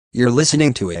You're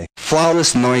listening to a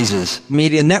Flawless Noises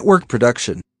Media Network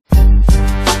production.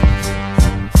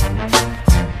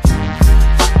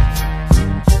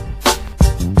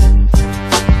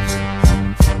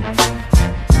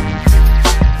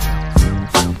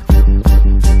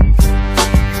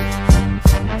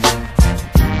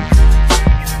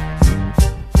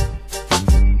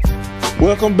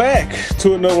 Welcome back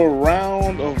to another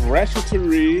round of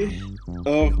Ratchetery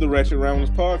of the Ratchet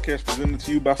Ramblers podcast, presented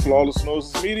to you by Flawless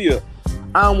Noises Media.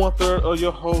 I'm one third of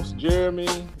your host, Jeremy,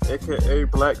 aka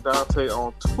Black Dante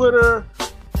on Twitter,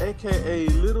 aka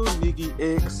Little Niggy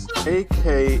X,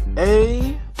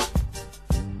 aka.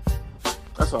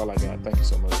 That's all I got. Thank you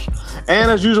so much.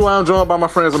 And as usual, I'm joined by my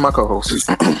friends and my co-hosts.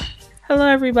 Hello,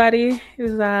 everybody. It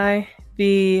is I,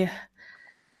 the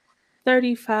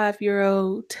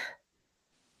 35-year-old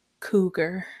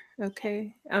cougar.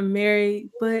 Okay, I'm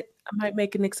married, but I might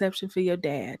make an exception for your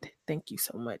dad. Thank you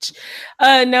so much.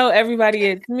 No, everybody,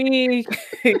 it's me,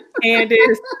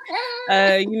 Candace.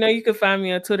 You can find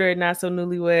me on Twitter at Not So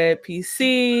Newlywed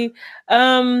PC.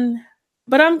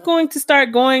 But I'm going to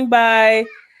start going by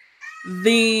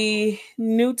the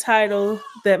new title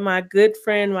that my good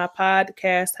friend, my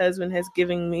podcast husband, has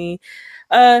given me,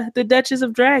 the Duchess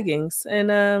of Dragons,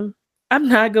 and I'm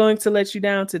not going to let you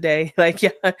down today. Like, yeah.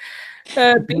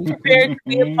 Be prepared to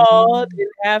be appalled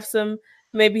and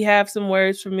maybe have some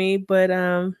words for me, but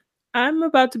I'm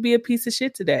about to be a piece of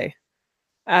shit today.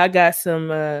 I got some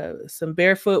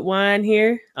Barefoot wine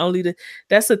here.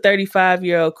 That's a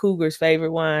 35-year-old cougar's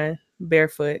favorite wine,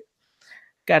 Barefoot.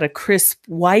 Got a crisp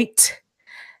white,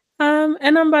 and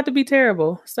I'm about to be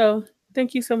terrible. So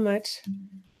thank you so much.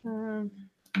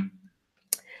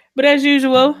 But as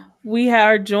usual, we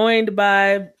are joined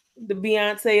by the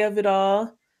Beyonce of it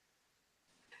all.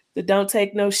 The don't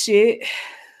take no shit,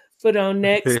 foot on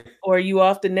next, or you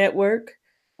off the network.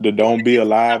 The don't be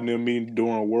alive near me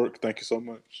during work. Thank you so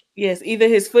much. Yes, either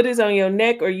his foot is on your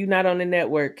neck or you not on the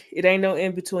network. It ain't no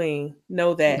in between.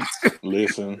 Know that.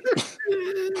 Listen,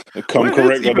 come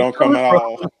correct or don't come at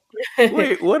all.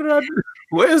 Wait, what did I do?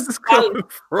 Where is this coming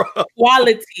from?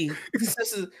 Quality. This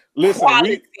is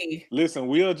quality.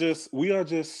 We are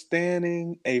just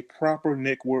standing a proper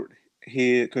network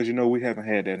head, because we haven't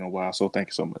had that in a while. So thank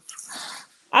you so much.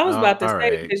 I was about to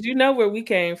say, because you know where we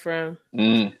came from.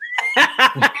 Good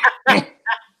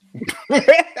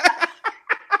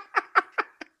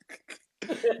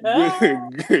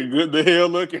the hell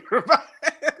look, everybody.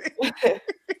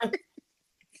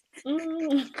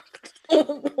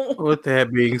 With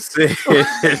that being said,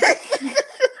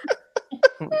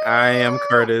 I am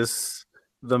Curtis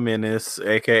the Menace,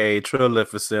 aka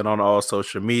Trillificent on all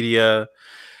social media,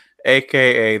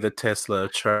 aka the Tesla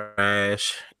of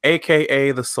Trash,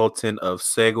 aka the Sultan of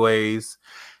Segways.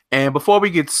 And before we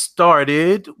get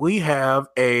started, we have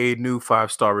a new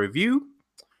 5-star review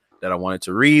that I wanted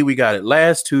to read. We got it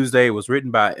last Tuesday. It was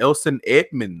written by Elson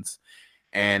Edmonds,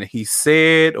 and he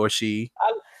said, or she,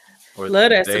 or love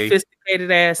that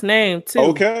sophisticated ass name too.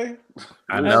 Okay,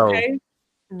 I know. Okay.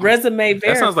 Resume verified.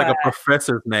 That sounds like a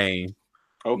professor's name.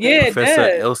 Okay, yeah,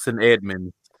 Professor Elson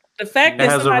Edmonds. The fact that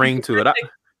has a ring to it.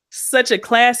 Such a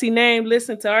classy name.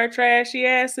 Listen to our trashy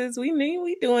asses.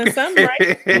 We doing something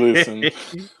right.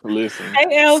 Listen.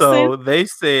 Hey, Elson. So they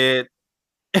said,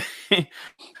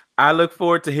 I look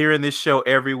forward to hearing this show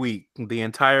every week. The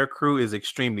entire crew is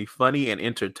extremely funny and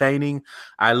entertaining.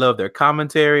 I love their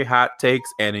commentary, hot takes,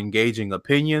 and engaging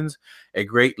opinions. A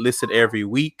great listen every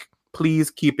week.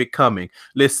 Please keep it coming.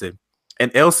 Listen,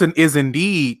 and Elson is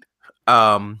indeed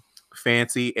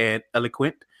fancy and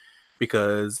eloquent,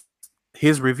 because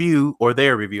his review, or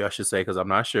their review, I should say, because I'm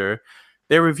not sure,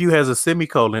 their review has a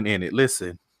semicolon in it.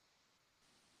 Listen.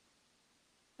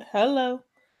 Hello.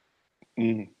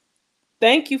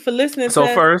 Thank you for listening. So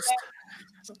first,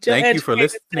 thank you for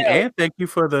listening, and thank you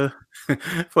for the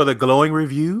glowing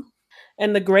review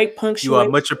and the great punctuation. You are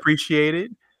much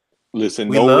appreciated. Listen,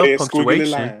 we no love red punctuation.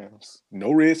 Squiggly lines.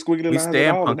 No red squiggly lines. We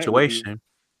stand punctuation.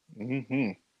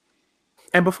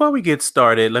 And before we get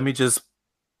started, let me just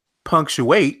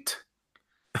punctuate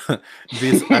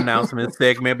this announcement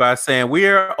segment by saying we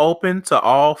are open to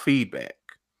all feedback.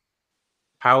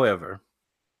 However,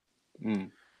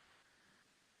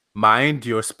 mind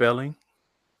your spelling,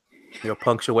 your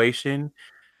punctuation,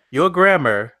 your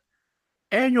grammar,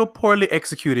 and your poorly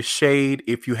executed shade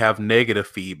if you have negative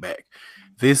feedback.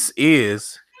 This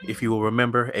is, if you will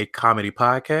remember, a comedy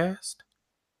podcast.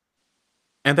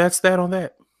 And that's that on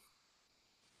that.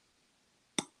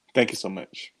 Thank you so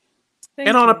much.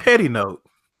 And on a petty note,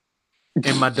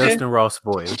 in my Dustin Ross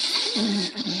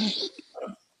voice.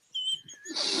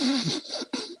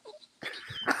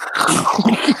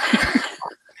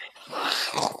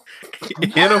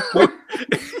 In a word,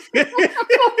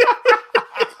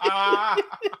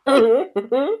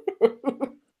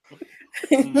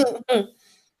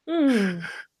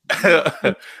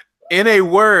 in a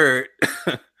word,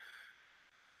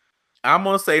 I'm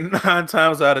gonna say 9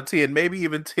 times out of 10, maybe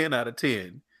even 10 out of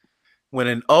 10. When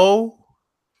an O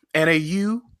and a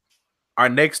U are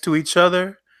next to each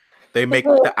other, they make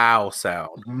the owl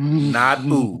sound, not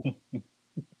ooh.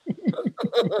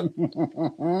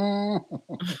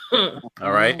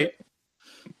 All right.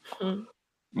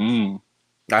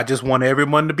 I just want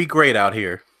everyone to be great out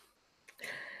here.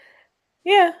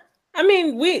 Yeah. I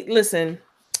mean,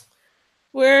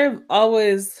 we're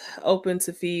always open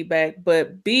to feedback,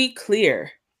 but be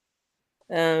clear.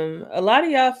 A lot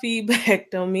of y'all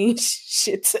feedback don't mean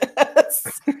shit to us.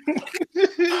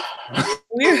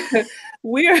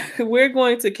 we're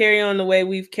going to carry on the way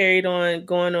we've carried on,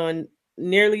 going on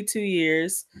nearly 2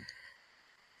 years.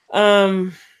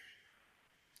 I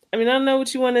mean, I don't know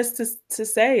what you want us to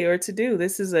say or to do.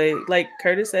 This is like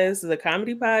Curtis says, this is a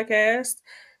comedy podcast.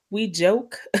 We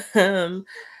joke. And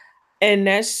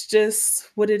that's just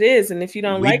what it is. And if you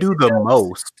don't we do the jokes,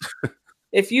 most.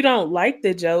 If you don't like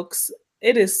the jokes,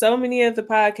 it is so many other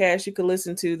podcasts you can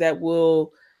listen to that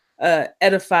will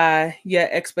edify your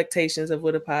expectations of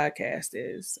what a podcast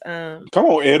is. Come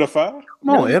on, edify. Come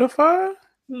on, edify.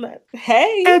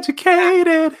 Hey,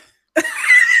 educated.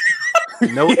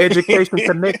 No education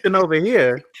connection over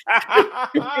here.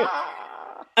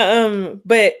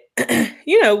 But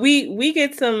we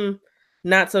get some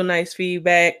not so nice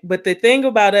feedback. But the thing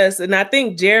about us, and I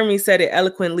think Jeremy said it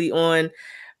eloquently on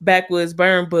Backwoods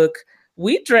Burn Book,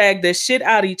 we drag the shit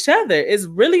out each other. It's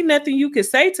really nothing you could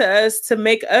say to us to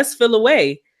make us feel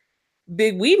away.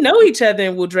 We know each other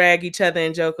and we'll drag each other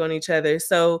and joke on each other.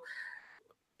 So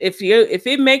if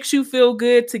it makes you feel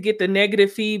good to get the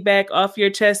negative feedback off your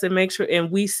chest and make sure,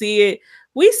 and we see it,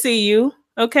 we see you,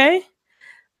 okay?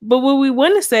 But what we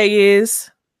want to say is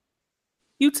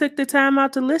you took the time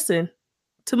out to listen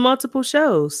to multiple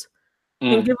shows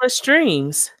and give us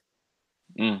streams.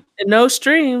 And those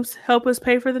streams help us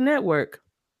pay for the network.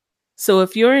 So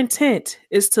if your intent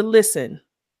is to listen,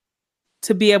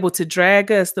 to be able to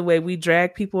drag us the way we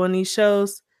drag people on these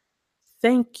shows,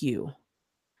 thank you.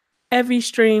 Every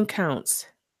stream counts.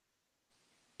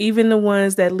 Even the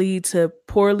ones that lead to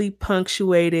poorly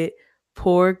punctuated,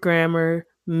 poor grammar,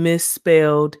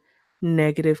 misspelled,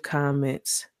 negative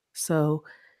comments. So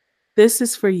this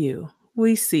is for you.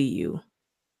 We see you,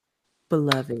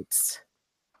 beloveds.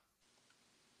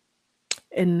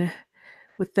 And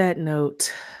with that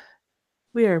note,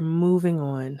 we are moving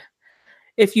on.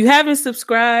 If you haven't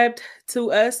subscribed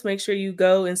to us, make sure you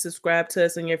go and subscribe to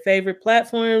us on your favorite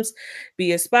platforms,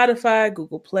 be it Spotify,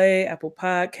 Google Play, Apple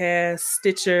Podcasts,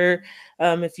 Stitcher.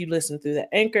 If you listen through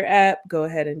the Anchor app, go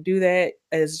ahead and do that.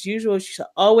 As usual, you should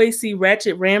always see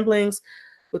Ratchet Ramblings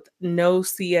with no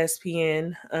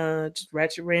CSPN. Just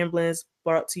Ratchet Ramblings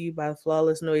brought to you by the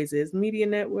Flawless Noises Media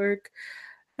Network.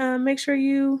 Make sure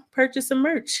you purchase some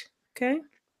merch, okay?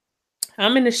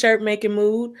 I'm in the shirt making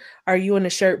mood. Are you in the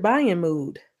shirt buying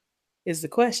mood? Is the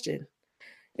question.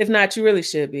 If not, you really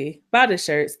should be. Buy the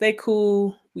shirts. They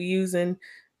cool. We using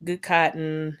good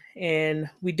cotton and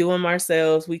we do them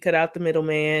ourselves. We cut out the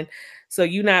middleman. So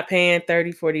you're not paying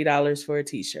 $30, $40 for a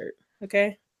t-shirt.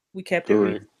 Okay? We kept it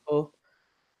reasonable.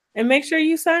 And make sure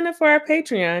you sign up for our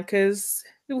Patreon because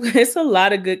it's a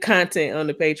lot of good content on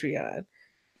the Patreon.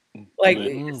 Like,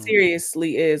 it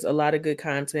seriously is a lot of good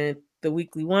content. The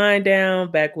Weekly Wind Down,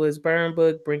 Backwoods Burn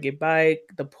Book, Bring It Bike,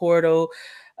 The Portal,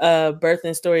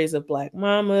 Birthing Stories of Black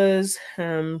Mamas.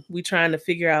 We trying to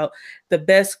figure out the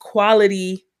best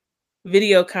quality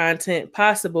video content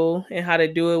possible and how to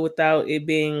do it without it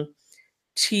being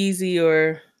cheesy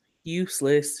or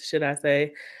useless, should I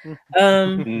say.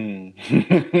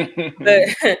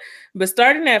 But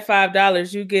starting at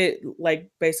 $5, you get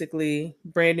like basically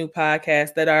brand new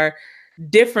podcasts that are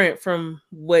different from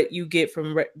what you get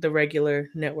from the regular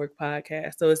network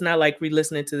podcast. So it's not like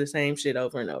re-listening to the same shit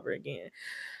over and over again.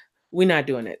 We're not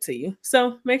doing that to you.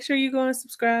 So make sure you go and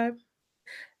subscribe.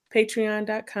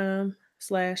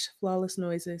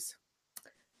 Patreon.com/flawlessnoises.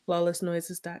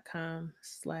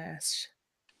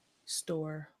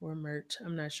 flawlessnoises.com/store or merch.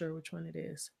 I'm not sure which one it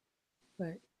is,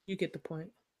 but you get the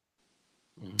point.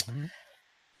 Mm-hmm.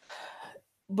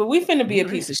 But we finna be a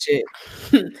piece of shit.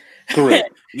 Correct.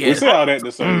 Yeah. We say all that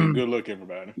to say good luck,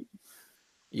 everybody.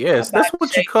 Yes, that's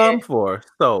what you come for.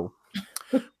 So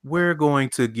we're going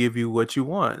to give you what you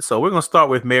want. So we're going to start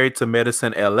with Married to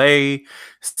Medicine LA,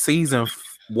 season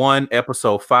 1,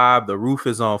 episode 5. The roof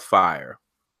is on fire.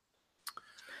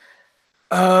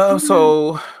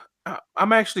 So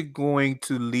I'm actually going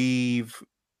to leave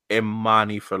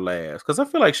Imani for last because I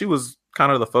feel like she was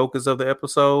kind of the focus of the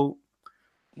episode.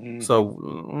 Mhm. So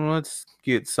let's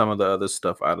get some of the other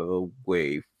stuff out of the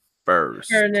way first.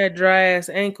 Turn that dry ass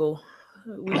ankle.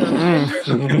 We gonna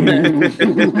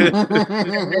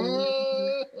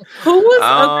Who was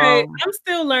okay? I'm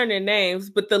still learning names,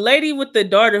 but the lady with the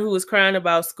daughter who was crying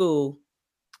about school.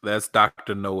 That's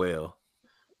Dr. Noel.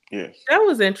 Yes. That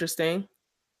was interesting.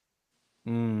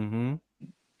 Mm-hmm.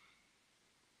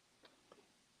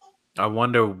 I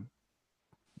wonder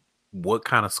what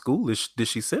kind of school did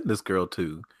she send this girl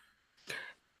to?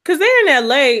 Because they're in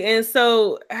LA, and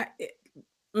so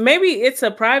maybe it's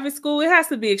a private school. It has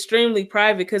to be extremely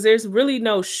private because there's really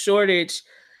no shortage.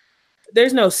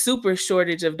 There's no super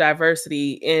shortage of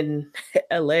diversity in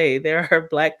LA. There are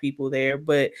Black people there,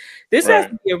 but this has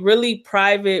to be a really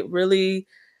private, really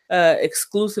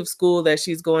exclusive school that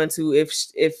she's going to if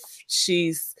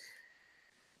she's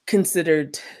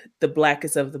considered the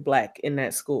blackest of the Black in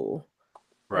that school.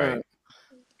 Right.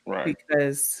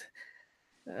 Because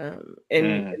in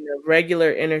a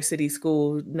regular inner city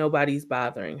school, nobody's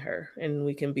bothering her, and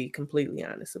we can be completely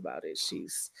honest about it.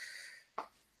 She's,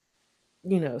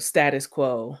 status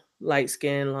quo, light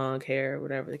skin, long hair,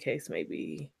 whatever the case may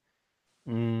be.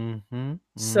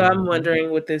 So I'm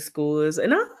wondering what this school is,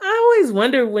 and I always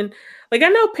wonder when, like, I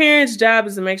know parents' job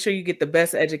is to make sure you get the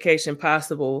best education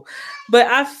possible, but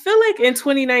I feel like in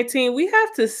 2019 we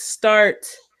have to start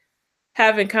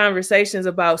having conversations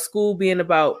about school being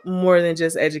about more than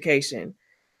just education,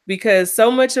 because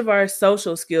so much of our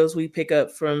social skills we pick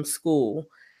up from school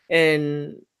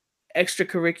and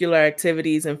extracurricular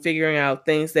activities and figuring out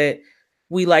things that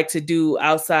we like to do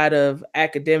outside of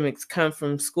academics come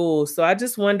from school. So I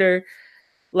just wonder,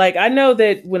 like, I know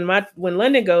that when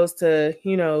London goes to,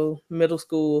 middle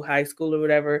school, high school or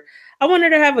whatever, I want her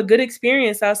to have a good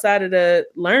experience outside of the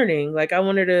learning. Like, I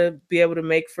want her to be able to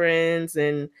make friends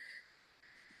and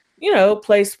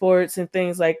play sports and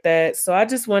things like that. So I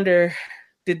just wonder,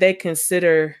 did they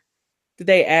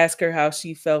ask her how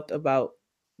she felt about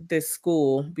this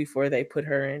school before they put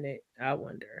her in it? I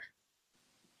wonder.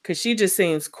 Because she just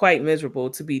seems quite miserable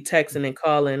to be texting and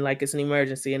calling like it's an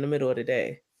emergency in the middle of the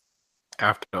day.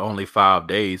 After only 5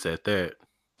 days at that.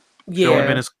 Yeah. She only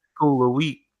been in school a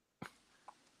week.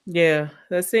 Yeah,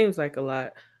 that seems like a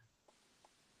lot.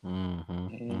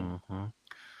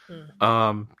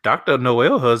 Dr.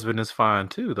 Noel husband is fine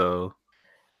too, though.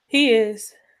 He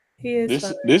is.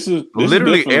 This is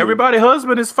literally everybody's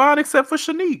husband is fine except for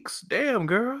Shanique's. Damn,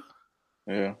 girl.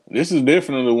 Yeah, this is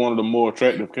definitely one of the more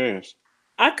attractive casts.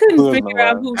 I couldn't figure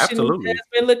out who Shanique's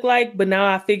husband looked like, but now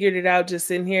I figured it out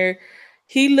just in here.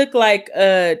 He looked like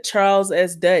Charles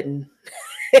S. Dutton.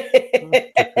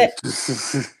 It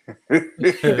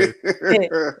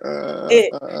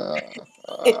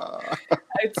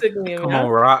took me a minute. Come on,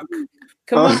 Rock.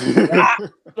 Come on, Rock.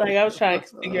 Like, I was trying to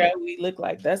figure out who he looked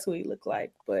like. That's who he looked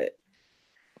like. But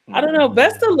I don't know.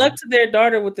 Best of luck to their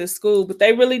daughter with the school, but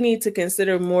they really need to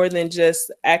consider more than just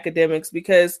academics,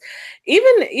 because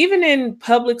even in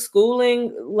public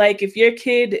schooling, like, if your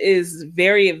kid is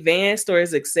very advanced or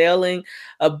is excelling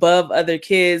above other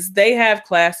kids, they have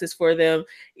classes for them,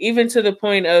 even to the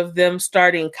point of them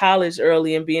starting college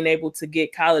early and being able to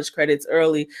get college credits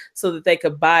early so that they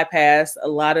could bypass a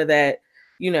lot of that,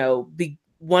 the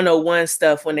 101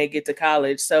 stuff when they get to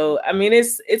college. So, I mean,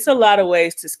 it's a lot of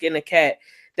ways to skin a cat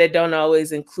that don't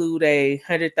always include a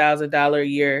 $100,000 a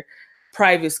year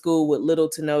private school with little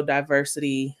to no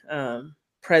diversity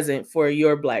present for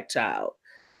your Black child.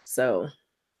 So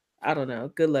I don't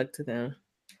know. Good luck to them.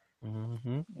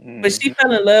 But she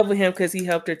fell in love with him because he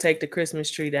helped her take the Christmas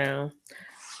tree down.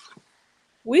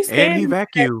 And he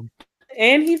vacuumed.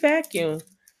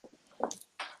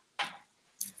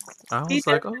 I was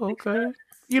like, oh, okay.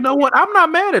 You know what? I'm not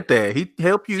mad at that. He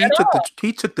helped you.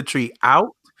 He took the tree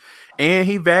out. And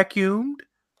he vacuumed,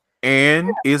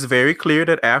 and it's very clear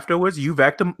that afterwards you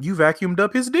vacuumed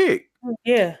up his dick.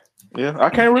 Yeah, I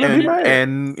can't really be mad.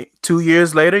 And 2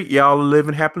 years later, y'all are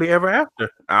living happily ever after.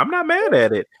 I'm not mad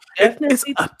at it. It's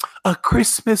a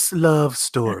Christmas love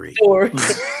story.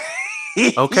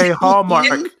 Okay, Hallmark.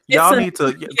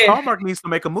 Hallmark needs to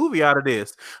make a movie out of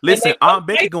this. Listen, Aunt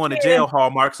Becky going to jail,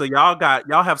 Hallmark, so y'all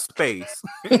have space.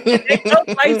 Okay.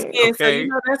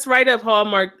 So that's right up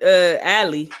Hallmark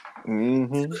alley.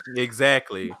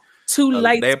 Exactly.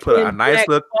 They put a nice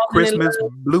little Christmas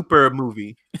blooper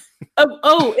movie.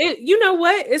 You know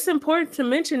what? It's important to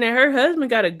mention that her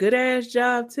husband got a good ass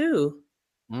job too.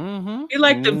 He's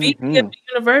like the VP of the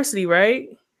university, right?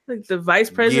 Like the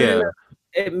vice president of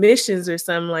admissions or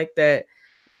something like that.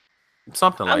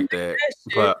 Something like that.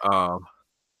 But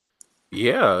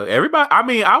Yeah, everybody. I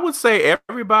mean, I would say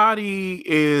everybody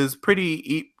is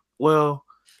pretty. Well,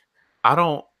 I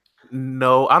don't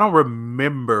know. I don't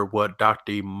remember what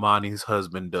Dr. Imani's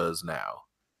husband does now.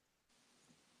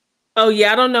 Oh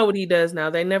yeah, I don't know what he does now.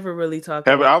 They never really talk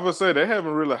I about. would say they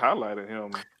haven't really highlighted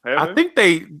him. I think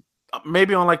they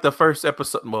maybe on like the first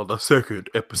episode, well, the second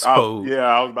episode. Yeah,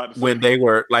 I was about to say when they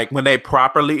were like when they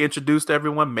properly introduced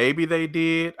everyone. Maybe they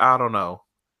did. I don't know.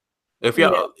 If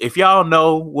y'all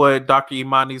know what Dr.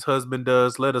 Imani's husband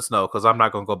does, let us know because I'm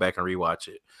not gonna go back and rewatch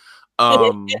it. I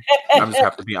just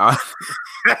have to be honest.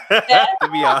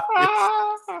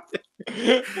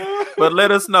 But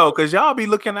let us know because y'all be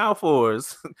looking out for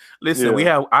us. Listen,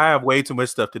 I have way too much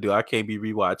stuff to do. I can't be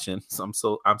rewatching.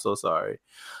 So I'm so sorry.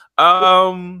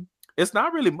 It's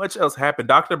not really much else happened.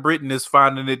 Dr. Britton is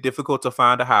finding it difficult to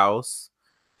find a house.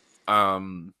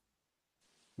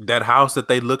 That house that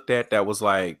they looked at that was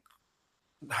like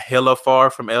hella far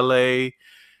from LA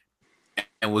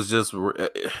and was just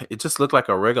it just looked like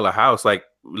a regular house, like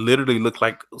literally looked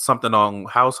like something on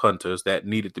House Hunters that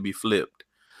needed to be flipped.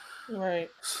 Right.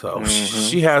 So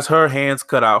she has her hands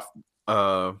cut out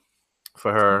for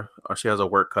her, or she has her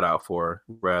work cut out for her,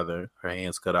 rather. Her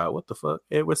hands cut out. What the fuck?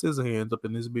 Edward Scissorhands up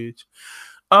in this bitch.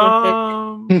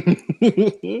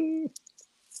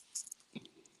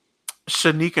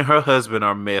 Shanique and her husband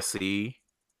are messy.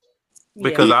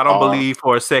 Because I don't believe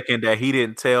for a second that he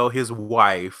didn't tell his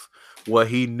wife what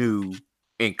he knew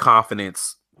in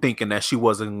confidence, thinking that she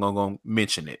wasn't going to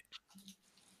mention it.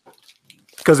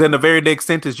 Because in the very next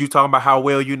sentence, you talking about how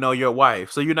well you know your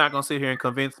wife. So you're not going to sit here and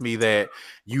convince me that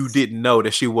you didn't know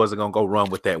that she wasn't going to go run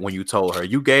with that when you told her.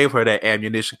 You gave her that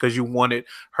ammunition because you wanted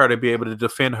her to be able to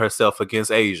defend herself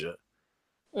against Asia.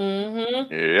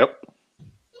 Mm-hmm. Yep.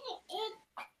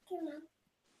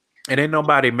 And ain't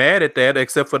nobody mad at that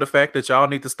except for the fact that y'all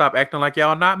need to stop acting like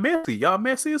y'all not messy. Y'all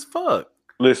messy as fuck.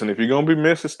 Listen, if you're gonna be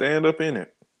messy, stand up in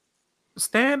it.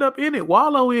 Stand up in it.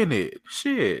 Wallow in it.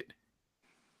 Shit.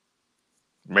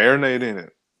 Marinate in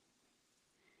it.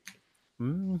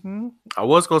 Mm-hmm. I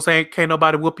was gonna say can't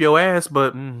nobody whoop your ass,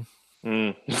 but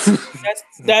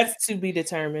that's to be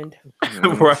determined.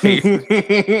 Right.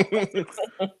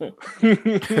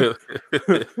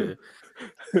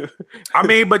 I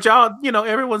mean, but y'all,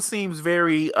 everyone seems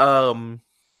very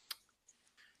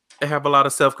they have a lot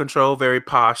of self-control, very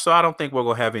posh. So I don't think we're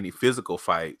gonna have any physical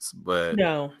fights, but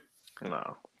no.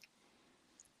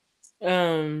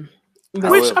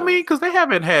 Which I mean, because they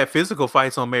haven't had physical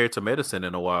fights on Married to Medicine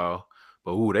in a while.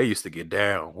 But they used to get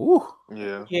down. Ooh.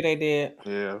 Yeah. Yeah, they did.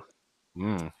 Yeah.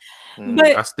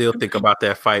 But I still think about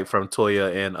that fight from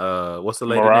Toya and what's the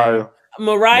lady Mariah. name?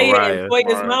 Mariah and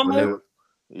Toya's mama.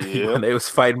 Yeah, when they was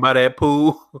fighting by that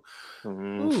pool.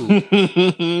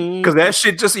 Because that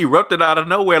shit just erupted out of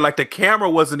nowhere. Like the camera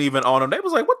wasn't even on them. They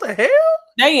was like, "What the hell?"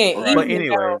 They ain't even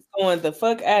anyway going the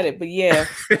fuck at it. But yeah.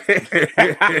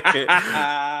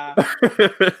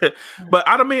 But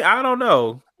I don't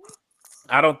know.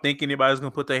 I don't think anybody's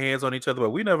gonna put their hands on each other,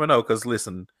 but we never know. Because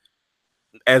listen,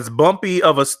 as bumpy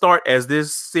of a start as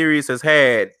this series has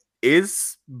had,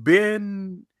 it's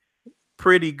been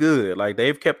pretty good. Like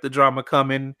they've kept the drama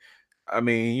coming. I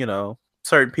mean,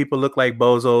 certain people look like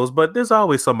bozos, but there's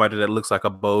always somebody that looks like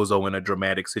a bozo in a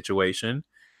dramatic situation.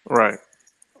 Right.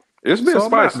 It's been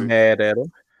spicy. I'm not mad at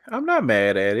him. I'm not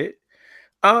mad at it.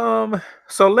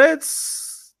 So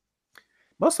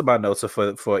most of my notes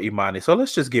are for Imani. So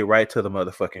let's just get right to the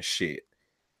motherfucking shit.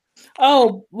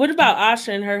 Oh, what about Asha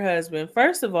and her husband?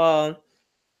 First of all,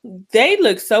 they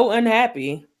look so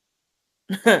unhappy.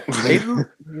 They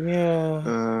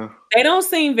don't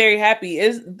seem very happy.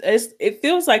 It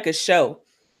feels like a show.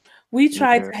 We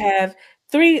tried to have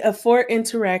 3 or 4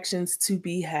 interactions to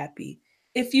be happy.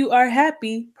 If you are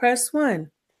happy, press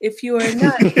 1. If you are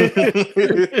not,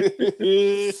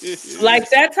 like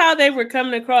that's how they were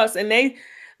coming across, and they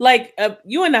like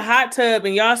you in the hot tub,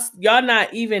 and y'all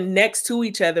not even next to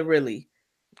each other really.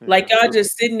 Like y'all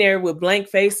just sitting there with blank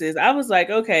faces. I was like,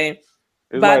 okay.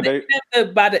 When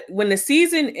the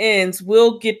season ends,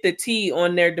 we'll get the tea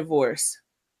on their divorce.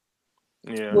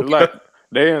 Yeah, like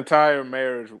their entire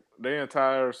marriage, their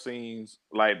entire scenes,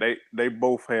 like they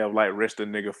both have like rested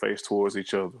nigga face towards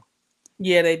each other.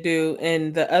 Yeah, they do.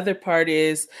 And the other part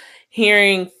is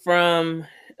hearing from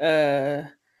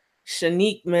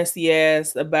Shanique messy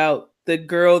ass about the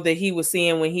girl that he was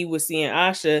seeing when he was seeing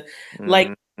Asha.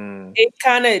 Like it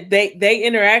kind of they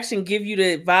interaction give you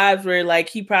the vibes where like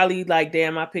he probably like,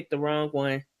 damn, I picked the wrong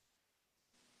one.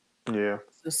 Yeah.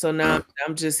 So now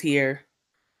I'm just here.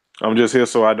 I'm just here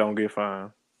so I don't get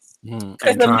fined. And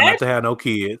Because trying not to have no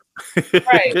kids.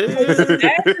 right.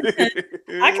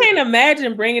 I can't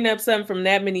imagine bringing up something from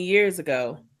that many years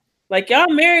ago. Like, y'all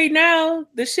married now,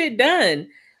 the shit done.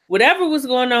 Whatever was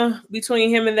going on between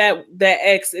him and that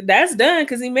ex, that's done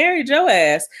because he married your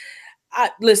ass.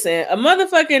 Listen, a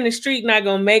motherfucker in the street not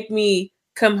gonna make me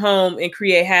come home and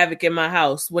create havoc in my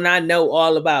house when I know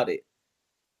all about it.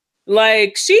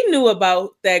 Like, she knew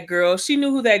about that girl. She knew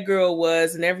who that girl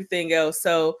was and everything else.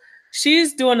 So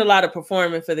she's doing a lot of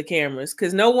performing for the cameras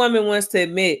because no woman wants to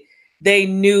admit they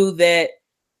knew that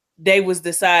they was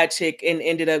the side chick and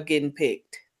ended up getting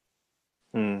picked.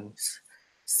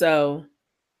 So,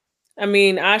 I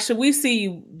mean, Asha, we see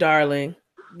you, darling.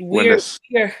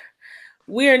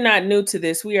 We're not new to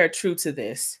this. We are true to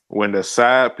this. When the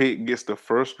side pick gets the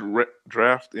first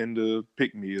draft in the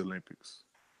Pick Me Olympics.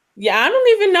 Yeah, I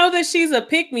don't even know that she's a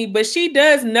pick me, but she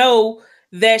does know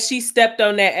that she stepped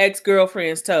on that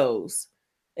ex-girlfriend's toes.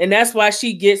 And that's why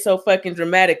she gets so fucking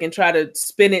dramatic and try to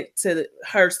spin it to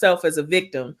herself as a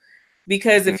victim.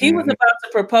 Because if he was about to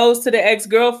propose to the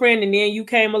ex-girlfriend and then you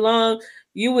came along,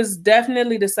 you was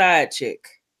definitely the side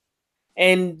chick.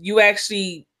 And you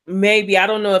actually, maybe, I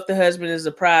don't know if the husband is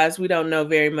a prize. We don't know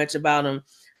very much about him.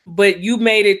 But you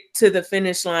made it to the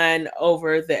finish line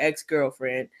over the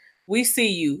ex-girlfriend. We see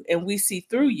you and we see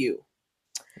through you.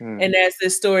 And as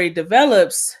this story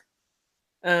develops,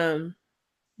 you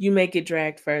may get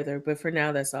dragged further. But for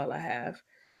now, that's all I have.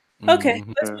 Okay,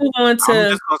 let's move on to...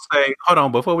 I'm just going to say, hold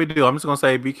on, before we do, I'm just going to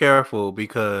say be careful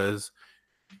because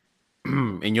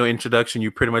in your introduction,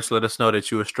 you pretty much let us know that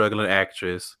you're a struggling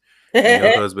actress. And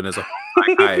your husband is a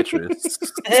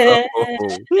psychiatrist.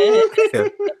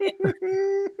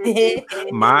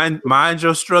 Mind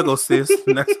your struggle, sis.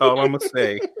 That's all I'm gonna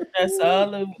say.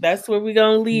 That's where we're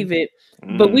gonna leave it.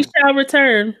 But we shall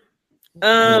return.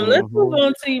 Let's move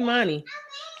on to Imani.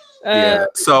 Yeah.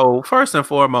 So first and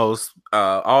foremost,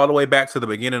 all the way back to the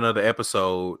beginning of the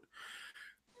episode,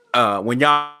 when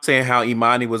y'all saying how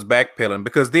Imani was backpedaling,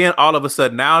 because then all of a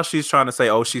sudden now she's trying to say,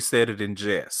 "Oh, she said it in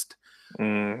jest."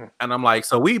 And I'm like,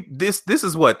 so this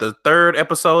is what, the third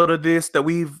episode of this that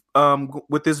we've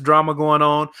with this drama going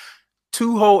on.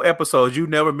 2 whole episodes you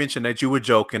never mentioned that you were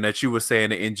joking, that you were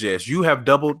saying it in jest. You have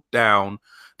doubled down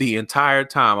the entire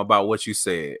time about what you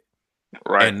said,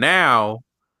 right? And now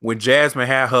when Jasmine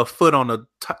had her foot on the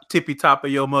tippy top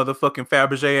of your motherfucking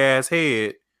Fabergé ass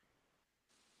head,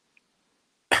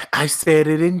 I said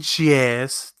it in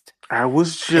jest. I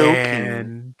was joking.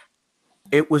 And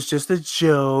it was just a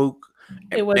joke.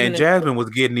 And Jasmine was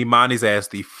getting Imani's ass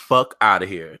the fuck out of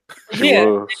here.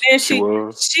 And then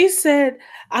she said,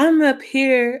 "I'm up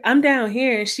here, I'm down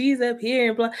here, and she's up here,"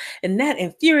 and blah. And that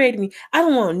infuriated me. I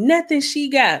don't want nothing she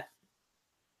got.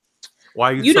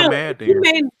 Why are you so mad?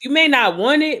 Then? You may not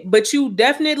want it, but you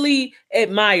definitely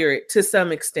admire it to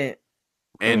some extent.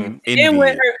 And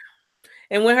when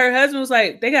her husband was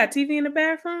like, "They got TV in the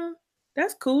bathroom,"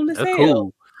 that's cool as hell.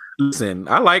 Cool. Listen,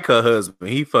 I like her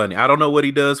husband. He funny. I don't know what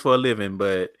he does for a living,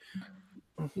 but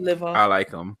I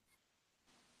like him.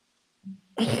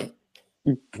 Like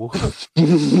in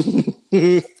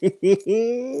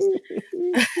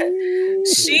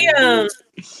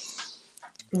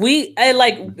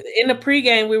the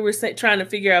pregame, we were trying to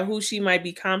figure out who she might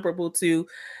be comparable to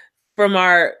from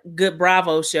our good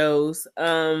Bravo shows.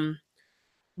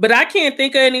 But I can't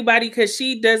think of anybody because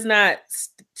she doesn't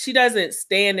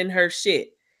stand in her shit.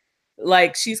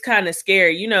 Like, she's kind of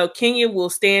scary. You know, Kenya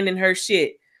will stand in her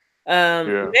shit.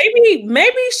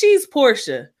 Maybe she's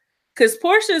Portia. Because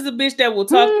Portia is a bitch that will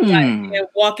talk and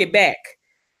walk it back.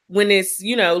 When it's,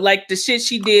 you know, like the shit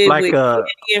she did with Andy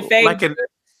and Faye.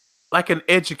 Like an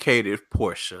educated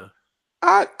Portia.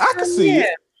 I can see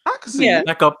it. I can see it.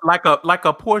 Like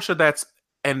a Portia that's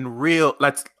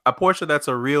a Portia that's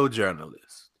a real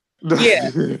journalist. Yeah,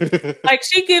 like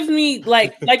she gives me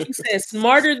like you said,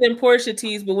 smarter than Portia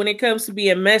Tease, but when it comes to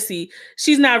being messy,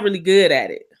 she's not really good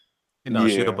at it. You know,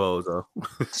 she's a bozo.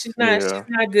 She's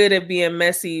not good at being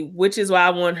messy, which is why I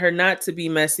want her not to be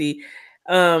messy.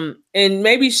 And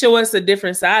maybe show us a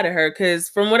different side of her, because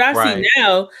from what I see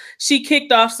now, she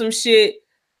kicked off some shit,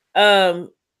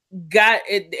 got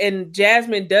it, and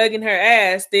Jasmine dug in her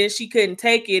ass. Then she couldn't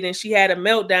take it, and she had a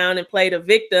meltdown and played a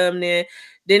victim.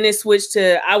 Then it switched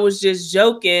to, I was just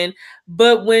joking.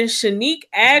 But when Shanique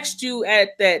asked you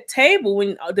at that table,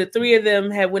 when the 3 of them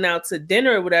had went out to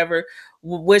dinner or whatever,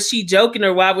 was she joking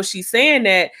or why was she saying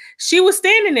that? She was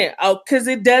standing there. Oh, because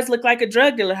it does look like a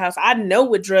drug dealer house. I know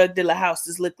what drug dealer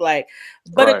houses look like.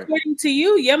 But according to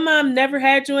you, your mom never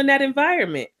had you in that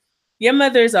environment. Your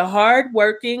mother is a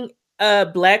hardworking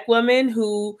Black woman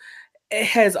who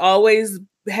has always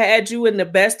had you in the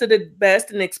best of the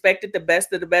best and expected the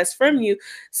best of the best from you.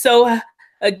 So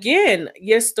again,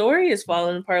 your story is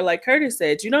falling apart. Like Curtis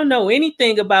said, you don't know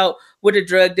anything about what a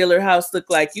drug dealer house looked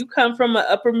like. You come from an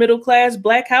upper middle class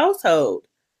Black household.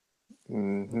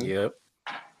 Mm-hmm. Yep.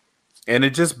 And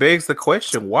it just begs the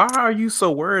question, why are you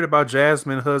so worried about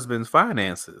Jasmine's husband's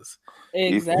finances?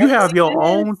 Exactly. You have your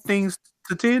own things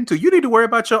to tend to. You need to worry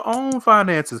about your own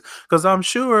finances, because I'm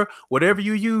sure whatever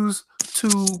you use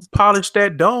to polish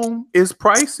that dome is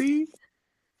pricey.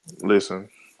 Listen,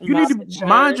 You need to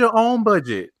mind your own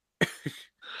budget.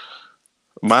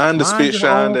 Mind the spit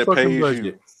shine that pays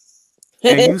budget. You.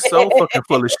 And you so fucking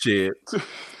full of shit.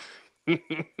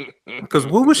 Because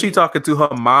who was she talking to?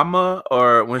 Her mama?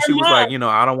 Or when she was like, you know,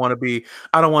 I don't want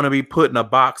to be put in a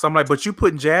box. I'm like, but you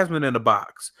putting Jasmine in a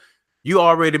box. You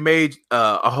already made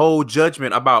a whole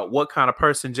judgment about what kind of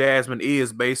person Jasmine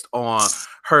is based on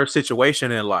her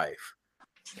situation in life.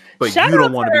 But you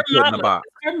don't want to be put in a box.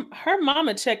 Her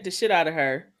mama checked the shit out of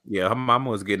her. Yeah, her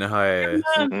mama was getting her ass.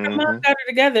 Her mom got her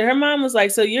together. Her mom was like,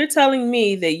 so you're telling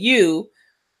me that you,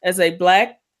 as a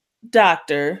Black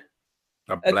doctor,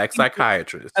 a Black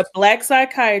psychiatrist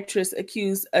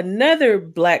accused another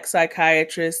Black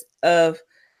psychiatrist of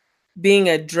being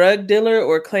a drug dealer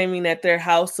or claiming that their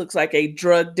house looks like a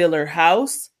drug dealer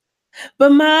house.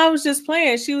 But Ma was just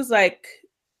playing. She was like,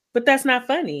 but that's not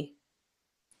funny.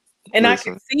 And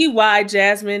listen, I can see why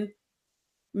Jasmine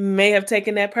may have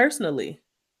taken that personally.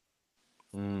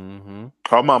 Mm-hmm.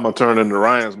 Her mama turned into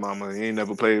Ryan's mama. He ain't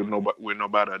never played with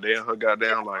nobody. Damn, her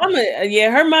goddamn life.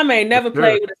 Her mama ain't never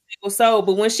played with a single soul.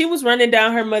 But when she was running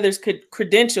down her mother's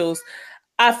credentials,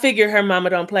 I figured her mama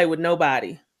don't play with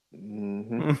nobody.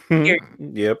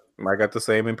 Mm-hmm. Yep, I got the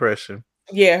same impression.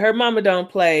 Yeah, her mama don't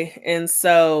play, and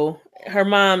so her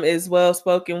mom is well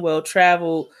spoken, well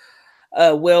traveled,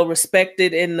 well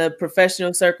respected in the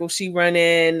professional circle she run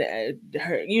in.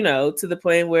 Her, you know, to the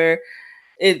point where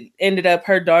it ended up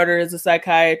her daughter is a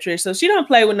psychiatrist, so she don't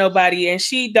play with nobody, and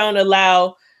she don't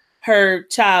allow her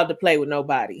child to play with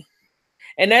nobody.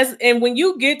 And when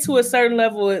you get to a certain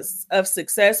level of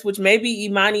success, which maybe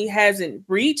Imani hasn't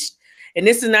reached. And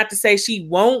this is not to say she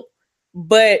won't,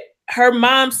 but her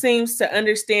mom seems to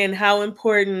understand how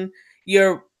important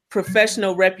your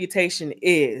professional reputation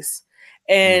is.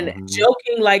 And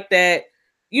joking like that,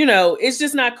 you know, it's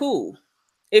just not cool.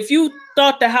 If you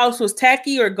thought the house was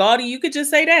tacky or gaudy, you could just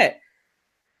say that.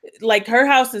 Like, her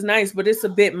house is nice, but it's a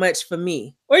bit much for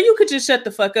me. Or you could just shut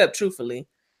the fuck up, truthfully.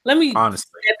 Let me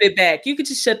step it back. You could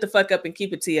just shut the fuck up and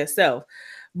keep it to yourself.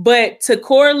 But to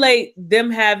correlate them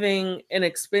having an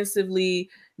expensively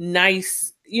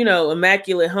nice, you know,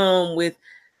 immaculate home with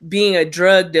being a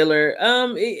drug dealer,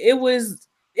 it was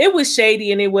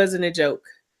shady and it wasn't a joke.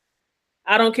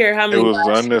 I don't care how many. It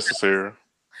was unnecessary.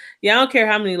 Yeah, I don't care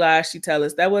how many lies she tell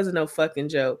us. That wasn't no fucking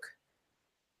joke.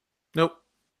 Nope.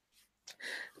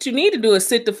 What you need to do is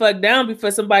sit the fuck down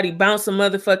before somebody bounce a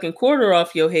motherfucking quarter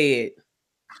off your head.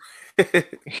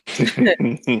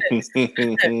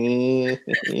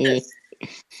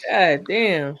 God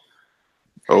damn.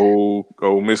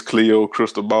 Oh, Miss Cleo,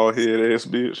 crystal ball head ass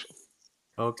bitch.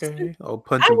 Okay. Oh,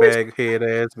 punching bag head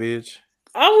ass bitch.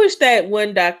 I wish that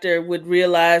one doctor would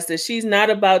realize that she's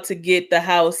not about to get the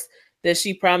house that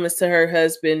she promised to her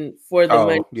husband for the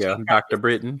money. Yeah, Dr.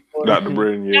 Britton. Dr.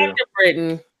 Britton, yeah. Dr.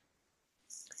 Britton.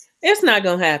 It's not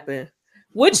gonna happen.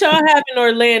 What y'all have in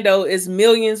Orlando is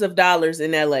millions of dollars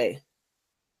in LA.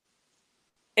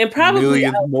 And probably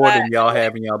millions more than y'all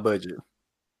have in y'all budget.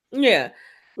 Yeah.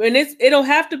 And it'll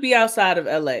have to be outside of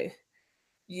LA.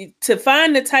 To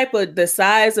find the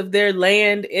size of their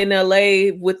land in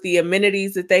LA with the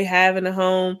amenities that they have in a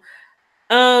home,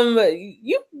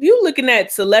 you looking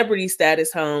at celebrity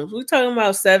status homes. We're talking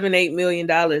about $7-8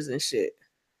 million and shit.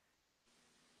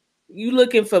 You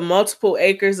looking for multiple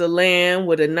acres of land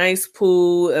with a nice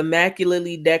pool,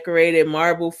 immaculately decorated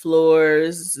marble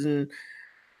floors and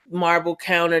marble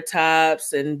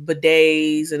countertops and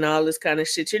bidets and all this kind of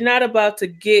shit. You're not about to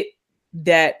get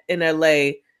that in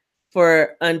LA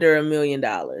for under $1 million.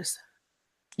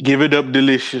 Give it up,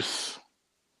 delicious.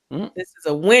 This is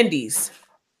a Wendy's.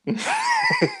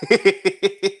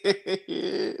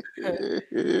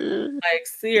 Like,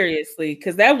 seriously,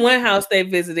 because that one house they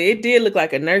visited, it did look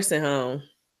like a nursing home.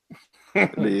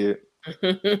 It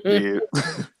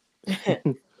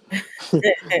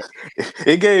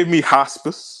gave me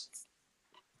hospice.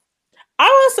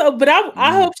 I hope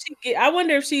I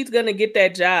wonder if she's gonna get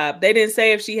that job. They didn't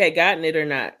say if she had gotten it or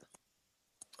not.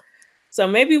 So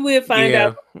maybe we'll find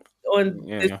out on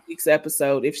this week's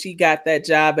episode if she got that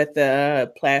job at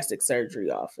the plastic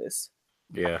surgery office.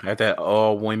 Yeah, at that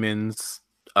all women's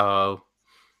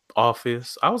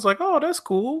office. I was like, oh, that's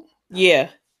cool. Yeah.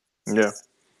 Yeah.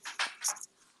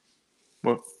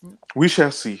 Well, we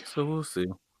shall see. So we'll see.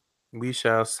 We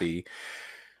shall see.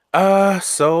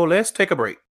 So let's take a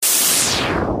break.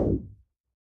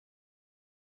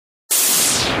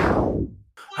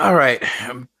 All right,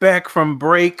 I'm back from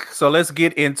break. So let's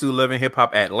get into Love and Hip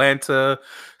Hop Atlanta,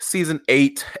 season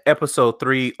 8, episode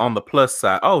 3 on the plus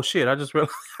side. Oh shit, I just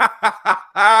realized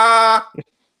oh,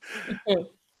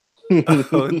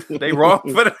 they wrong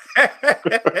for that.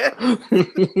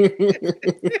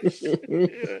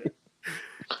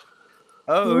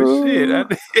 Oh shit.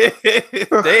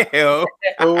 Damn.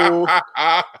 Oh,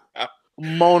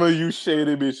 Mona, you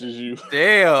shady bitches, you.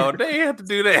 Damn, they have to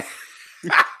do that.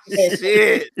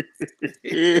 Shit.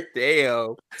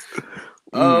 Damn.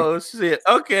 Oh shit.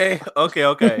 Okay.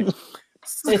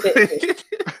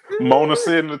 Mona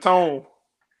setting the tone.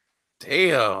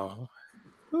 Damn.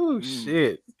 Oh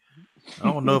shit.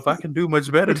 I don't know if I can do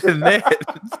much better than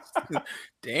that.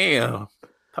 Damn.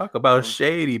 Talk about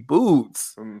shady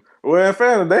boots. Well, in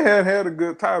fairness, they hadn't had a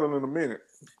good title in a minute.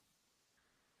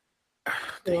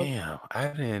 Damn, I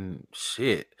didn't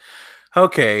shit.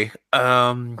 Okay.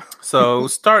 So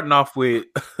starting off with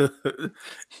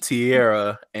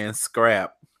Tierra and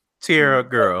Scrap. Tierra,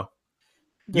 girl,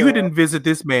 you didn't visit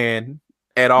this man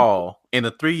at all in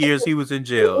the 3 years he was in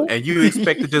jail, and you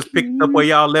expect to just pick up where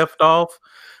y'all left off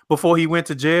before he went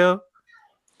to jail?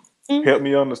 Help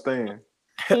me understand.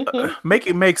 Make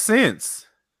it make sense.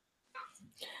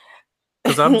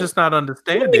 Because I'm just not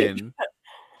understanding.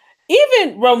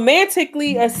 Even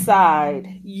romantically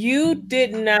aside, you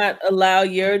did not allow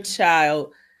your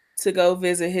child to go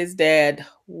visit his dad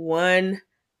one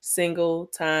single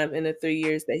time in the 3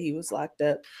 years that he was locked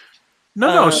up.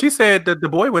 No, she said that the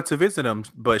boy went to visit him,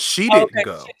 but she didn't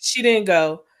go. She didn't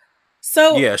go.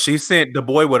 So yeah, she sent the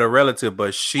boy with a relative,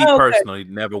 but she personally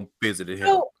never visited him.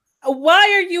 So why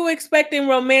are you expecting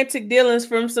romantic dealings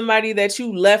from somebody that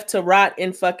you left to rot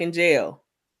in fucking jail?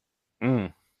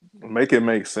 Make it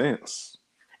make sense.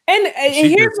 And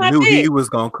here's my thing. He was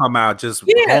gonna come out just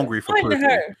hungry for pussy.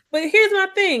 But here's my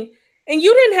thing. And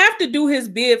you didn't have to do his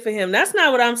bid for him. That's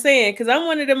not what I'm saying. Because I'm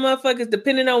one of them motherfuckers,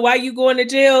 depending on why you going to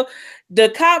jail, the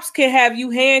cops can have you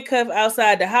handcuffed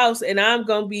outside the house, and I'm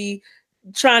gonna be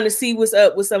trying to see what's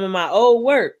up with some of my old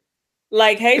work.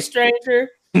 Like, hey, stranger.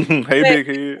 Hey, big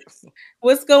head.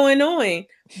 What's going on?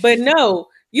 But no,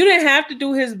 you didn't have to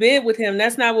do his bid with him.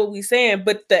 That's not what we're saying.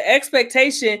 But the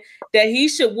expectation that he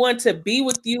should want to be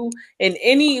with you in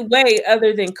any way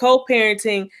other than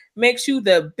co-parenting makes you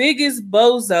the biggest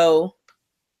bozo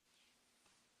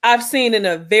I've seen in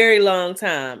a very long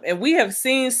time. And we have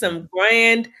seen some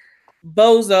grand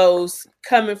bozos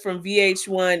coming from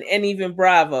VH1 and even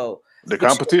Bravo. The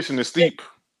competition is steep.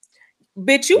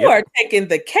 Bitch, you are taking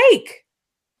the cake.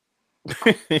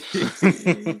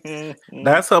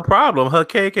 That's her problem. Her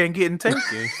cake ain't getting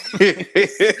taken.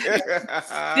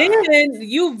 Then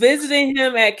you visiting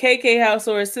him at KK house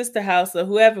or his sister house or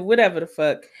whoever, whatever the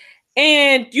fuck,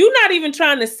 and you not even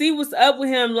trying to see what's up with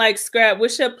him. Like, Scrap,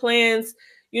 what's your plans?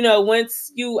 You know,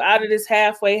 once you out of this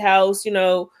halfway house, you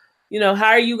know, how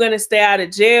are you gonna stay out of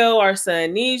jail? Our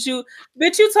son needs you.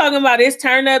 Bitch, you talking about it's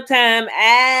turn up time.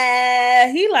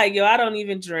 He like, yo, I don't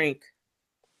even drink.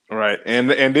 Right. And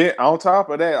then on top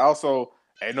of that, also,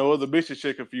 ain't no other bitches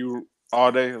checking for you all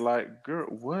day. Like, girl,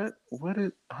 what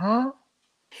is, huh?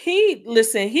 He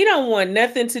don't want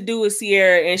nothing to do with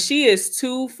Sierra, and she is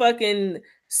too fucking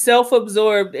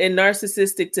self-absorbed and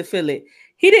narcissistic to feel it.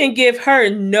 He didn't give her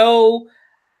no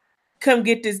come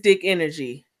get this dick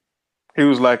energy. He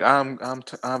was like, I've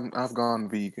gone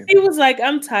vegan. He was like,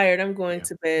 I'm tired. I'm going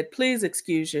to bed. Please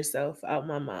excuse yourself out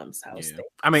my mom's house. Yeah.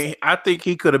 I mean, I think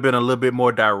he could have been a little bit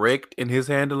more direct in his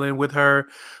handling with her,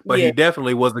 but he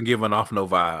definitely wasn't giving off no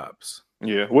vibes.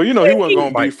 Yeah. Well, he wasn't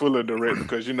going to be fully direct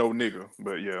because, nigga,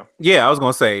 but yeah. Yeah, I was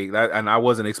going to say that, and I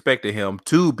wasn't expecting him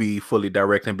to be fully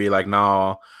direct and be like,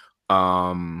 no,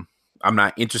 I'm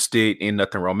not interested in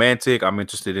nothing romantic. I'm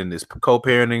interested in this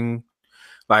co-parenting.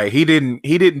 Like, he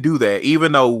didn't do that,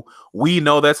 even though we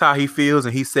know that's how he feels,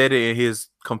 and he said it in his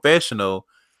confessional.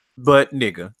 But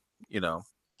nigga,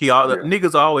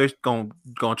 niggas always gonna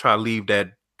try to leave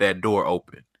that door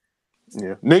open.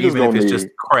 Yeah, niggas even if it's nig. just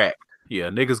cracked. Yeah,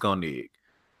 niggas gonna nig,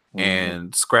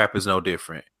 and Scrap is no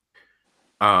different.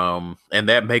 And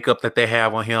that makeup that they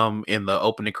have on him in the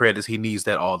opening credits, he needs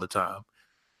that all the time.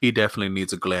 He definitely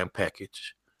needs a glam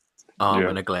package,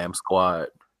 and a glam squad.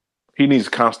 He needs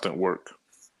constant work.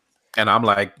 And I'm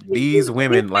like, these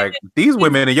women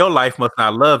in your life must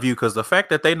not love you because the fact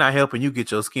that they're not helping you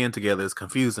get your skin together is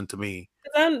confusing to me.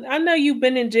 I know you've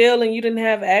been in jail and you didn't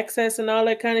have access and all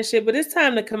that kind of shit, but it's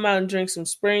time to come out and drink some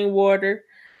spring water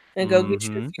and go get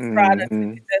you a few products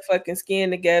and get that fucking skin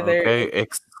together. Okay,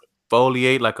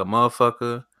 exfoliate like a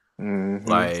motherfucker.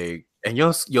 Like, and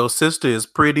your sister is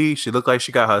pretty. She look like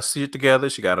she got her shit together.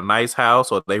 She got a nice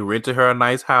house, or they rented her a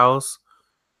nice house.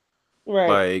 Right.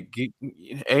 Like,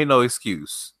 ain't no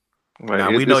excuse. Like,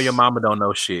 now we know your mama don't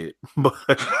know shit, but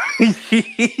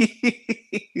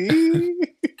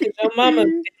your mama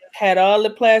had all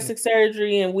the plastic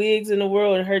surgery and wigs in the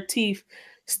world, and her teeth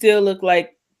still look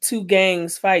like two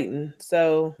gangs fighting.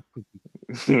 So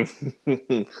her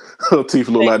teeth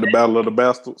look like the Battle of the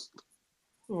Bastards.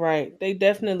 Right, they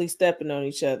definitely stepping on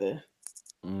each other.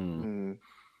 Good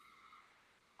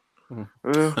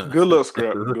luck,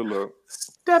 Scrap. Good luck.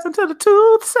 Step into the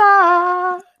tooth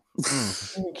side.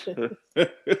 Curtis.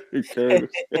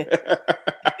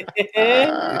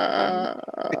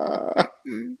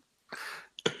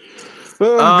 Good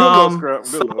luck, Scrap.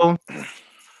 Good luck.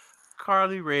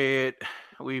 Carly Red,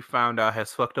 we found out,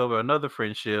 has fucked over another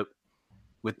friendship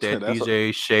with that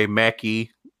DJ Shay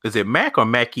Mackey. Is it Mac or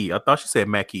Mackey? I thought she said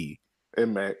Mackey.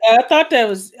 And Mac. I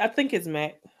think it's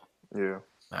Mac. Yeah.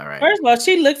 All right. First of all,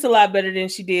 she looks a lot better than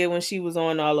she did when she was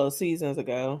on all those seasons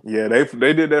ago. Yeah, they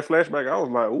did that flashback. I was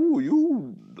like, ooh,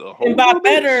 you the whole. And by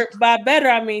better,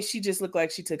 I mean she just looked like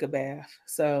she took a bath.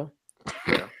 So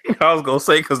yeah. I was gonna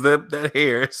say because that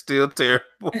hair is still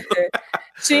terrible.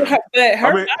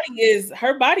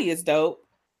 Her body is dope,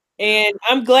 and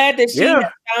I'm glad that she has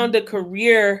found a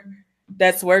career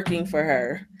that's working for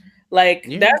her. Like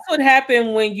that's what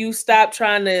happened when you stop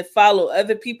trying to follow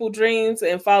other people's dreams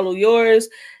and follow yours.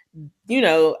 You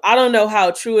know, I don't know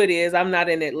how true it is. I'm not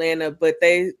in Atlanta, but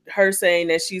her saying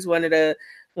that she's one of the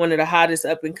hottest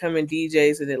up and coming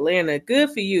DJs in Atlanta.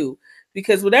 Good for you,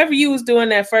 because whatever you was doing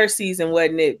that first season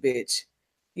wasn't it, bitch.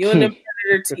 You and them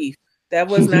predator teeth. That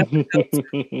was not.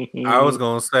 I was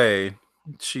gonna say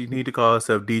she need to call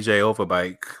herself DJ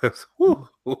Overbite.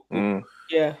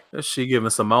 Yeah, she giving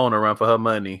Simone a run for her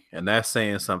money, and that's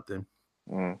saying something.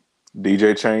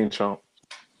 DJ Chain Chomp.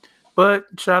 But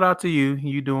shout out to you.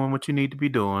 You doing what you need to be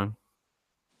doing.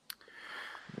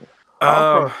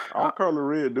 All Carly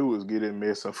Red do is get in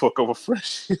mess and fuck over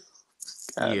fresh.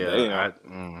 I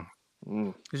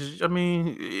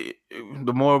mean,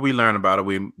 the more we learn about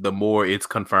it, the more it's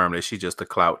confirmed that she's just a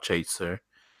clout chaser.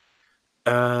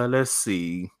 Let's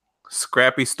see.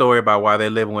 Scrappy story about why they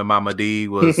living with Mama D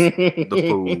was the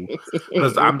fool.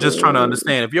 Because I'm just trying to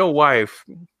understand, if your wife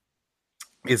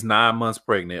is 9 months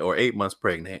pregnant or 8 months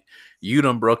pregnant, you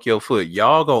done broke your foot,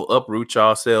 y'all gonna uproot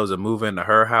yourselves and move into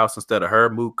her house instead of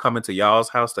her coming to y'all's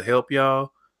house to help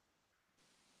y'all?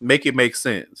 Make it make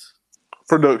sense.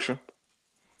 Production.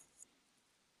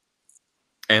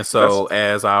 And so,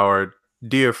 as our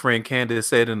dear friend Candace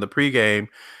said in the pregame,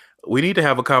 we need to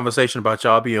have a conversation about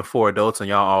y'all being 4 adults and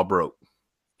y'all all broke.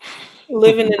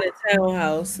 Living in a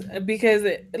townhouse. Because,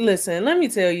 listen, let me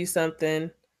tell you something.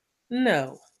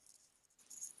 No.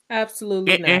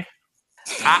 Absolutely not.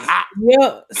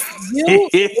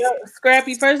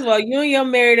 Scrappy, first of all, you and your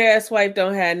married ass wife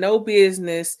don't have no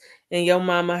business in your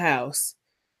mama house.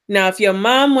 Now, if your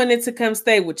mom wanted to come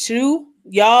stay with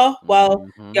y'all, while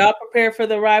y'all prepare for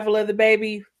the arrival of the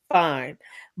baby, fine.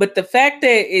 But the fact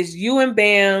that it's you and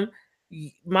Bam,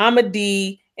 Mama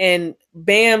D, and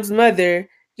Bam's mother,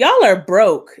 y'all are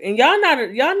broke, and y'all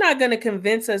not gonna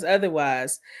convince us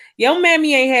otherwise. Your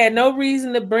mammy ain't had no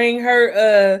reason to bring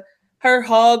her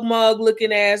hog mug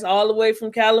looking ass all the way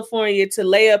from California to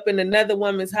lay up in another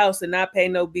woman's house and not pay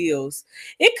no bills.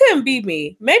 It couldn't be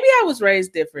me. Maybe I was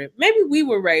raised different. Maybe we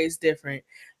were raised different.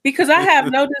 Because I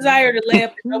have no desire to lay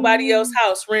up in nobody else's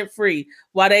house rent free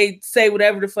while they say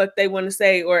whatever the fuck they want to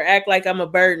say or act like I'm a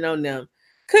burden on them.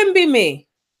 Couldn't be me.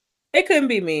 It couldn't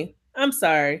be me. I'm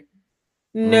sorry.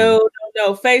 No.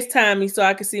 FaceTime me so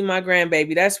I can see my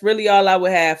grandbaby. That's really all I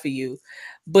would have for you.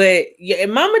 But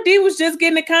and Mama D was just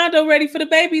getting a condo ready for the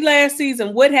baby last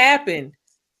season. What happened?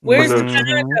 Where's the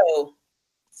condo?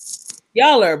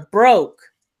 Y'all are broke.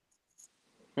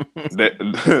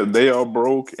 They are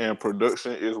broke, and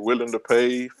production is willing to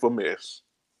pay for mess.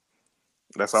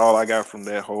 That's all I got from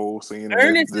that whole scene.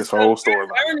 This whole storyline.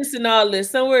 Ernest and all this,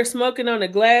 somewhere smoking on a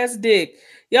glass dick.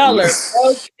 Y'all are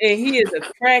broke, and he is a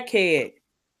crackhead.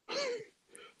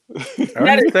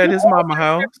 Ernest at his mama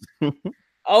house.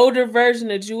 Older version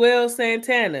of Joel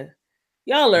Santana.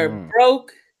 Y'all are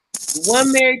broke.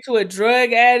 One married to a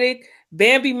drug addict.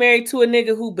 Bambi married to a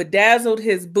nigga who bedazzled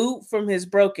his boot from his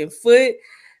broken foot.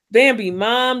 Bambi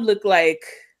mom looked like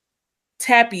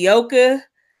tapioca.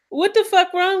 What the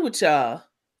fuck wrong with y'all?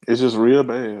 It's just real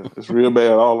bad. It's real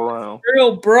bad all around.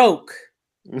 Real broke.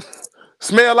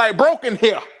 Smell like broken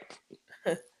here.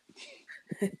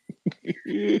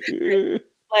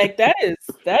 Like that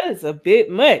is a bit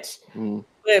much.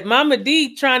 But Mama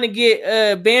D trying to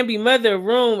get Bambi mother a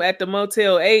room at the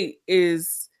Motel 8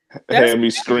 had me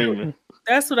screaming.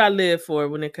 That's what I live for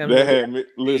when it comes that to had me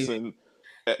listen.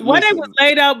 Why they was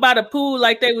laid out by the pool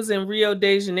like they was in Rio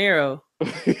de Janeiro.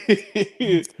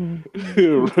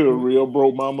 real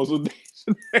broke mamas of De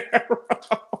Janeiro.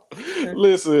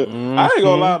 Listen, I ain't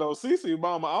gonna lie though, Cece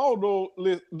mama, I don't know.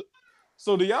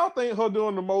 So do y'all think her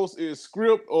doing the most is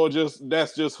script or just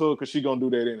that's just her because she gonna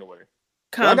do that anyway?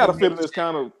 I got a feeling it's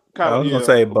kind of. I was gonna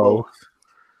say both.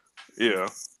 Yeah.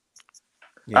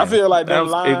 I feel like them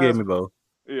lines. It gave me both.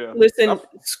 Yeah. Listen,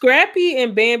 Scrappy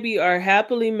and Bambi are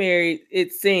happily married.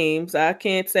 It seems. I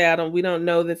can't say we don't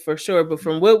know that for sure, but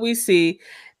from what we see,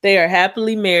 they are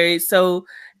happily married. So,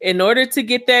 in order to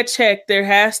get that check, there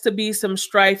has to be some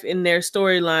strife in their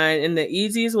storyline, and the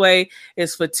easiest way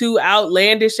is for two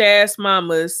outlandish ass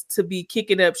mamas to be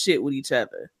kicking up shit with each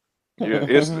other. Yeah,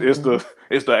 it's the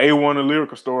A1 and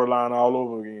Lyrica storyline all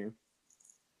over again.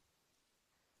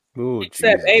 Ooh,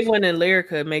 except Jesus. A1 and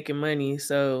Lyrica making money,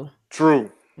 so true.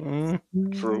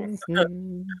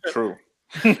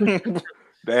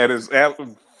 That is a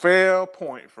fair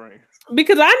point, Frank.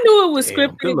 Because I knew it was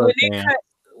scripted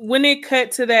when it cut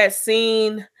to that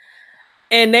scene,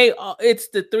 and it's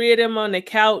the three of them on the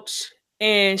couch,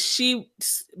 and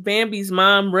Bambi's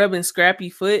mom rubbing Scrappy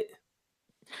foot.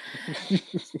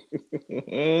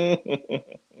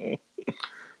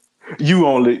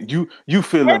 You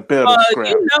feeling better,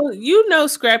 Scrappy. You know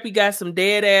Scrappy got some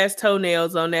dead ass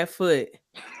toenails on that foot.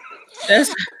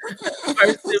 That's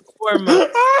first and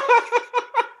foremost.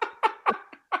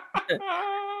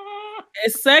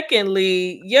 And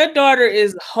secondly, your daughter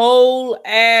is whole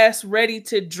ass ready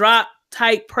to drop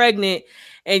tight pregnant,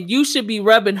 and you should be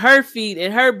rubbing her feet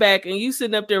and her back, and you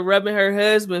sitting up there rubbing her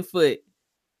husband's foot.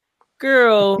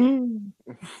 Girl.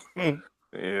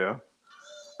 Yeah.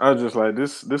 I was just like,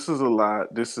 this is a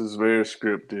lot. This is very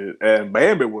scripted. And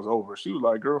Bambi was over. She was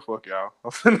like, girl, fuck y'all.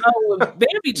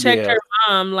 Bambi checked her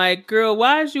mom like, girl,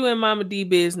 why is you in Mama D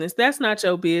business? That's not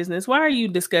your business. Why are you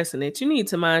discussing it? You need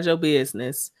to mind your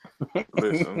business.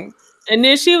 Listen. And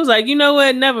then she was like, you know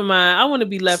what? Never mind. I want to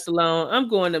be left alone. I'm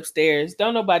going upstairs.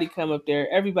 Don't nobody come up there.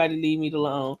 Everybody leave me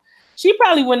alone. She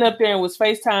probably went up there and was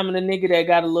FaceTiming a nigga that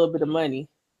got a little bit of money.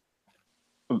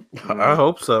 I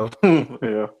hope so.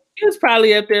 Yeah. He was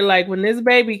probably up there like, when this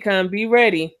baby come, be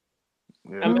ready.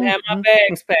 Yeah. I'm going to have my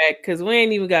bags packed because we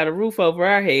ain't even got a roof over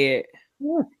our head.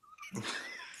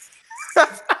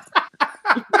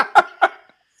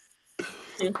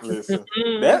 Listen,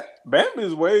 that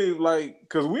Bambi's way, like,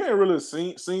 because we ain't really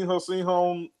seen her sing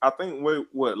home. I think,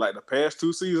 like the past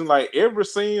 2 seasons, like every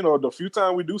scene or the few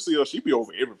times we do see her, she be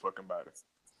over every fucking body.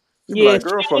 Yeah, like,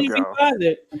 girl, fuck y'all.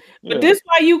 But this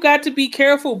why you got to be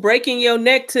careful breaking your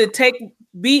neck to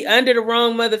be under the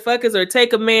wrong motherfuckers or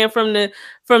take a man from the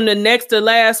next to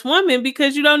last woman,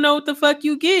 because you don't know what the fuck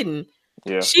you getting.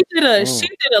 Yeah. She did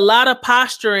a lot of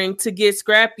posturing to get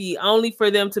Scrappy, only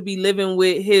for them to be living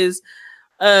with his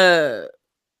Candyman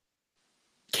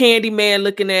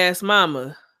looking ass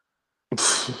mama.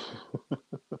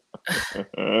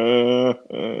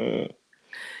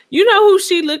 You know who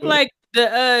she looked like?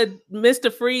 The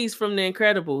Mr. Freeze from The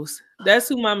Incredibles. That's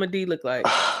who Mama D looked like.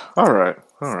 All right.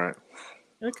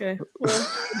 Okay. Well,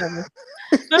 whatever.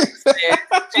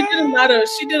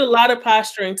 She did a lot of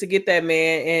posturing to get that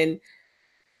man, and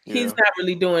he's not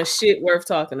really doing shit worth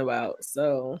talking about.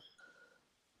 So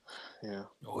yeah.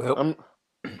 Well,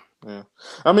 yeah.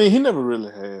 I mean, he never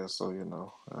really has, so you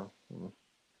know.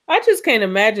 I just can't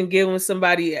imagine giving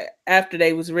somebody after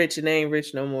they was rich and they ain't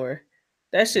rich no more.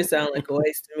 That shit sound like a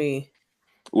waste to me.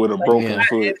 With a broken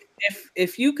foot.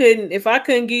 If I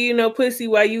couldn't give you no pussy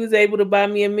while you was able to buy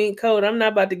me a mink coat, I'm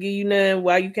not about to give you none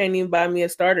while you can't even buy me a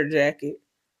starter jacket.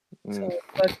 So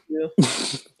fuck you.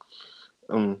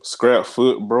 Scrap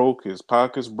foot broke, his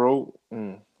pockets broke.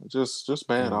 Just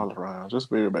bad all around. Just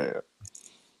very bad.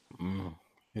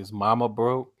 His mama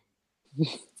broke.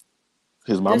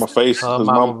 His mama face. His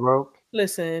mama broke.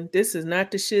 Listen, this is not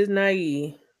the Shiz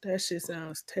Naive. That shit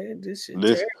sounds terrible.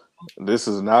 This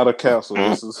is not a castle.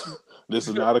 This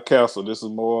is not a castle. This is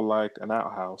more like an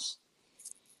outhouse.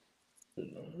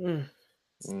 Good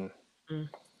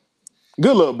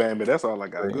luck, Bambi. That's all I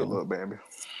got. Good luck, Bambi.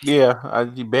 Yeah,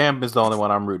 Bam is the only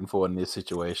one I'm rooting for in this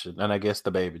situation, and I guess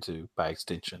the baby too, by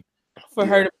extension. For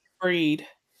her to be freed.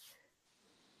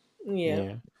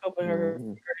 Yeah. Hoping her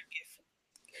to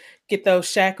get those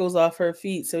shackles off her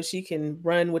feet so she can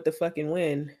run with the fucking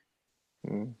wind.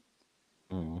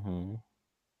 Mm-hmm.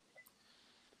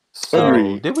 So,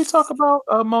 Agreed. did we talk about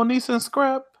Moniece and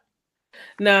Scrap?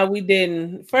 No, we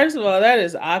didn't. First of all, that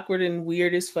is awkward and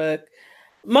weird as fuck.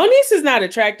 Moniece is not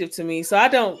attractive to me, so I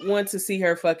don't want to see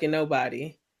her fucking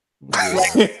nobody.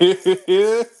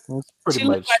 Yeah. That's pretty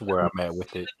much like where I'm at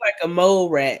with it. Like a mole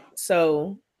rat.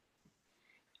 So,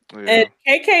 Yeah. and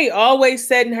KK always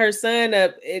setting her son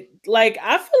up. I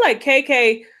feel like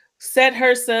KK set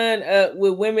her son up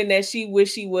with women that she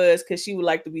wish she was because she would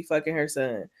like to be fucking her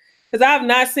son. Because I've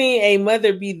not seen a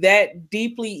mother be that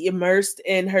deeply immersed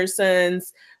in her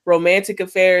son's romantic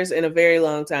affairs in a very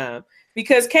long time.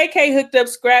 Because KK hooked up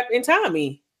Scrap and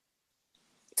Tommy.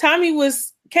 Tommy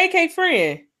was KK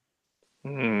friend.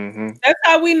 Mm-hmm. That's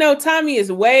how we know Tommy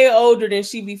is way older than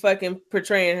she be fucking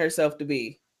portraying herself to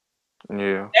be.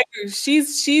 Yeah.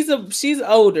 She's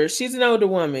older. She's an older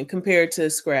woman compared to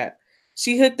Scrap.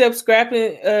 She hooked up Scrap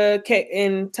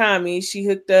and Tommy. She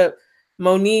hooked up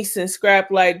Moniece and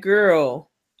Scrap like girl.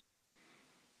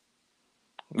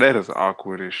 That is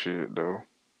awkward as shit though.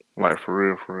 Like for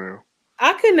real.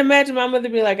 I couldn't imagine my mother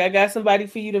be like, I got somebody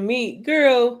for you to meet.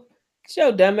 Girl, get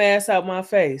your dumb ass out my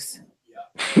face.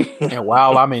 And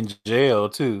while I'm in jail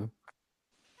too.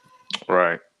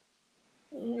 Right.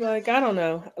 Like, I don't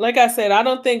know. Like I said, I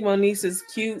don't think Moniece is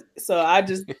cute, so I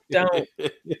just don't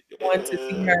want to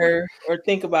see her or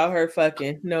think about her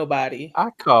fucking nobody. I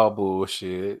call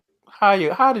bullshit.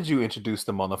 How did you introduce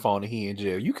them on the phone and he in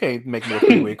jail? You can't make no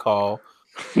three-way call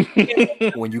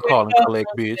when you call and collect,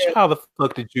 bitch. How the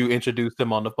fuck did you introduce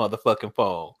them on the motherfucking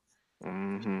phone?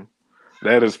 Mm-hmm.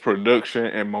 That is production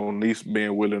and Moniece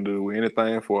being willing to do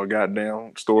anything for a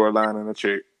goddamn storyline and a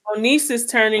check. Moniece is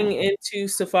turning into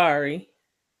Safari.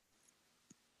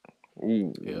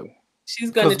 Ooh. Yep.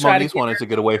 She's gonna try Moniece wanted to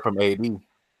get away from AD.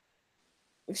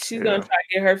 She's gonna try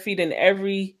to get her feet in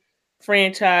every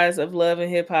franchise of Love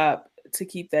and Hip Hop to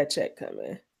keep that check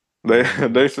coming. They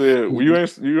said, well, you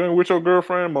ain't with your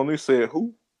girlfriend? Moniece said,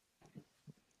 who?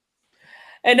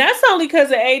 And that's only because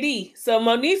of AD. So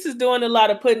Moniece is doing a lot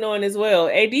of putting on as well.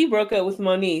 AD broke up with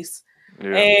Moniece.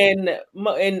 Yeah. And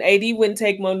AD wouldn't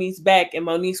take Moniece back, and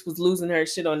Moniece was losing her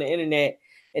shit on the internet.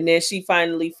 And then she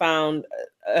finally found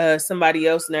somebody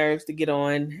else nerves to get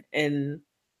on, and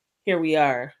here we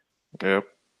are. Yep.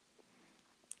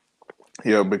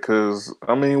 Yeah, because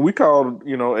I mean, we called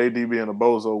AD being a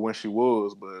bozo when she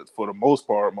was, but for the most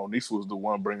part, Moniece was the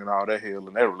one bringing all that hell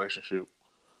in that relationship.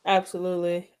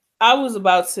 Absolutely. I was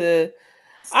about to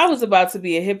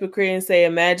be a hypocrite and say,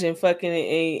 imagine fucking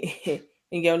in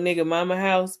your nigga mama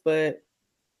house, but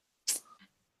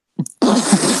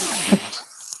I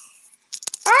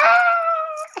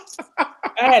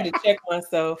had to check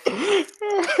myself.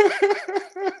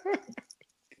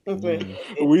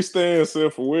 We stand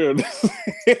self-awareness.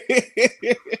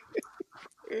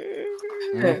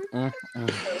 Because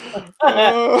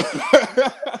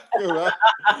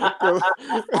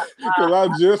I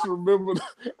just remember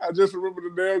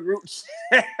the damn group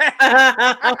chat.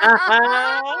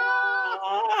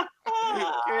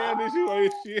 Candace, you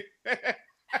ain't shit.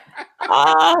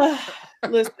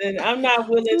 Listen, I'm not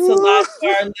willing to lie to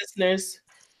our listeners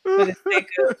for the sake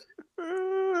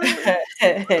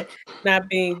of not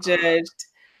being judged.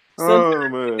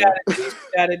 Sometimes you gotta do what you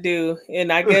gotta do.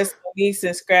 And I guess Moniece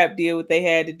and Scrap did what they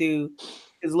had to do.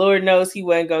 Because Lord knows he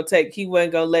wasn't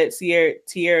gonna let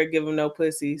Tierra give him no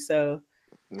pussy. So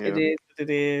It is what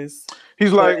it is.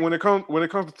 He's like, when it comes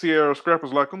to Tierra, Scrap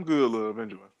is like, I'm good, love,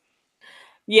 enjoy.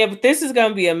 Yeah, but this is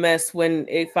gonna be a mess when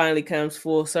it finally comes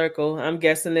full circle. I'm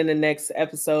guessing in the next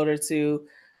episode or two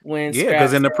when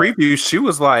because in the preview she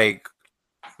was like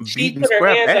beating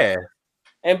Scrap ass.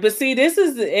 But see, this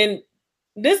is the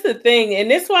thing, and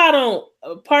this is why I don't.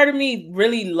 Part of me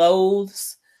really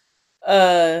loathes.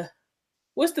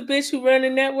 What's the bitch who run the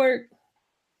network?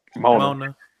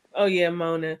 Mona. Oh yeah,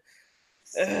 Mona.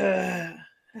 I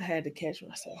had to catch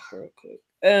myself real quick.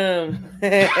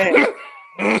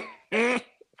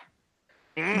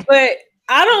 But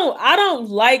I don't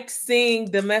like seeing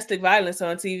domestic violence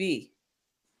on TV.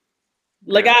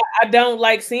 Like I don't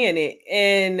like seeing it.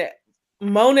 And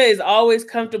Mona is always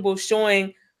comfortable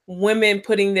showing women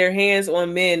putting their hands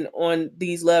on men on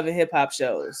these Love and Hip Hop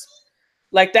shows.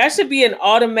 Like that should be an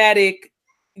automatic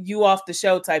you off the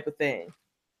show type of thing.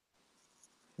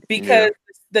 Because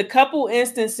the couple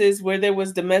instances where there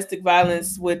was domestic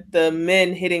violence with the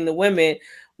men hitting the women,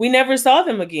 we never saw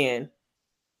them again.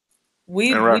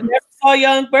 We never saw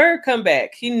Young Bird come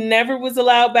back. He never was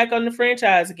allowed back on the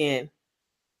franchise again.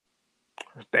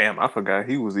 Damn, I forgot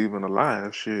he was even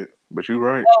alive. Shit, but you're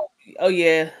right. Oh, Oh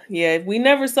yeah, yeah. We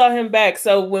never saw him back.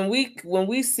 So when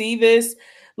we see this,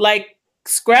 like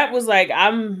Scrap was like,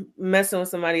 I'm messing with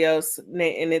somebody else, and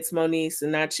it's Moniece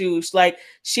and not you. Like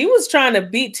she was trying to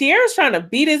beat Tierra's trying to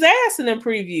beat his ass in them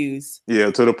previews.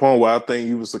 Yeah, to the point where I think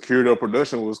even security of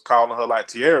production was calling her like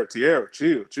Tierra,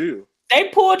 chill. They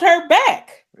pulled her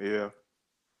back. Yeah.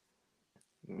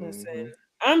 Listen,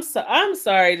 I'm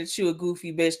sorry that you a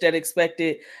goofy bitch that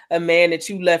expected a man that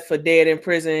you left for dead in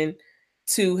prison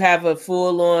to have a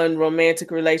full-on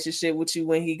romantic relationship with you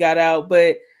when he got out,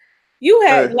 but you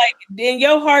had like in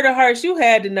your heart of hearts, you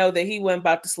had to know that he wasn't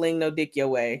about to sling no dick your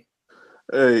way.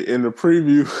 Hey, in the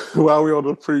preview, while we on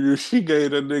the preview, she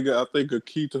gave that nigga, I think, a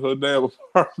key to her damn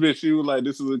apartment. She was like,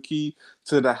 "This is a key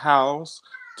to the house,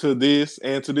 to this,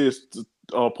 and to this."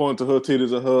 Pointing to her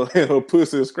titties and her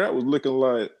pussy. And Scrap was looking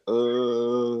like,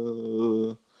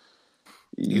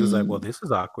 He was like, "Well, this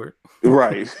is awkward."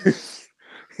 Right.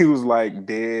 He was like,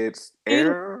 "Dead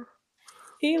air."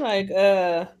 He like,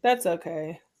 that's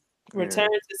okay. Return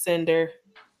to sender.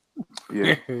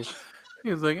 Yeah. He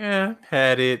was like,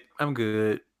 had it. I'm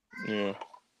good. Yeah.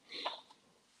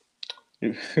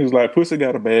 He was like, "Pussy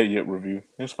got a bad Yelp review.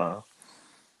 It's fine."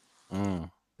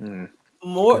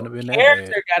 More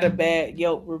character got a bad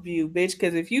Yelp review, bitch.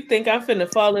 Because if you think I'm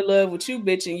finna fall in love with you,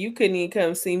 bitch, and you couldn't even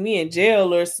come see me in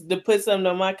jail or to put something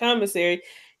on my commissary,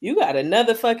 you got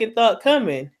another fucking thought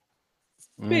coming.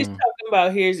 Bitch, talking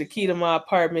about here's the key to my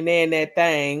apartment and that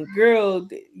thing. Girl,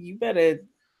 you better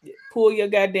pull your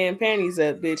goddamn panties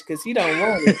up, bitch, because he don't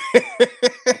want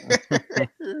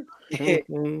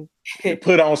it.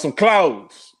 Put on some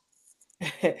clothes.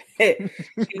 He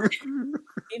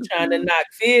trying to knock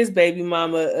Fizz baby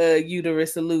mama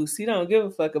uterus loose. He don't give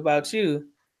a fuck about you.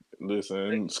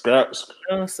 Listen, Scrap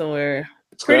somewhere.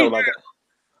 Scrap like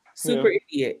super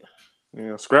idiot.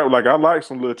 Yeah, Scrap like I like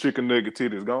some little chicken nugget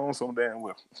titties. Go on some damn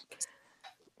well.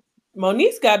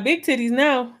 Moniece got big titties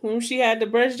now. When she had the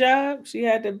breast job, she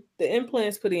had the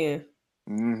implants put in.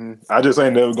 I just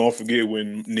ain't never gonna forget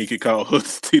when Nikki called her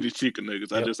titty chicken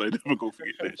nuggets. I just ain't never gonna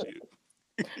forget that shit.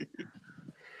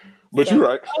 But so, you're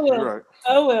right. You're right.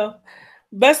 Oh well.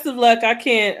 Best of luck. I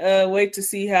can't wait to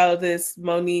see how this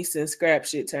Moniece and Scrap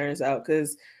shit turns out,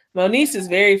 because Moniece is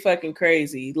very fucking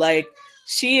crazy. Like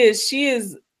she is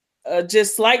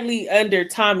just slightly under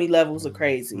Tommy levels of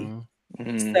crazy.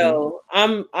 So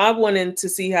I'm wanting to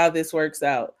see how this works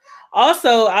out.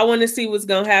 Also, I want to see what's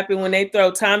gonna happen when they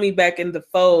throw Tommy back in the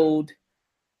fold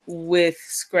with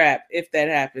Scrap, if that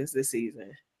happens this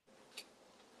season.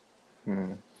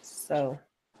 So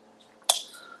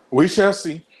we shall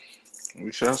see.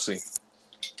 We shall see.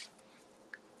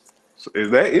 So is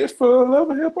that it for Love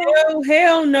and Hip Hop?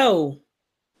 Hell no.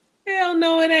 Hell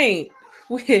no, it ain't.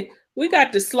 We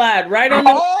got to slide right on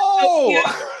the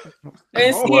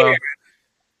and Sierra.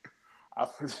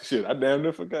 Shit, I damn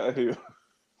near forgot here.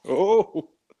 Oh.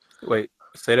 Wait,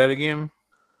 say that again.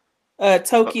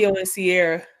 Tokyo and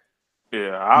Sierra.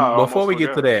 Yeah. Before we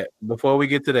get to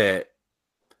that,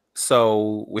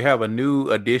 so we have a new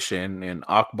addition in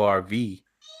Akbar V,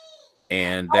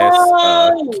 and that's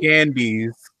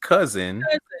Candy's cousin.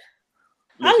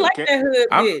 I like that hood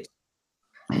bitch.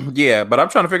 Yeah, but I'm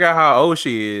trying to figure out how old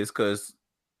she is, because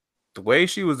the way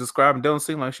she was describing don't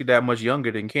seem like she's that much younger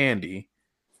than Candy.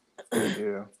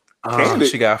 Yeah.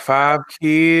 She got 5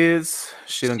 kids.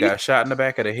 She done got shot in the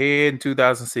back of the head in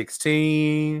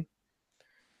 2016.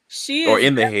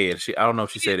 In the head. I don't know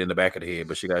if she said in the back of the head,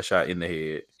 but she got shot in the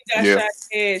head. Shot in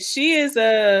the head. She is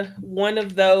one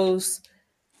of those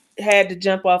had to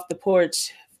jump off the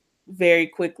porch very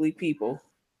quickly people.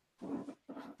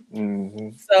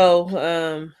 So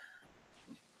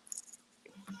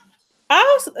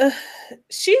I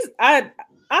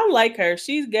like her.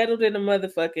 She's ghettoed in a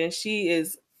motherfucker, and she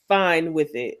is fine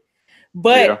with it,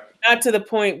 but not to the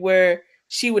point where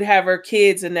she would have her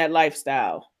kids in that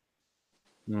lifestyle.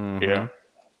 Yeah.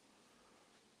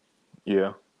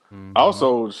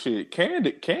 Also, shit,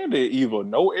 Candy either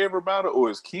know everybody or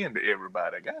is kin to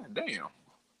everybody. God damn.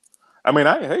 I mean,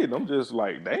 I ain't hating. I'm just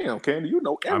like, damn, Candy, you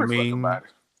know fucking body.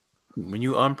 When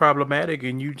you unproblematic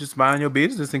and you just mind your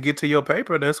business and get to your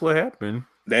paper, that's what happened.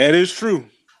 That is true.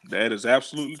 That is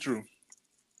absolutely true.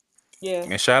 Yeah.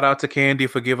 And shout out to Candy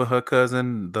for giving her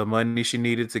cousin the money she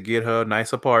needed to get her a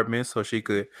nice apartment so she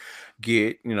could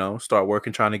get, start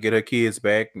working, trying to get her kids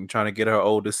back and trying to get her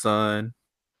oldest son.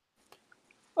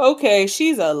 Okay,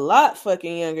 she's a lot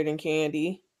fucking younger than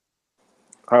Candy.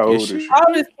 How old is she? How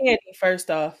old is Candy, first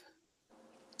off?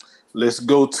 Let's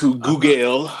go to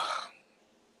Google.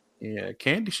 Yeah,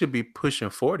 Candy should be pushing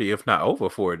 40, if not over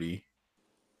 40.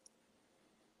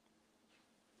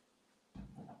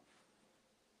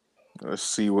 Let's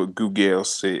see what Google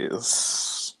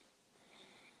says.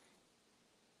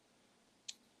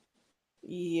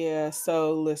 Yeah,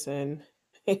 so listen.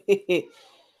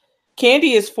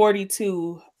 Candy is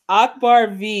 42. Akbar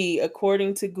V,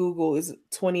 according to Google, is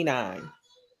 29.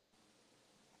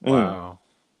 Wow.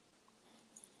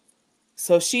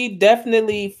 So she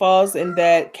definitely falls in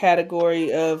that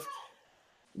category of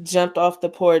jumped off the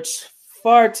porch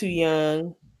far too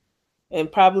young and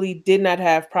probably did not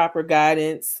have proper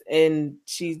guidance. And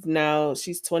she's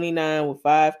 29 with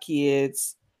 5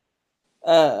 kids.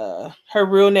 Her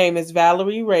real name is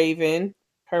Valerie Raven.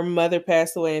 Her mother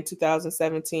passed away in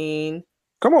 2017.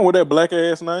 Come on with that black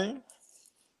ass name.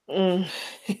 That's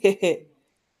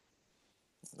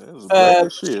black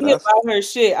as shit. About her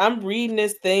shit. I'm reading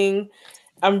this thing.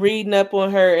 I'm reading up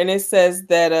on her, and it says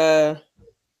that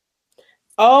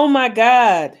oh my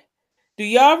God. Do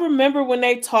y'all remember when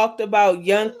they talked about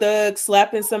Young Thug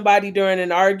slapping somebody during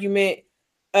an argument?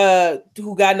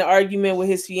 Who got in an argument with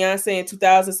his fiance in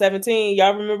 2017?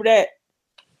 Y'all remember that?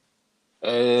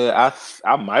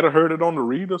 I might have heard it on the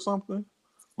read or something,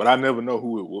 but I never knew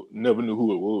who it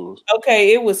was.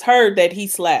 Okay, it was her that he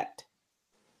slapped.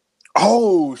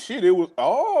 Oh shit! It was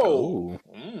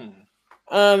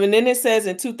And then it says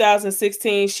in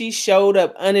 2016 she showed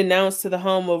up unannounced to the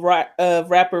home of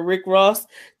rapper Rick Ross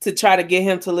to try to get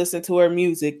him to listen to her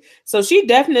music. So she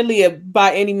definitely a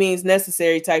by any means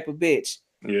necessary type of bitch.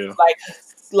 Yeah,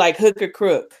 like hook or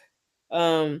crook.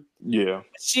 Yeah,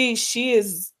 she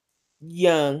is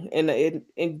young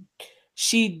and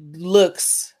she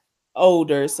looks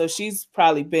older, so she's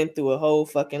probably been through a whole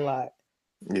fucking lot.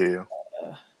 Yeah.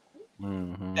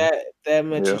 That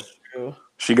much is true.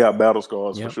 She got battle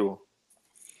scars for sure.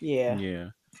 Yeah.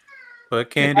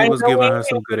 But Candy was giving her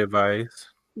some good advice.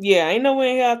 Yeah, ain't no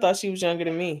way I thought she was younger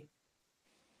than me.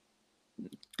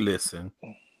 Listen.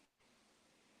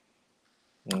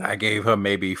 I gave her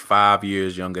maybe 5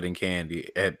 years younger than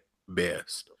Candy at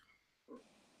best.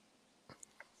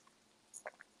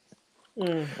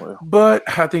 But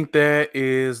I think that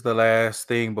is the last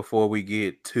thing before we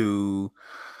get to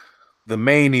the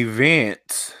main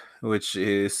event, which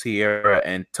is Sierra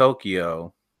and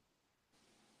Tokyo.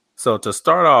 So to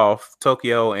start off,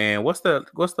 Tokyo and what's the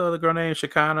other girl name?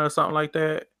 Shekinah or something like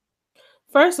that?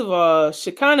 First of all,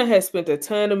 Shekinah has spent a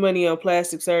ton of money on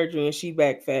plastic surgery and she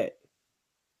back fat.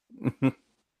 And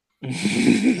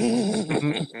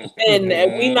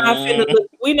we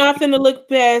not finna look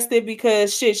past it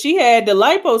because shit, she had the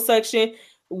liposuction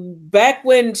back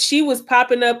when she was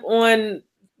popping up on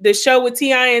the show with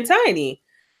T.I. and Tiny.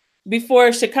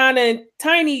 Before Shekinah and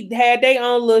Tiny had their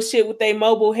own little shit with their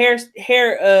mobile hair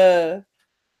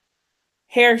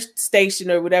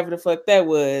station or whatever the fuck that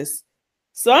was.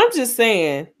 So I'm just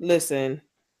saying, listen,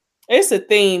 it's a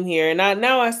theme here, and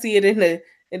now I see it in the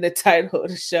title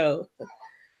of the show.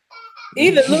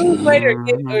 Either lose weight or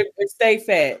stay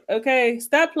fat. Okay,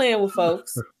 stop playing with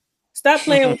folks. Stop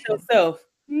playing with yourself.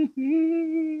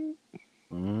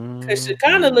 Because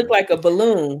Shekinah looked like a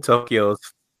balloon.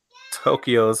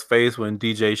 Tokyo's face when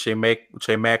DJ Shay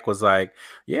Mac was like,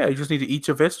 "Yeah, you just need to eat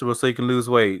your vegetables so you can lose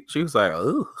weight." She was like,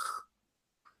 "Ugh."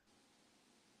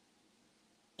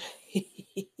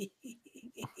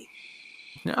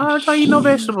 I don't eat no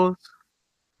vegetables.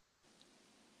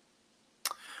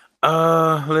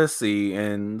 Let's see.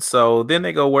 And so then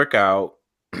they go work out.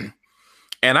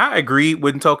 And I agreed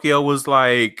when Tokyo was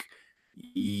like,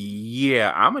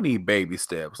 yeah, I'm gonna need baby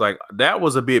steps. Like that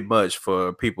was a bit much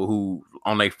for people who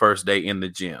on their first day in the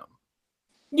gym.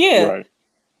 Yeah. Right.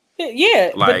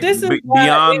 Yeah. Like but this is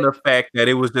beyond the fact that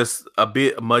it was just a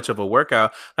bit much of a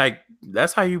workout. Like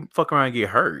that's how you fuck around and get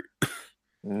hurt.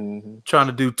 Trying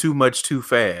to do too much too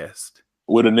fast.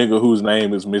 With a nigga whose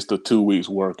name is Mr. 2 Weeks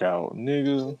Workout.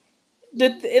 Nigga.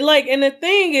 And the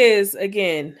thing is,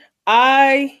 again,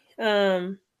 I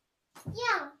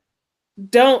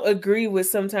don't agree with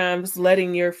sometimes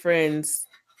letting your friends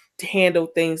handle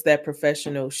things that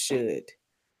professionals should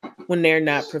when they're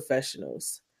not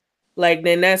professionals. Like,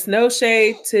 then that's no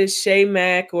shade to Shay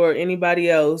Mac or anybody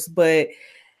else, but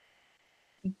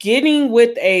getting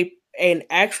with an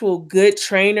actual good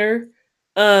trainer,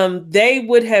 they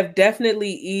would have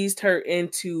definitely eased her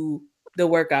into the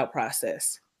workout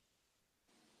process.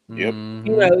 Yep.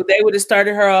 You know, they would have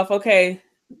started her off, okay,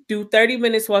 do 30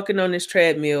 minutes walking on this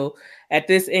treadmill at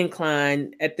this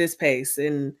incline at this pace.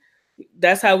 And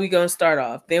that's how we're going to start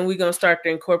off. Then we're going to start to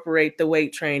incorporate the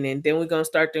weight training. Then we're going to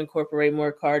start to incorporate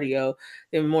more cardio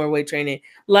and more weight training.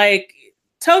 Like,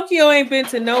 Tokyo ain't been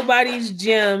to nobody's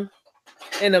gym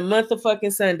in a month of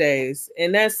fucking Sundays.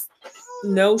 And that's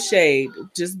no shade,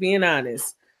 just being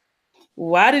honest.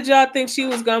 Why did y'all think she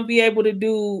was going to be able to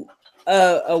do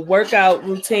a workout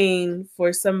routine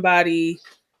for somebody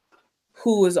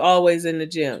who is always in the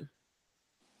gym.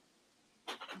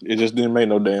 It just didn't make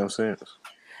no damn sense.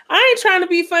 I ain't trying to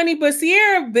be funny, but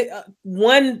Sierra,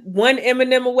 one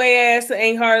Eminem away ass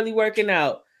ain't hardly working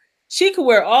out. She could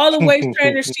wear all the waist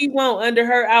trainers she want under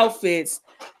her outfits.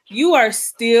 You are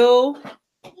still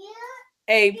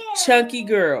a chunky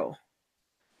girl.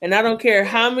 And I don't care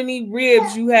how many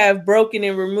ribs you have broken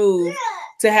and removed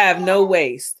to have no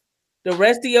waist. The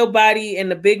rest of your body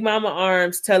and the big mama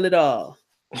arms tell it all.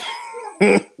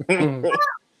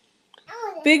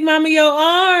 Big mama, your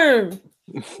arm.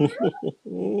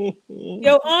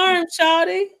 Your arm,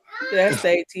 shawty. That's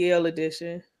the ATL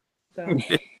edition. So.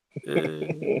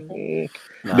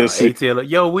 ATL,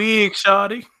 yo, wig,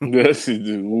 shawty. Yes, he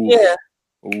do. Oof. Yeah.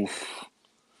 Oof.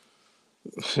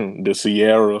 The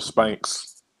Sierra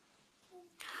Spanx.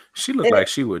 She looked like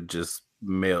she would just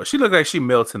melt. She looked like she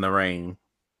melts in the rain.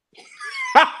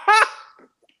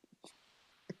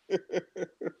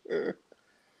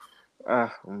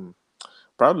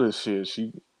 Probably shit.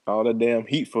 She all that damn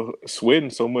heat for sweating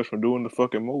so much from doing the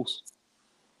fucking most.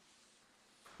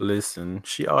 Listen,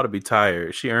 she ought to be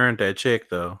tired. She earned that check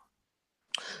though.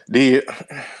 Did.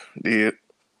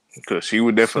 Because she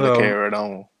would definitely carry it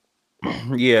on.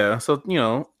 Yeah,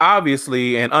 so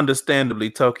obviously and understandably,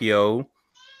 Tokyo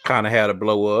kind of had to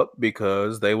blow up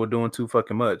because they were doing too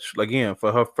fucking much. Again,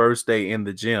 for her first day in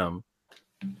the gym,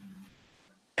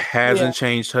 hasn't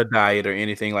changed her diet or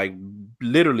anything. Like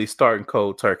literally starting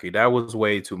cold turkey. That was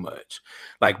way too much.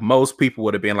 Like most people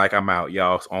would have been like, "I'm out,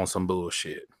 y'all," on some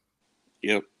bullshit.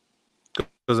 Yep.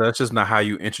 Because that's just not how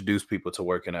you introduce people to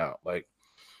working out. Like.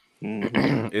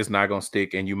 It's not gonna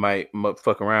stick, and you might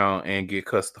fuck around and get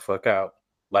cussed the fuck out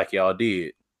like y'all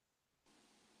did.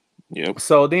 Yep.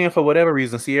 So then, for whatever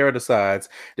reason, Sierra decides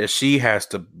that she has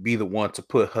to be the one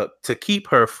to keep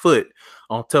her foot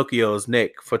on Tokyo's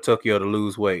neck for Tokyo to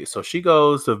lose weight. So she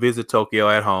goes to visit Tokyo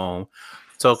at home.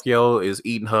 Tokyo is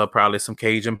eating her probably some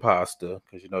Cajun pasta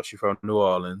because she's from New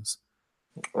Orleans,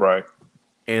 right?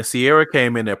 And Sierra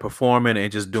came in there performing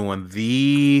and just doing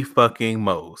the fucking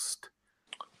most.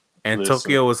 And Listen.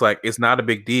 Tokyo was like, it's not a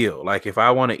big deal. Like, if I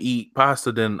want to eat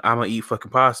pasta, then I'm going to eat fucking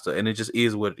pasta. And it just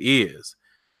is what it is.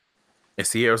 And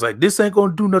Sierra's like, this ain't going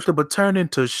to do nothing but turn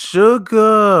into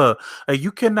sugar.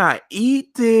 You cannot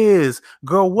eat this.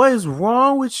 Girl, what is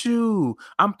wrong with you?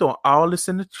 I'm throwing all this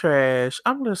in the trash.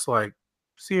 I'm just like,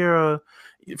 Sierra,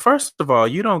 first of all,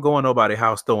 you don't go in nobody's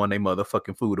house throwing their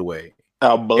motherfucking food away.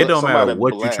 It don't matter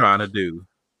what you're trying to do.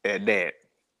 At that.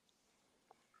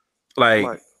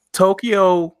 Like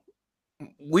Tokyo...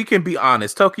 We can be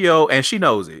honest. Tokyo, and she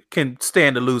knows it, can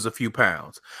stand to lose a few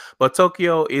pounds. But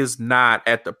Tokyo is not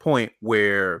at the point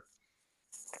where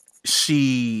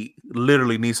she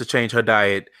literally needs to change her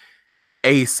diet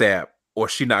ASAP or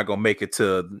she's not going to make it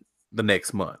to the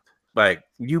next month. Like,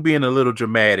 you being a little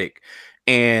dramatic.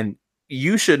 And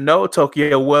you should know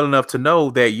Tokyo well enough to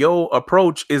know that your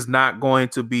approach is not going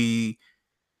to be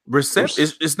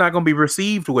receptive. It's not going to be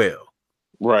received well.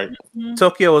 Right. Mm-hmm.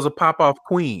 Tokyo is a pop-off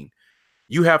queen.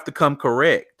 You have to come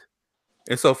correct.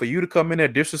 And so for you to come in there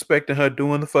disrespecting her,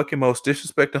 doing the fucking most,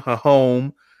 disrespecting her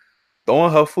home,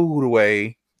 throwing her food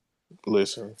away.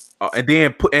 Listen. And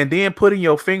then putting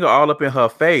your finger all up in her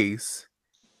face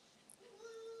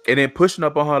and then pushing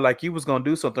up on her like you was going to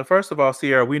do something. First of all,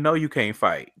 Sierra, we know you can't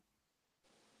fight.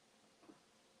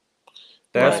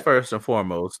 That's first and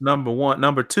foremost. Number one.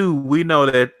 Number two, we know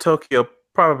that Tokyo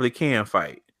probably can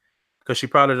fight because she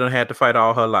probably done had to fight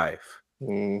all her life.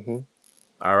 Mm-hmm.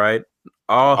 All right.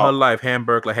 All her life,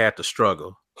 Hamburglar had to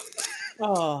struggle.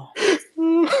 Oh.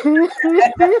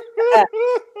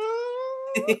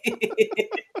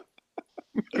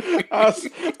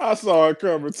 I saw it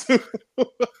coming too.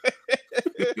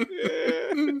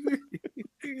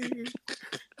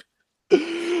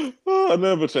 I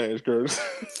never changed, Curtis.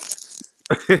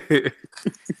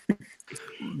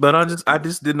 But I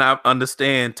just did not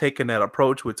understand taking that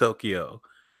approach with Tokyo.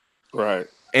 Right.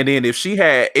 And then if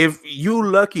you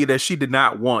lucky that she did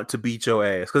not want to beat your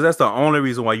ass, because that's the only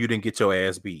reason why you didn't get your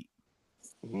ass beat.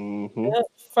 Mm-hmm.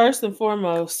 First and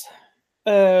foremost,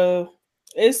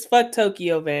 it's fuck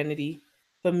Tokyo vanity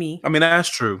for me. I mean, that's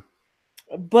true.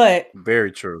 But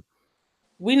very true.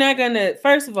 We're not gonna.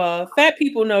 First of all, fat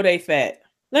people know they fat.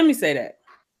 Let me say that.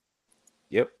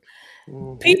 Yep.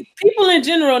 People in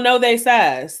general know they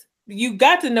size. You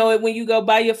got to know it when you go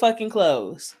buy your fucking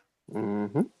clothes.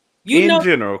 Mm-hmm. In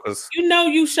general, because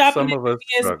you shopping. Some of us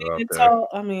struggle out tall.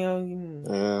 I mean,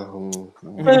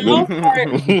 for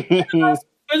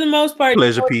the most part,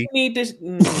 pleasure P. You need to.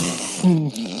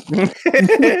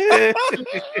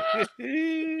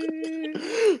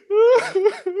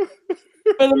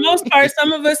 For the most part,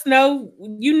 some of us know,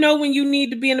 when you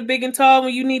need to be in the big and tall,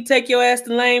 when you need to take your ass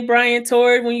to Lane Bryant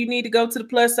Torrid, when you need to go to the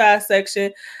plus size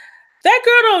section. That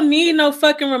girl don't need no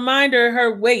fucking reminder of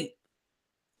her weight.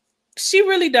 She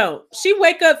really don't. She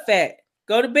wake up fat,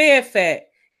 go to bed fat,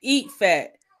 eat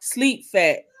fat, sleep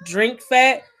fat, drink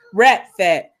fat, rap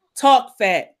fat, talk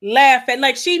fat, laugh fat.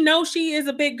 Like, she knows she is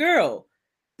a big girl.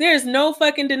 There's no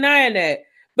fucking denying that.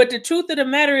 But the truth of the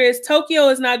matter is, Tokyo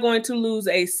is not going to lose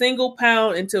a single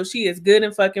pound until she is good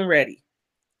and fucking ready.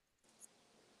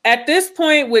 At this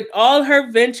point, with all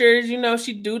her ventures,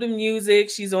 she do the music.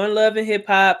 She's on Love and Hip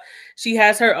Hop. She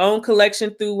has her own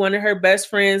collection through one of her best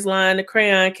friends' line, the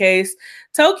Crayon Case.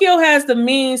 Tokyo has the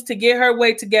means to get her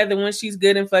way together when she's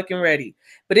good and fucking ready.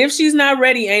 But if she's not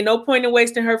ready, ain't no point in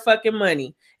wasting her fucking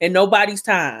money and nobody's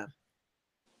time.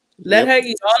 Let her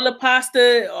eat all the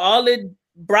pasta, all the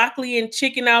broccoli and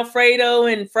chicken Alfredo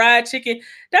and fried chicken.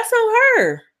 That's on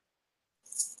her.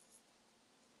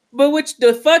 But what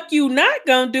the fuck you not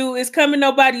gonna do is come in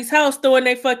nobody's house throwing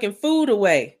their fucking food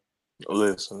away.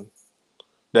 Listen,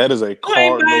 that is a You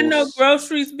ain't buying no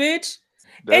groceries, bitch.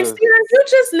 And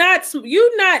Steven,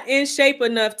 you not in shape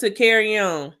enough to carry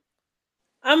on.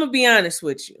 I'm gonna be honest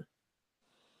with you.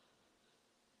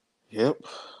 Yep.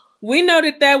 We know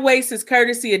that waist is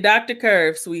courtesy of Dr.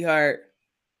 Curve, sweetheart.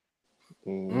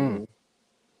 Mm-hmm.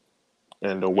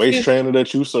 And the waist trainer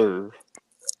that you serve.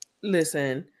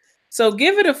 Listen, so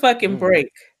give it a fucking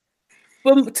break.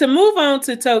 But to move on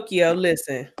to Tokyo,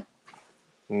 listen.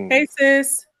 Hey,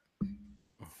 sis.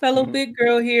 Fellow big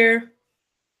girl here.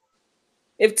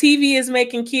 If TV is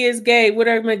making kids gay, what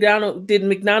are did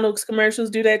McDonald's commercials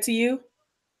do that to you?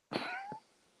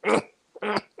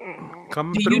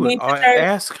 Come through it.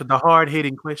 Ask the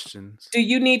hard-hitting questions. Do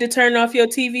you need to turn off your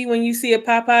TV when you see a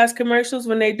Popeyes commercials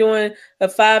when they're doing a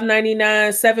 $5.99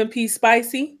 7-piece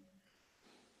spicy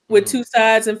with 2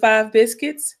 sides and 5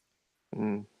 biscuits?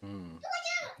 Do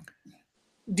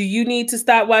you need to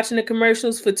stop watching the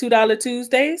commercials for $2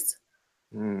 Tuesdays?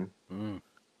 When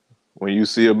you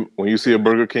see a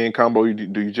Burger King combo,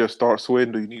 do you just start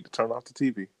sweating? Do you need to turn off the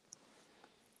TV?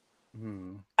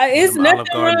 It's nothing Olive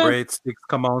Garden wrong. breadsticks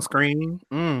come on screen.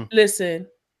 Listen,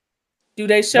 do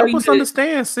they show Help you? us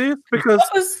understand, sis,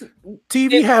 because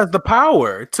TV has the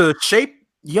power to shape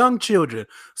young children.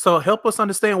 So help us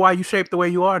understand why you shaped the way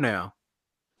you are now.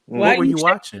 What were you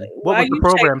watching? What was the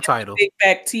program title? Big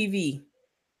Back TV.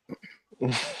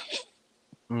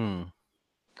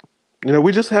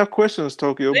 We just have questions,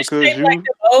 Tokyo, because you like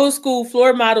the old school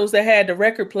floor models that had the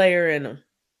record player in them.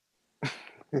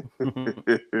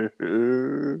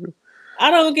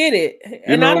 I don't get it,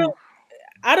 and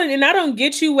I don't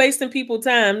get you wasting people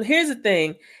time. Here's the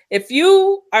thing: if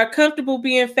you are comfortable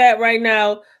being fat right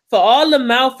now, for all the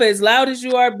mouth as loud as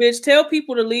you are, bitch, tell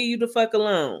people to leave you the fuck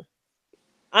alone.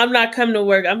 I'm not coming to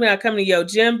work. I'm not coming to your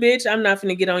gym, bitch. I'm not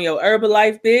finna get on your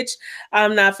Herbalife, bitch.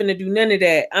 I'm not finna do none of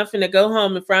that. I'm finna go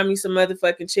home and fry me some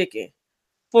motherfucking chicken.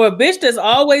 For a bitch that's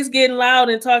always getting loud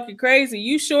and talking crazy,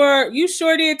 you sure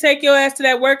did take your ass to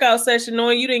that workout session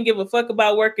knowing you didn't give a fuck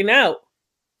about working out.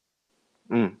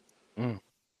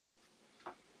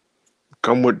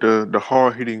 Come with the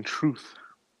hard-hitting truth.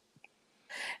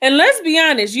 And let's be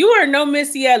honest, you are no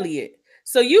Missy Elliott.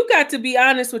 So you got to be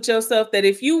honest with yourself that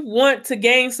if you want to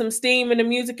gain some steam in the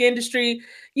music industry,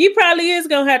 you probably is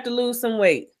going to have to lose some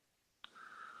weight.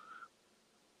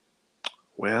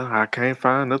 Well, I can't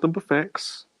find nothing but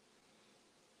facts.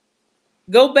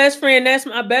 Go Best Friend. That's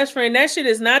my best friend. That shit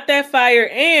is not that fire.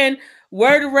 And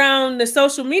word around the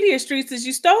social media streets is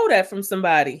you stole that from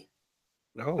somebody.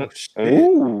 Oh, shit.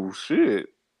 Oh, shit.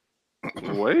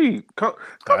 Wait. I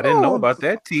didn't know about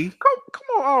that, T.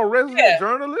 Come on, our resident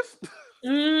journalist.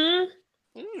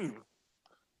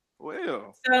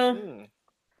 Well. So,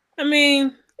 I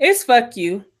mean, it's fuck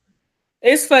you.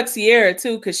 It's fuck Sierra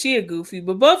too, because she a goofy.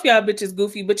 But both y'all bitches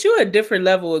goofy, but you a different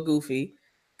level of goofy.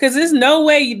 Because there's no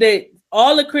way that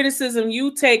all the criticism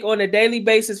you take on a daily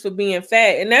basis for being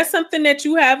fat, and that's something that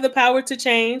you have the power to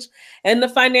change and the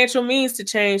financial means to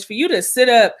change, for you to sit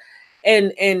up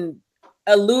and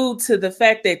allude to the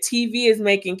fact that TV is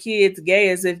making kids gay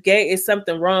as if gay is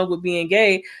something wrong with being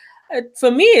gay.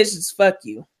 For me, it's just fuck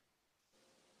you.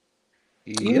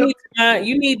 Yep.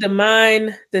 You need to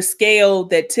mind the scale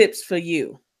that tips for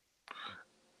you.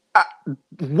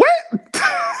 What?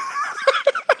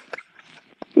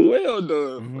 Well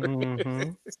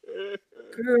done.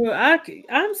 Girl,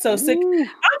 I'm so sick.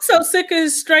 I'm so sick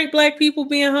of straight black people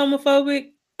being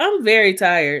homophobic. I'm very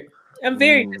tired. I'm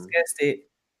very disgusted.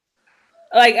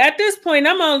 Like, at this point,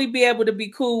 I'm only be able to be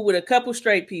cool with a couple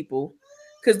straight people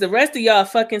because the rest of y'all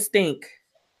fucking stink.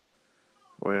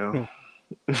 Well,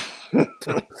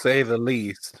 to say the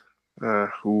least.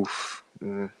 oof.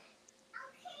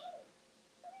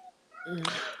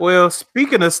 Well,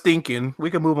 speaking of stinking,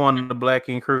 we can move on to the Black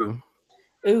Ink Crew.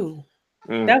 Ooh,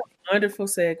 that was a wonderful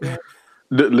segue.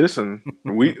 Listen,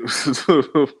 we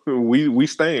we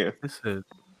stand. Listen,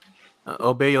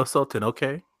 obey your sultan,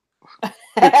 okay?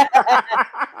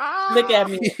 Look at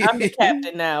me. I'm the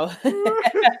captain now.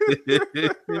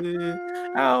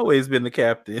 I always been the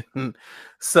captain.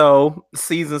 So,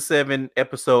 season 7,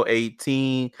 episode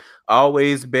 18.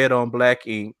 Always bet on Black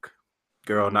Ink.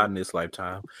 Girl, not in this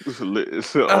lifetime.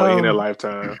 In a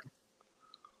lifetime.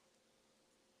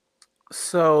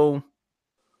 So,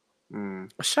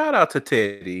 shout out to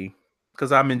Teddy,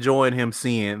 because I'm enjoying him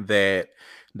seeing that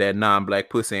non-black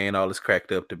pussy ain't all it's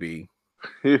cracked up to be.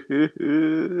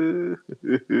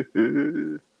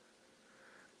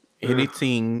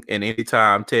 Anything and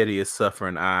anytime Teddy is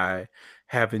suffering, I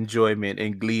have enjoyment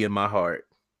and glee in my heart.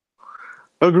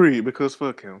 Agreed, because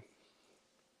fuck him.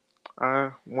 I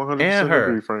 100%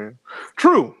 agree, friend.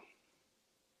 True.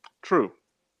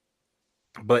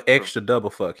 But extra double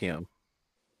fuck him.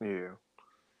 Yeah.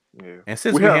 And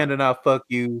since we're handing out fuck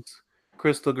yous,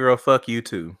 Crystal Girl, fuck you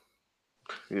too.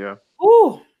 Yeah.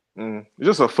 Ooh.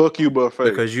 Just a fuck you buffet.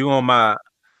 Because you on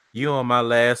my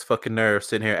last fucking nerve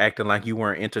sitting here acting like you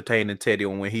weren't entertaining Teddy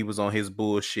when he was on his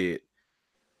bullshit.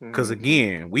 Because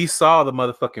again, we saw the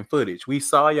motherfucking footage. We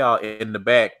saw y'all in the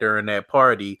back during that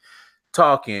party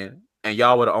talking, and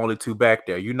y'all were the only two back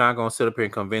there. You're not gonna sit up here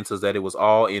and convince us that it was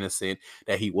all innocent,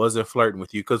 that he wasn't flirting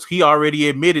with you, because he already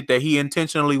admitted that he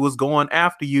intentionally was going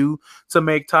after you to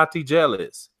make Tati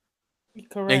jealous.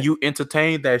 Correct. And you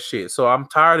entertained that shit. So I'm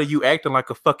tired of you acting like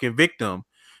a fucking victim.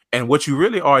 And what you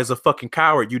really are is a fucking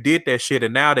coward. You did that shit,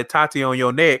 and now that Tati on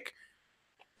your neck,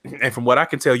 and from what I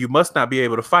can tell, you must not be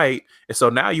able to fight. And so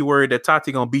now you worried that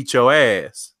Tati gonna beat your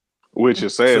ass. Which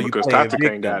is sad, because Tati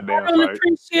can't goddamn fight. I don't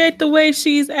appreciate the way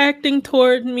she's acting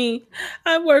toward me.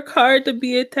 I work hard to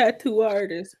be a tattoo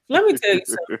artist. Let me tell you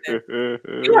something.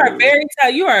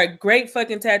 You are a great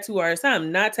fucking tattoo artist.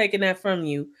 I'm not taking that from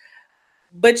you.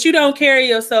 But you don't carry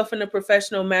yourself in a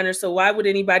professional manner, so why would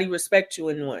anybody respect you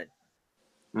in one?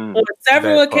 On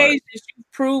several occasions, you've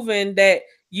proven that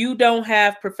you don't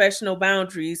have professional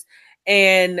boundaries,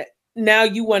 and now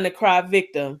you want to cry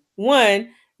victim. One,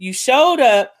 you showed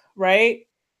up, right?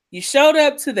 You showed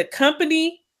up to the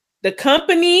company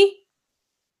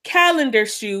calendar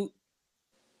shoot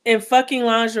in fucking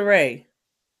lingerie.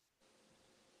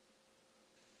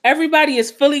 Everybody is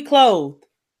fully clothed.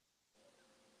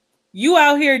 You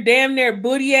out here damn near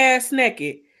booty ass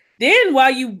naked. Then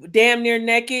while you damn near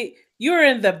naked, you're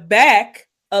in the back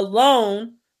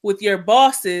alone with your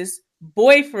boss's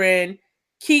boyfriend,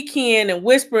 kikiing and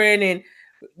whispering, and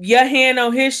your hand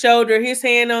on his shoulder, his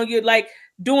hand on you, like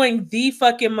doing the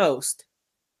fucking most.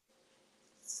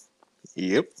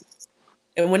 Yep.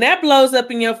 And when that blows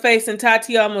up in your face and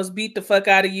Tati almost beat the fuck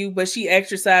out of you, but she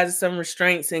exercises some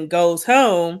restraints and goes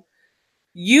home,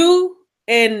 you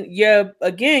and your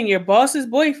boss's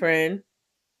boyfriend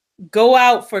go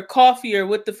out for coffee or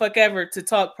what the fuck ever to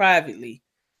talk privately.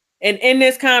 And in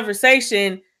this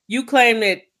conversation, you claim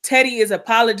that Teddy is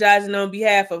apologizing on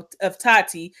behalf of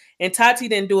Tati, and Tati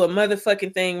didn't do a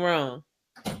motherfucking thing wrong.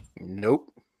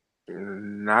 Nope.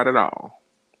 Not at all.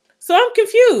 So I'm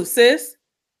confused, sis.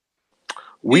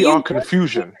 We are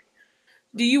confusion.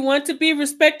 Do you want to be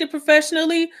respected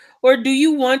professionally, or do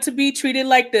you want to be treated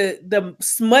like the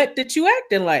smut that you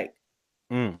acting like?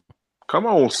 Come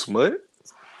on, smut.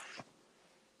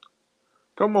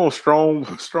 Come on,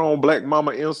 strong black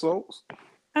mama insults.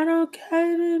 I don't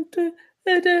care into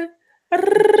the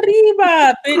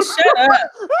arriba, bitch. Shut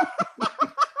up.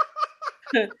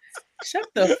 Shut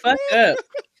the fuck up.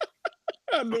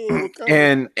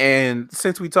 And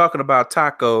since we talking about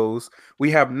tacos, we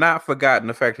have not forgotten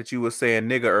the fact that you were saying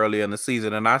nigga earlier in the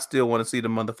season, and I still want to see the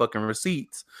motherfucking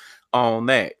receipts on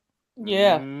that.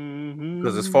 Yeah.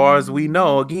 Because as far as we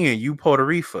know, again, you Puerto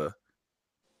Rico.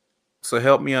 So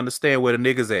help me understand where the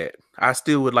niggas at. I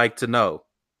still would like to know.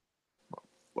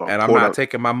 And I'm not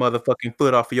taking my motherfucking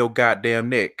foot off of your goddamn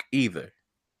neck either.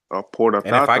 And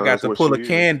if I got to pull a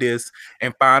Candace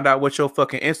and find out what your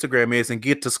fucking Instagram is and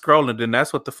get to scrolling, then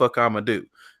that's what the fuck I'm gonna do.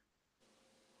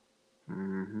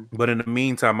 But in the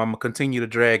meantime, I'm gonna continue to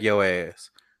drag your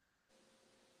ass.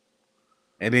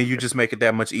 And then you just make it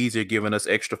that much easier giving us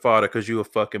extra fodder because you a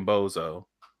fucking bozo.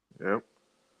 Yep.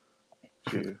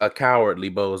 A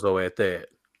cowardly bozo at that.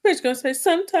 Bitch gonna say,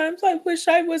 sometimes I wish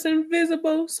I was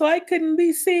invisible so I couldn't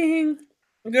be seen.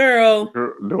 Girl.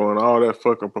 Doing all that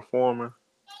fucking performing.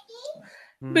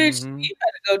 Bitch, you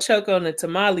better go choke on the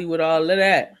tamale with all of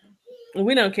that.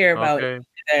 We don't care about Okay.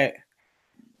 that.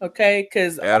 Okay,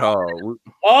 because At all.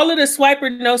 all of the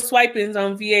swiper no swipings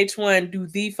on VH1 do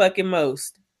the fucking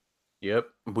most. Yep.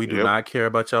 We do Yep. not care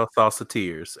about y'all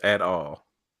sausateers at all.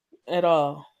 At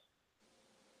all.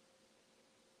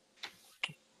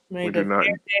 May We do not.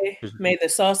 may the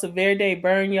salsa verde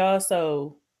burn y'all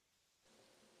soul.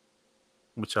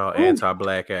 With y'all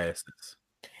anti-black asses.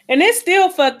 And it still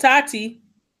fucked Tati.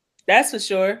 That's for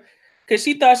sure. Because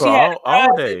she thought she had a prize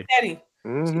with Teddy. She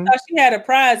thought she had a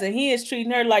prize, and he is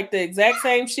treating her like the exact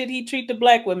same shit he treat the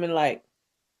black women like.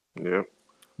 Yep.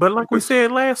 But like we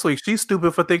said last week, she's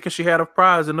stupid for thinking she had a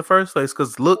prize in the first place.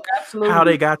 Because look how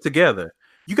they got together.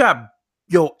 You got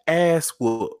your ass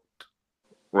whooped.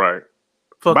 Right.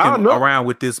 Fucking around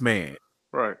with this man.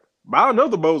 Right. By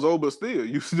another bozo, but still,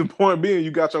 you see the point being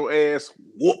you got your ass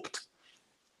whooped.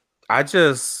 I'm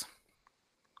just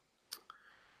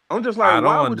like, I don't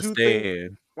why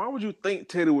understand. Why would you think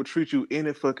Teddy would treat you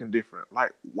any fucking different?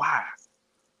 Like, why?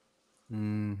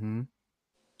 Mm-hmm.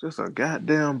 Just a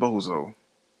goddamn bozo.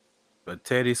 But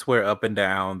Teddy swear up and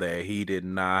down that he did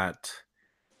not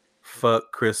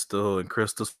fuck Crystal, and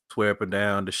Crystal swear up and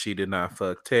down that she did not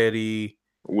fuck Teddy.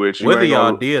 Which whether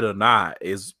y'all did or not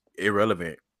is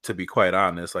irrelevant, to be quite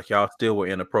honest. Like, y'all still were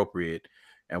inappropriate,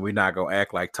 and we're not gonna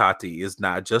act like Tati is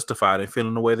not justified in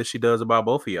feeling the way that she does about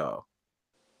both of y'all.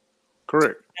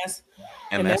 Correct.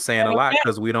 And that's saying a lot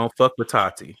because we don't fuck with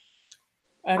Tati.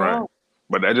 Right.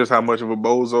 But that's just how much of a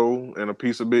bozo and a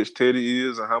piece of bitch Teddy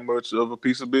is, and how much of a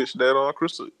piece of bitch that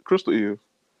Crystal is.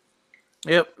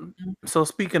 Yep. So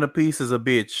speaking of pieces of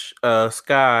bitch,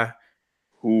 Sky,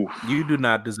 you do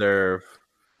not deserve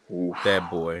that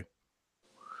boy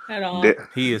at all.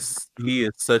 He is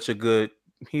such a good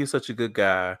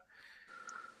guy,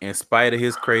 in spite of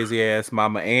his crazy ass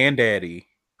mama and daddy.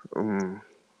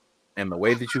 And the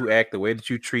way that you act, the way that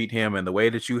you treat him, and the way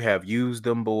that you have used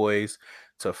them boys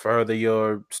to further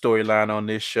your storyline on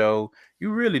this show, you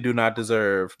really do not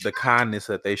deserve the kindness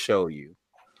that they show you.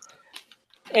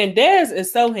 And Dez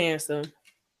is so handsome.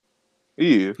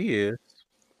 He is.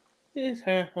 He's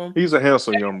handsome. He's a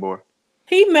handsome young boy.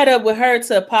 He met up with her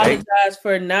to apologize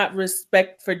for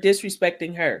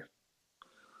disrespecting her.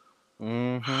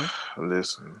 Mm-hmm.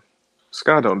 Listen,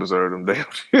 Sky don't deserve them damn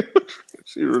shit.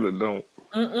 She really don't.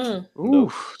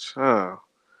 Oof, child.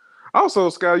 Also,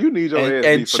 Sky, you need your ass.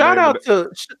 And shout out to.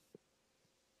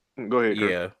 Go ahead,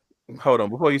 Kurt. Yeah. Hold on.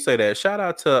 Before you say that, shout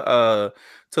out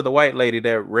to the white lady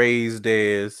that raised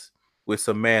Dez with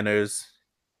some manners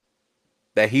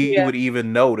that he would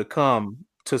even know to come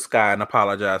to Sky and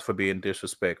apologize for being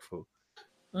disrespectful.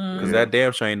 Because that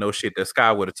damn sure ain't no shit that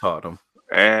Sky would have taught him.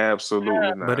 Absolutely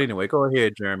not. But anyway, go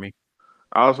ahead, Jeremy.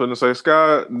 I was going to say,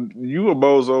 Sky, you a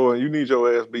bozo and you need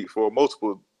your ass beat for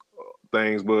multiple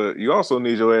things, but you also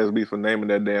need your ass beat for naming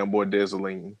that damn boy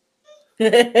Desaline.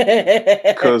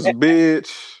 Because,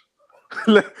 bitch,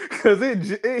 because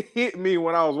it hit me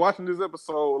when I was watching this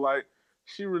episode, like,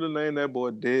 she really named that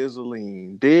boy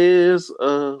Desaline.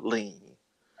 Desaline.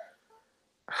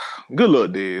 Good luck,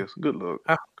 Dez. Good luck.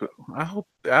 I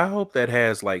hope that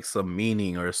has like some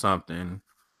meaning or something.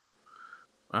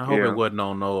 I hope it wasn't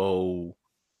on no old,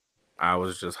 I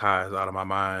was just high out of my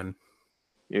mind.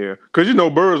 Yeah, because you know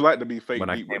birds like to be fake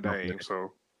deep with names,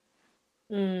 so.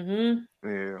 Yeah,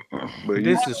 but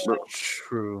this is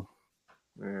true.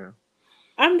 Yeah.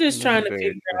 I'm just trying to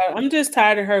figure out. I'm just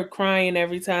tired of her crying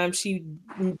every time she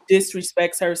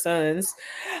disrespects her sons.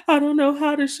 I don't know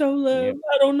how to show love. Yep.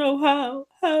 I don't know how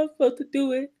I'm supposed to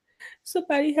do it.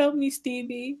 Somebody help me,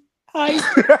 Stevie. How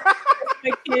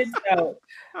my kids out,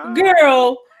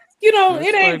 girl. You know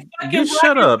it ain't. Like, you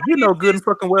shut up. You know good and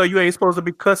fucking well you ain't supposed to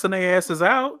be cussing their asses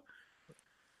out.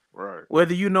 Right.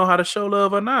 Whether you know how to show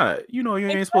love or not, you know you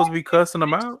ain't supposed to be cussing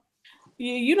them out.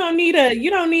 You don't need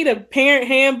a parent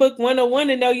handbook 101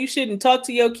 to know you shouldn't talk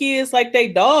to your kids like they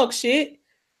dog shit.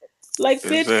 Like,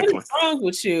 bitch, what is wrong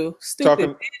with you?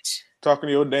 Stupid bitch. Talking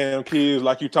to your damn kids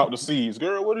like you talk to seeds.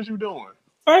 Girl, what is you doing?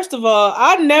 First of all,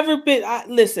 I've never been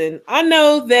listen, I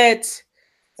know that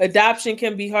adoption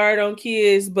can be hard on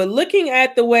kids, but looking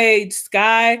at the way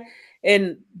Sky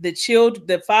and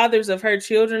the fathers of her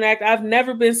children act, I've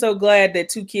never been so glad that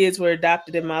 2 kids were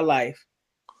adopted in my life.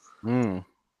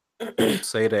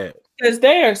 Say that. Because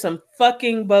they are some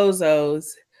fucking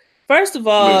bozos. First of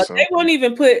all, they won't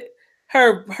even put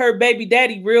her baby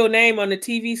daddy real name on the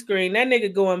TV screen. That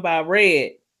nigga going by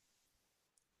Red.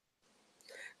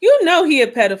 You know he a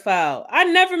pedophile. I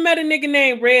never met a nigga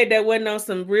named Red that wasn't on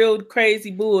some real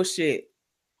crazy bullshit.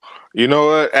 You know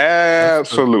what?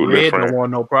 Absolutely. Red don't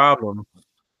want no problems.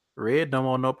 Red don't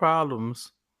want no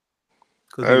problems.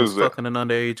 Because he was fucking an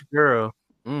underage girl.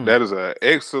 That is an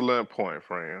excellent point,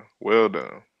 friend. Well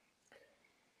done.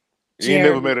 You ain't Jeremy.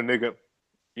 never met a nigga.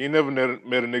 You ain't never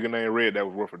met a nigga named Red that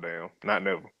was worth a damn. Not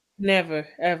never. Never,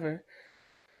 ever.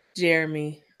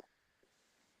 Jeremy.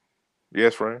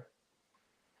 Yes, friend.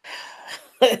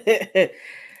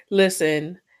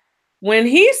 Listen, when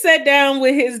he sat down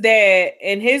with his dad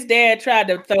and his dad tried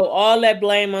to throw all that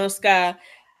blame on Sky,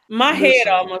 my head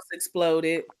almost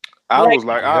exploded. I was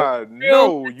like, I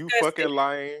know you disgusting. fucking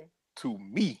lying to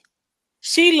me.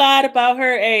 She lied about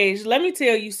her age. Let me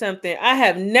tell you something. I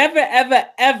have never, ever,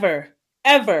 ever,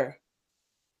 ever,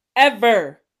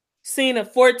 ever seen a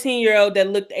 14-year-old that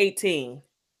looked 18.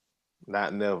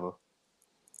 Not never.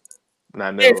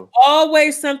 Not There's never.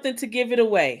 always something to give it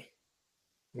away.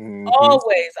 Mm-hmm.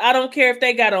 Always. I don't care if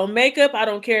they got on makeup. I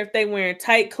don't care if they wearing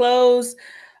tight clothes.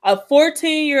 A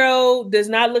 14-year-old does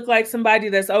not look like somebody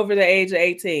that's over the age of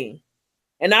 18.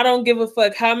 And I don't give a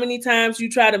fuck how many times you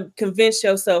try to convince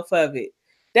yourself of it.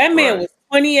 That man was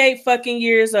 28 fucking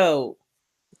years old.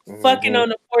 Fucking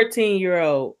on a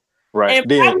 14-year-old. Right. And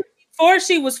probably before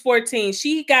she was 14,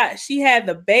 she had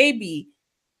the baby.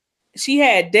 She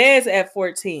had Dez at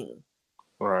 14.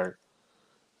 Right.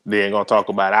 They ain't gonna talk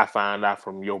about I find out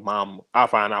from your mom. I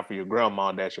find out from your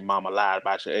grandma that your mama lied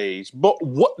about your age. But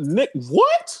what, Nick?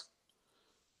 What?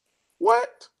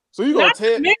 What? So you gonna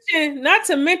tell? Not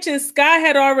to mention, Sky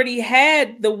had already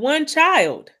had the one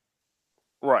child.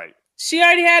 Right. She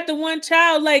already had the one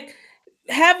child. Like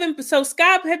so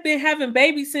Sky had been having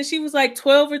babies since she was like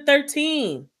 12 or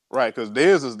 13. Right, because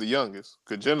Dez is the youngest.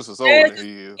 Because Genesis older than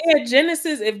he is. Yeah,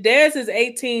 Genesis. If Dez is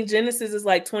 18, Genesis is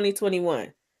like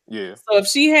 2021. Yeah. So if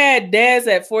she had Dez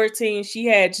at 14, she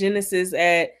had Genesis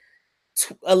at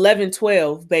 11,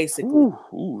 12, basically.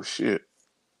 Ooh, shit.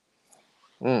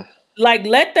 Like,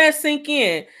 let that sink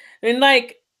in. And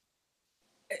like,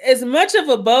 as much of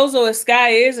a bozo as Sky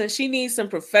is, and she needs some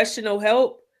professional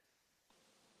help,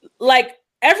 like,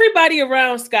 everybody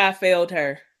around Sky failed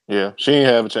her. Yeah, she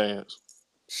didn't have a chance.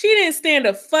 She didn't stand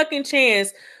a fucking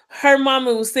chance. Her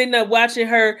mama was sitting up watching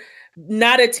her,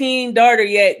 not a teen daughter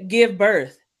yet, give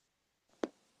birth.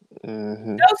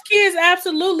 Mm-hmm. Those kids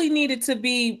absolutely needed to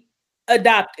be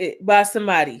adopted by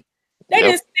somebody. They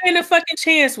didn't stand a fucking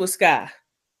chance with Sky.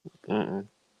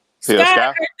 Sky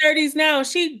in her 30s now.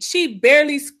 She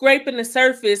barely scraping the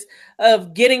surface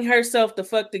of getting herself the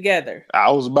fuck together. I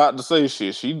was about to say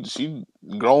shit. She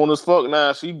grown as fuck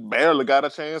now. She barely got a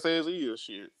chance as is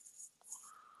shit.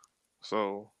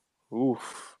 So,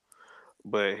 oof.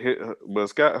 But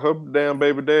Scott, her damn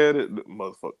baby daddy,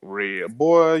 motherfucking Red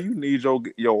boy, you need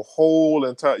your whole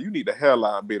entire. You need the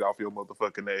hairline bit off your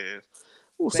motherfucking ass.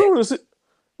 Well, soon as it,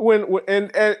 when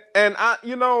and I,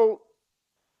 you know,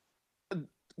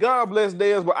 God bless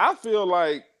Dez, but I feel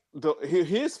like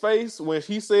his face when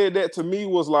he said that to me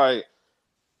was like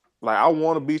I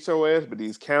want to beat your ass, but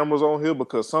these cameras on here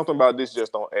because something about this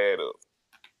just don't add up.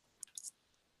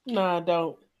 No, I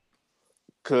don't.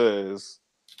 Cause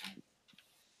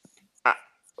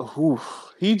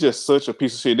he just such a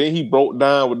piece of shit. Then he broke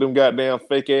down with them goddamn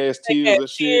fake ass tears and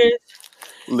shit.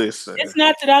 Listen, it's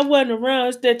not that I wasn't around;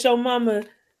 it's that your mama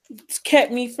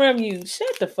kept me from you.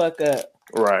 Shut the fuck up.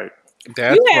 Right.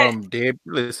 That's from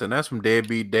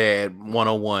Deadbeat Dad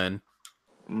 101.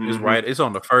 It's right. It's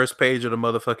on the first page of the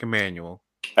motherfucking manual.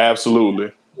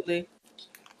 Absolutely.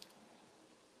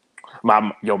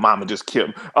 Your mama just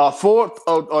kept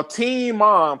a teen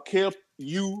mom kept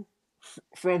you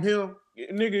from him.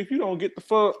 Nigga, if you don't get the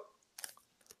fuck.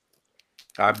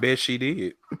 I bet she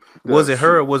did. Was it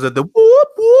her or was it the whoop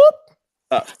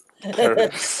whoop?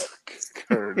 Curtis.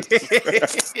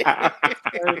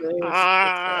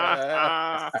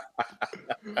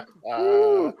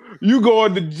 You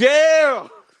going to jail.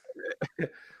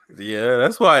 Yeah,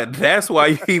 that's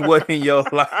why he wasn't in your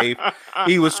life.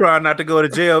 He was trying not to go to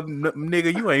jail.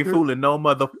 Nigga, you ain't fooling no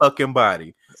motherfucking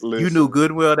body. Listen. You knew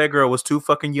good well that girl was too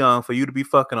fucking young for you to be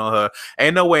fucking on her.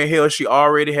 Ain't no way in hell she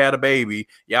already had a baby.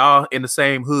 Y'all in the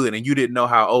same hood and you didn't know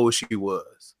how old she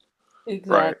was.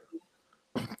 Exactly.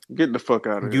 Right. Get the fuck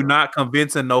out of here. You're not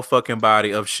convincing no fucking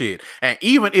body of shit. And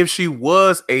even if she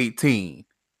was 18,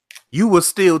 you were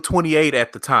still 28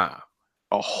 at the time.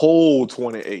 A whole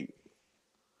 28.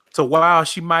 So while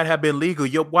she might have been legal,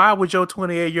 why would your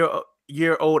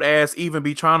 28-year-old ass even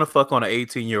be trying to fuck on an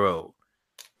 18-year-old?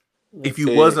 If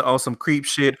you wasn't on some creep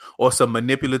shit or some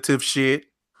manipulative shit,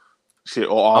 or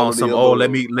all on some let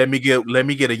me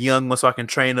get a young one so I can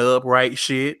train her up right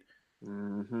shit.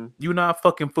 Mm-hmm. You not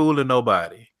fucking fooling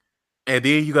nobody. And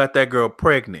then you got that girl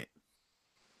pregnant.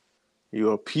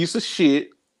 You're a piece of shit,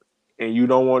 and you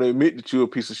don't want to admit that you're a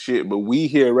piece of shit. But we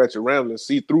here at Ratchet Ramblin'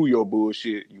 see through your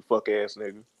bullshit, you fuck ass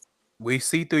nigga. We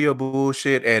see through your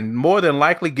bullshit, and more than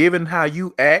likely, given how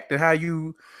you act and how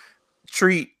you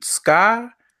treat Sky,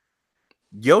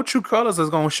 your true colors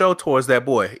is gonna show towards that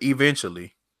boy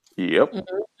eventually. Yep.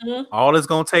 Mhm. All it's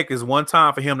gonna take is one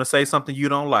time for him to say something you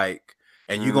don't like,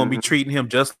 and you're gonna be treating him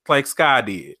just like Sky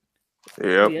did.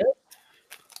 Yep. Yep.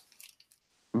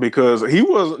 Because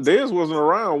Dez wasn't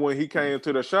around when he came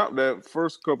to the shop that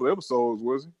first couple episodes,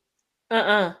 was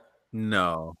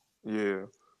No. he? Yeah.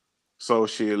 So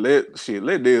she let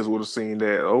Dez would have seen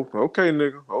that. Oh, okay,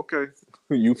 nigga. Okay.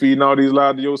 You feeding all these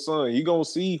lies to your son. He gonna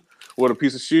see what a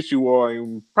piece of shit you are,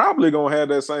 and probably gonna have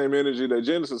that same energy that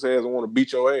Genesis has and want to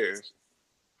beat your ass.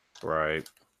 Right.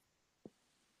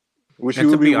 Which And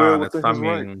you to would be be well honest, within I his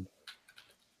right. mean,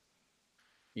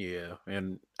 yeah,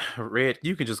 and Red,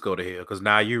 you can just go to hell because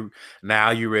now you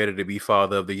ready to be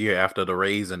father of the year after the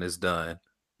raising is done.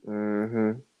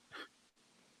 Mm-hmm.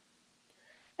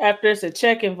 After it's a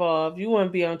check involved, you want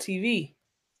to be on TV.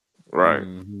 Right.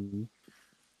 Mm-hmm.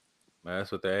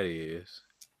 That's what that is.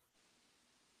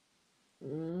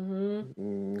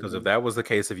 Because if that was the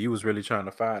case, if you was really trying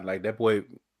to find like that boy,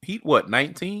 he what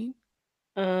 19?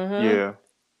 Yeah.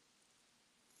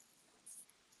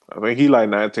 I think he like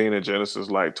 19 and Genesis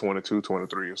like 22,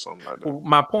 23 or something like that. Well,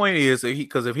 my point is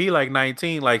because if he like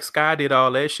 19, like Sky did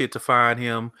all that shit to find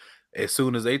him as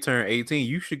soon as they turned 18,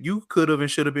 you could have and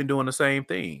should have been doing the same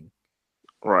thing.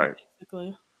 Right.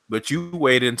 Basically. But you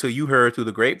waited until you heard through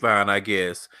the grapevine, I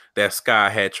guess, that Sky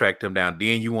had tracked him down.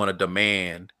 Then you want to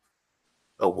demand,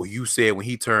 oh, well, you said when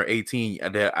he turned 18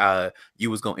 that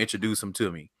you was gonna introduce him to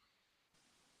me.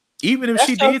 Even if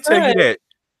she did tell you that,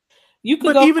 you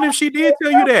could but go. even if she did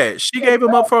tell you that, she gave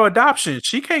him up for adoption.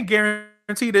 She can't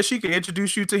guarantee that she can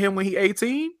introduce you to him when he's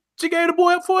 18. She gave the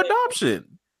boy up for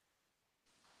adoption.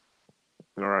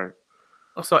 All right.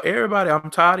 So everybody, I'm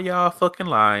tired of y'all fucking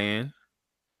lying.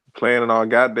 Playing in our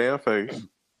goddamn face.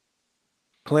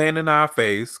 Playing in our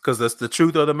face, because that's the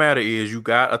truth of the matter is you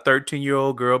got a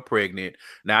 13-year-old girl pregnant.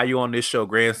 Now you on this show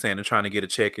grandstanding trying to get a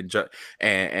check and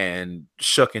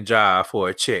shuck and jive for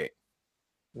a check.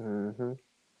 Mm-hmm.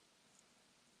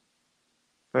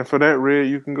 And for that, Red,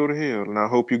 you can go to hell. And I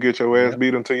hope you get your ass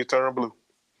beat until you turn blue.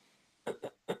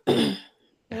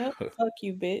 Yep, fuck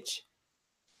you, bitch.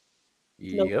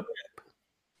 Yep. Nope.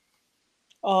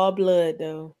 All blood,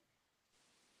 though.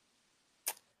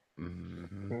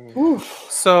 Mm-hmm.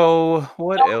 So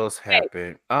what else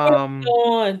happened?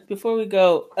 Before we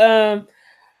go,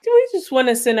 we just want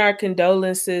to send our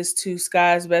condolences to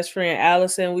Sky's best friend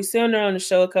Allison. We seen her on the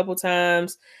show a couple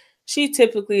times. She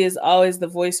typically is always the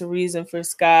voice of reason for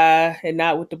Sky and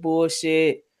not with the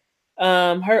bullshit.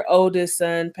 Her oldest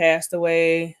son passed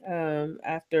away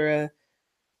after a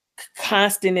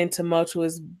constant and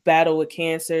tumultuous battle with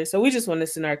cancer. So we just want to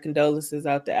send our condolences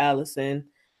out to Allison.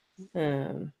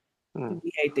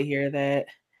 We hate to hear that.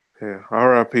 Yeah,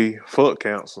 R.I.P. Fuck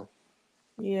cancer.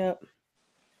 Yep.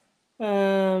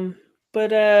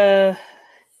 But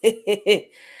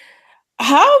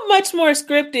how much more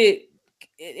scripted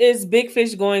is Big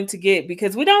Fish going to get?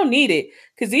 Because we don't need it.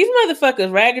 Because these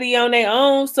motherfuckers raggedy on their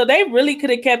own, so they really could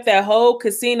have kept that whole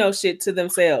casino shit to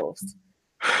themselves.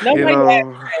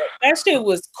 That shit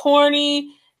was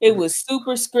corny. It was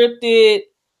super scripted.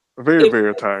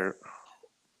 Very tired.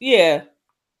 Yeah.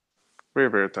 Very,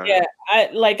 very tired. Yeah,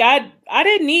 I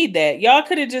didn't need that. Y'all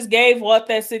could have just gave Walt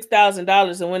that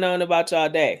 $6,000 and went on about y'all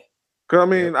day. Cause I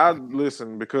mean, I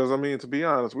listen because I mean, to be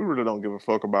honest, we really don't give a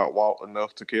fuck about Walt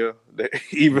enough to care. That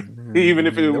even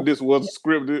if this was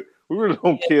scripted, we really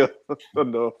don't care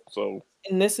enough. So,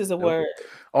 and this is a word.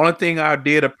 Only thing I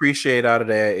did appreciate out of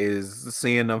that is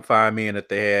seeing them 5 men that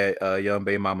they had young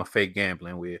baby mama fake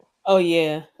gambling with. Oh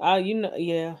yeah,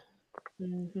 yeah.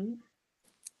 Mm-hmm.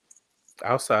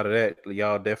 Outside of that,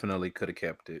 y'all definitely could have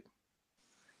kept it.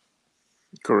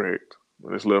 Correct.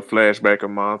 This little flashback of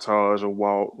montage of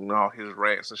Walt and all his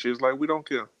rants and shit. Like, we don't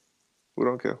care. We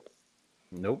don't care.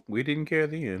 Nope, we didn't care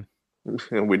then.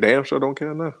 And we damn sure don't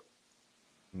care now.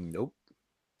 Nope.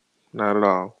 Not at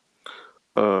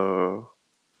all.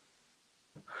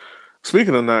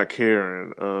 Speaking of not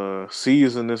caring,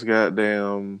 season this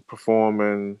goddamn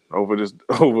performing over it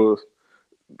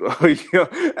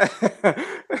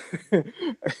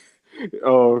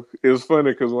was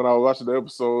funny because when I was watching the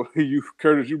episode,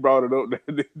 Curtis, you brought it up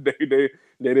that they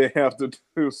didn't have to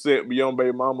set Young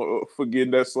Baby Mama up for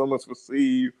getting that summons for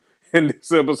Steve. In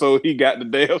this episode, he got the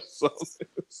damn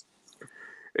summons.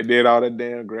 And then all that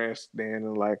damn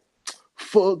grandstanding like,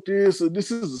 fuck this, and this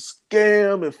is a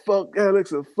scam, and fuck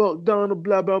Alex, and fuck Donna,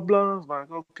 blah, blah, blah. It's like,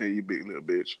 okay, you big little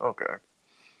bitch. Okay.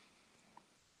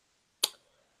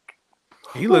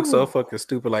 He looks so fucking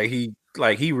stupid. Like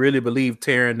he really believed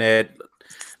tearing that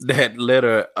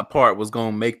letter apart was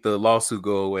gonna make the lawsuit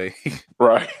go away.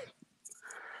 Right.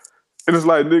 And it's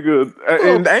like, nigga,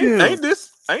 and ain't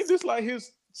this like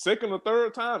his second or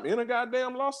third time in a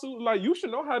goddamn lawsuit? Like, you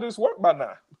should know how this works by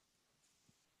now.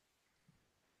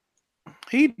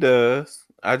 He does.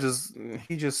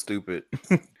 He just stupid.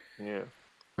 Yeah.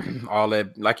 All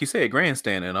that, like you said,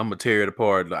 grandstanding. I'm gonna tear it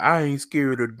apart. Like, I ain't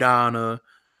scared of Donna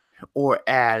or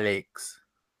Alex.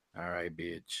 All right,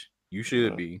 bitch. You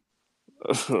should be.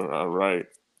 All right.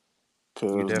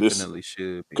 You definitely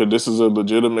should be. Because this is a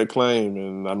legitimate claim,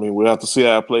 and I mean, we'll have to see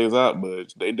how it plays out.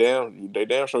 But they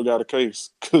damn sure got a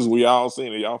case, because we all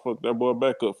seen it. Y'all fucked that boy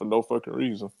back up for no fucking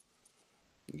reason.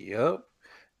 Yep.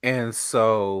 And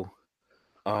so,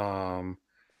 to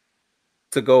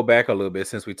go back a little bit,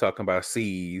 since we're talking about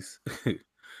C's,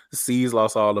 C's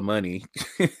lost all the money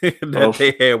that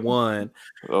they had won.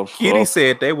 Kitty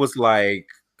said they was like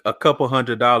a couple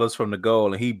 $100 from the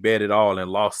goal, and he bet it all and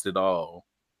lost it all.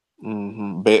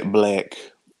 Mm-hmm. Bet black.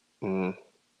 Mm.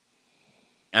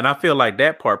 And I feel like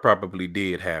that part probably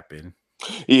did happen.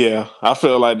 Yeah, I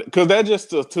feel like, because that's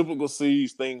just a typical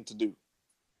C's thing to do.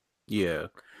 Yeah.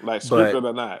 Like, scripted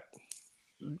or not.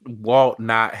 Walt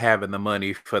not having the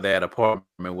money for that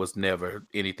apartment was never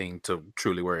anything to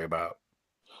truly worry about.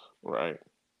 Right.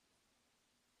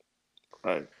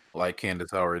 Like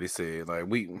Candace already said, like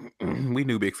we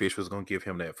knew Big Fish was gonna give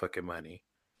him that fucking money.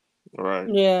 Right.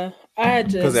 Yeah.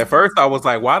 Because at first I was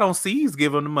like, why don't C's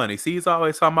give him the money? C's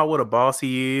always talking about what a boss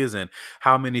he is and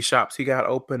how many shops he got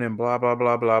open and blah blah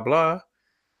blah blah blah.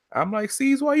 I'm like,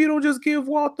 C's, why you don't just give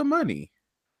Walt the money?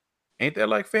 Ain't that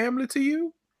like family to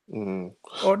you? Mm.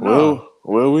 Or no?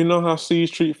 Well, we know how C's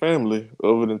treat family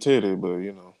other than Teddy, but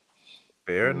you know.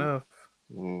 Fair enough.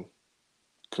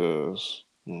 Because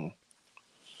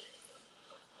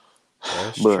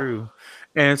that's true.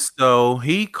 And so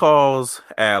he calls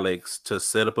Alex to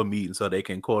set up a meeting so they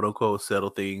can quote unquote settle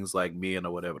things like men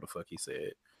or whatever the fuck he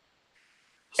said.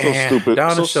 So stupid.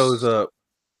 Donna shows up.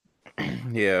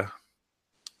 Yeah.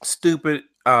 Stupid.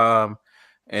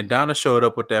 And Donna showed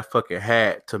up with that fucking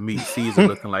hat to meet Caesar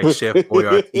looking like Chef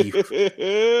Boyardee.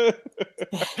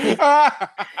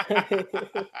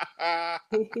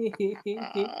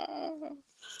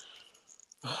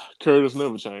 Curtis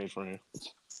never changed for him.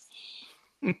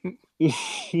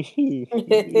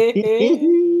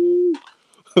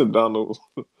 Donald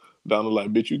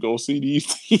like, bitch, you gonna see these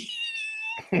teeth.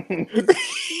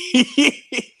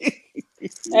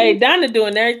 Hey, Donna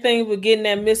doing everything but getting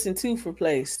that missing tooth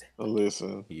replaced.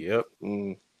 Listen. Yep.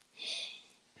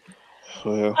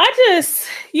 Well, I just,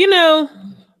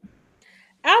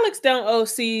 Alex don't owe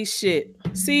C's shit.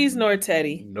 C's nor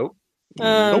Teddy. Nope.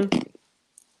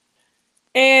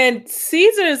 And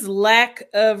Caesar's lack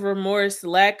of remorse,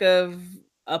 lack of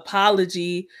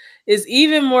apology is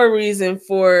even more reason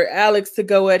for Alex to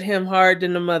go at him hard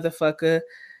than the motherfucker.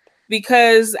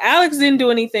 Because Alex didn't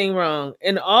do anything wrong.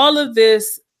 And all of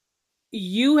this,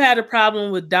 you had a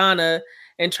problem with Donna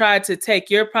and tried to take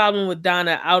your problem with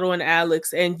Donna out on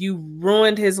Alex, and you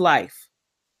ruined his life.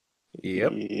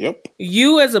 Yep.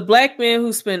 You as a black man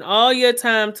who spent all your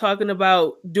time talking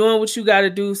about doing what you got to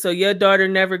do so your daughter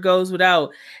never goes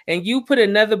without, and you put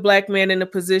another black man in a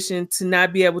position to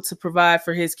not be able to provide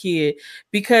for his kid,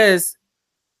 because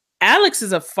Alex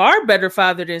is a far better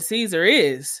father than Caesar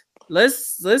is.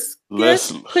 Let's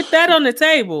put that on the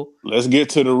table. Let's get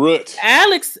to the root.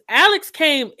 Alex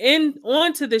came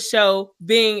onto the show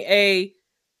being a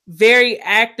very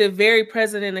active, very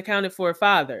present and accounted for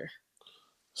father.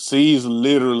 C's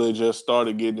literally just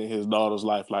started getting in his daughter's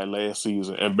life like last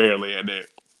season, and barely at that.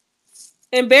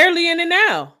 And barely in it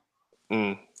now.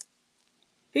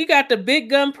 He got the big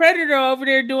gun predator over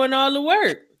there doing all the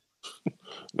work.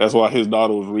 That's why his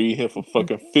daughter was reading him for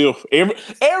fucking filth.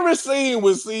 Every scene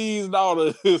with C's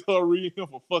daughter is her reading him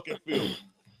for fucking filth.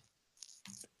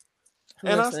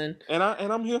 And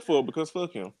I'm here for it because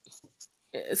fuck him.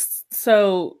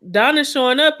 So Donna's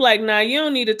showing up like, nah, you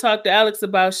don't need to talk to Alex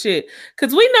about shit.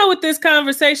 Because we know what this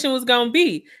conversation was going to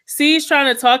be. C's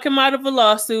trying to talk him out of a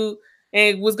lawsuit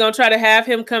and was going to try to have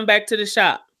him come back to the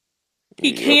shop.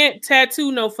 He can't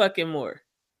tattoo no fucking more.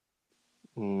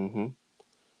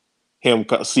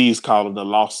 C's calling the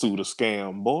lawsuit a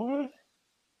scam, boy.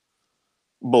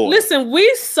 Listen,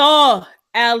 we saw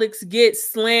Alex get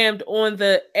slammed on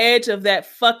the edge of that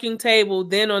fucking table,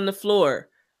 then on the floor.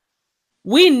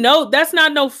 We know that's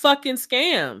not no fucking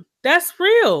scam. That's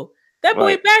real. That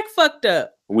boy back fucked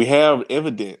up. We have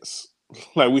evidence.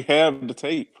 Like, we have the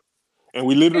tape. And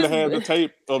we literally had the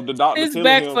tape of the doctor his telling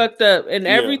back him, fucked up, and Yeah.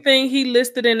 everything he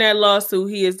listed in that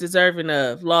lawsuit, he is deserving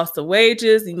of: loss of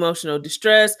wages, emotional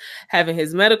distress, having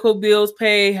his medical bills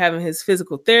paid, having his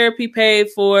physical therapy paid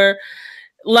for.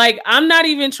 Like, I'm not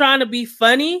even trying to be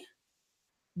funny,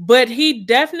 but he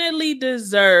definitely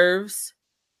deserves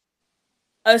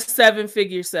a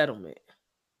 7-figure settlement.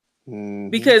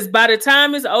 Because by the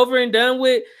time it's over and done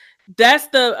with, that's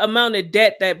the amount of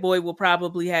debt that boy will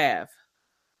probably have.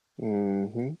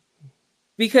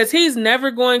 Because he's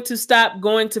never going to stop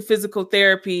going to physical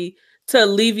therapy to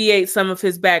alleviate some of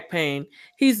his back pain.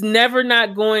 He's never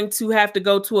not going to have to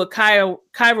go to a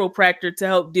chiropractor to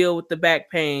help deal with the back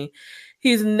pain.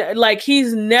 He's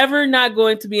never not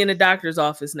going to be in a doctor's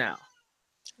office now.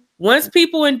 Once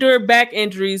people endure back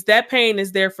injuries, that pain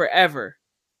is there forever.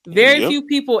 Very few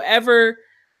people ever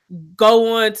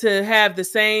go on to have the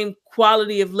same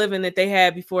quality of living that they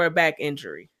had before a back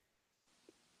injury.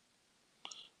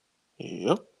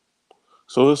 Yep.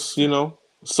 So it's,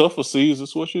 suffer sees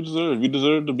it's what you deserve. You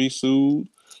deserve to be sued.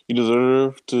 You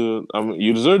deserve to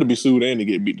be sued and to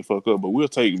get beat the fuck up, but we'll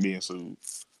take being sued.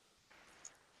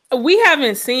 We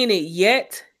haven't seen it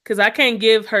yet because I can't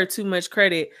give her too much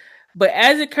credit. But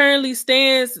as it currently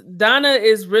stands, Donna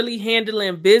is really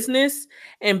handling business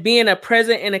and being a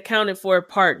present and accounted for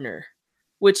partner,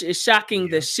 which is shocking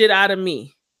the shit out of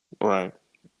me. Right.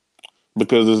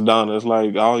 Because it's Donna. It's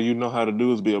like all you know how to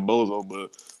do is be a bozo.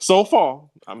 But so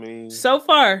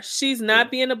far, she's not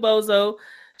being a bozo.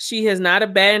 She has not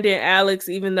abandoned Alex,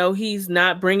 even though he's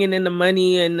not bringing in the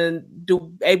money and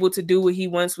able to do what he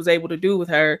once was able to do with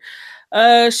her.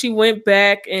 She went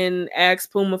back and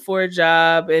asked Puma for a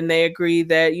job, and they agreed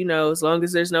that, as long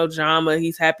as there's no drama,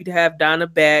 he's happy to have Donna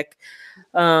back.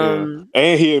 And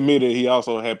he admitted he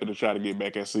also happy to try to get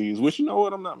back at C's, which, you know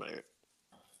what, I'm not mad.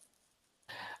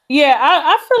 Yeah,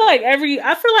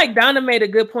 I feel like Donna made a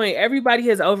good point. Everybody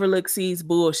has overlooked C's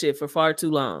bullshit for far too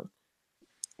long.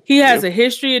 He has a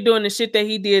history of doing the shit that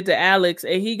he did to Alex,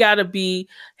 and he got to be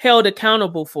held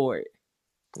accountable for it.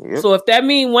 So if that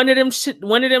means one of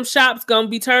them shops gonna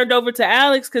be turned over to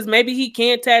Alex because maybe he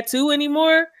can't tattoo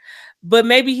anymore, but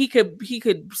maybe he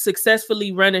could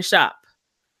successfully run a shop.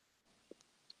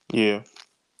 Yeah.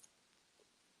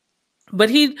 But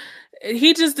he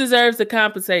just deserves the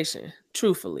compensation,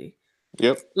 truthfully.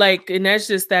 Yep. And that's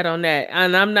just that on that.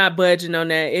 And I'm not budging on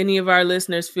that. Any of our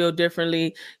listeners feel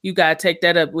differently, you gotta take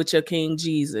that up with your King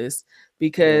Jesus.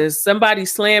 Because somebody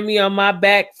slammed me on my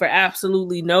back for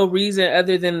absolutely no reason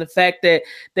other than the fact that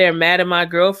they're mad at my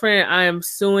girlfriend. I am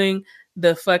suing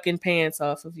the fucking pants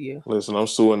off of you. Listen, I'm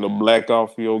suing the black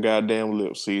off your goddamn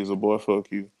lips, Caesar. Boy,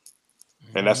 fuck you.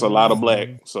 And that's a lot of black.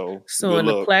 So suing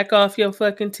the plaque off your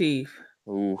fucking teeth.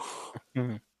 Oof.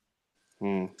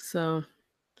 So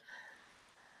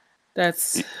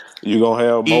that's you gonna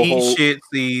have more eat shit,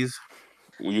 C's.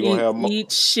 You gonna have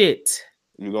eat shit.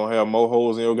 You're going to have more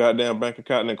holes in your goddamn bank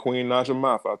account than Queen not your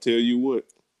mouth. I'll tell you what.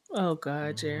 Oh,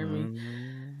 God, Jeremy.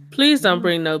 Please don't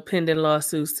bring no pending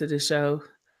lawsuits to the show.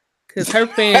 Because her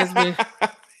fans been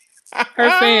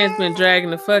dragging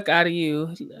the fuck out of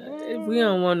you. We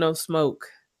don't want no smoke.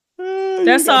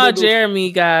 That's all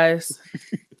Jeremy, guys.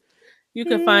 You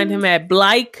can find him at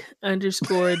Blake_Dante.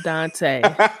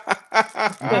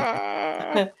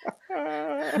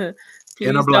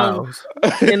 In a blouse.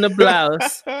 In a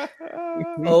blouse.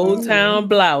 Old Town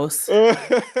blouse.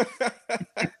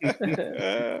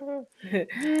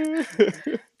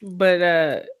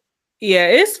 But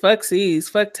it's fuck C's,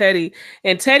 fuck Teddy.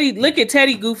 And Teddy, look at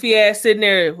Teddy goofy ass sitting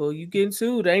there. Well, you getting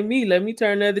sued, ain't me. Let me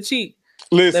turn the other cheek.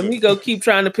 Listen. Let me go keep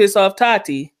trying to piss off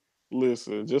Tati.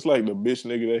 Listen, just like the bitch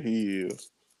nigga that he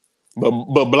is. But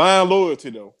blind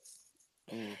loyalty though.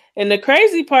 And the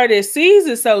crazy part is C's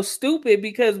is so stupid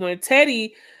because when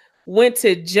Teddy went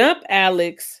to jump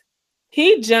Alex,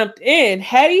 he jumped in.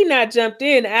 Had he not jumped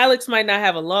in, Alex might not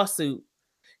have a lawsuit.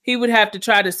 He would have to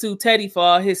try to sue Teddy for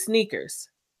all his sneakers.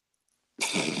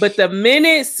 But the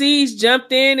minute C's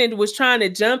jumped in and was trying to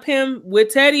jump him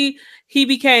with Teddy, he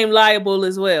became liable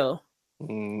as well.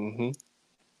 Mm-hmm.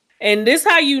 And this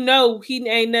how you know he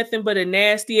ain't nothing but a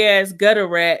nasty ass gutter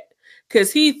rat.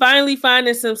 Because he finally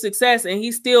finding some success and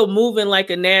he's still moving like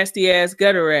a nasty ass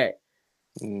gutter rat.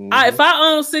 Mm-hmm. If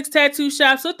I own 6 tattoo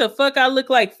shops, what the fuck I look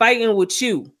like fighting with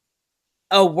you?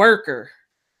 A worker.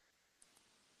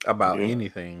 About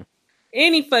anything.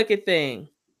 Any fucking thing.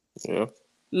 Yeah.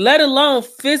 Let alone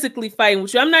physically fighting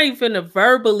with you. I'm not even finna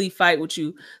verbally fight with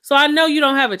you. So I know you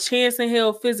don't have a chance in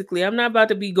hell physically. I'm not about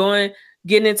to be getting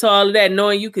into all of that,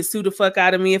 knowing you could sue the fuck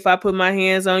out of me if I put my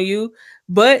hands on you.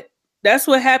 But that's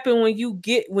what happened when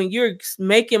you're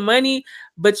making money,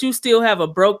 but you still have a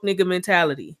broke nigga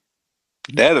mentality.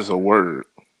 That is a word.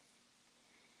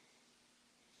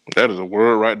 That is a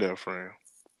word right there, friend.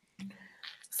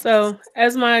 So,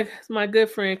 as my good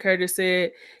friend Curtis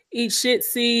said, eat shit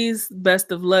sees.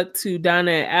 Best of luck to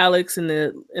Donna and Alex in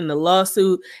the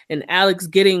lawsuit, and Alex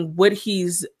getting what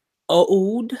he's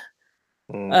owed.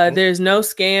 Mhm. There's no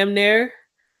scam there.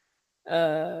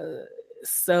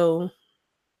 So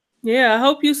yeah, I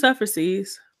hope you suffer,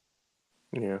 C's.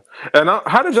 Yeah. And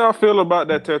how did y'all feel about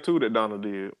that tattoo that Donna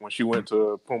did when she went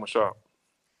to Puma shop?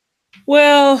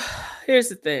 Well, here's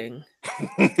the thing.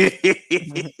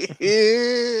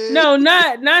 No,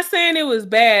 not saying it was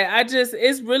bad.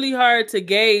 It's really hard to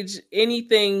gauge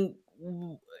anything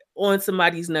on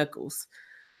somebody's knuckles.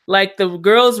 Like the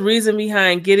girl's reason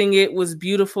behind getting it was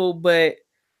beautiful, but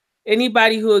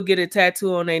anybody who will get a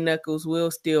tattoo on their knuckles will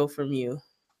steal from you.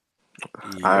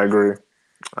 I agree.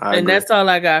 And that's all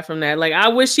I got from that. Like, I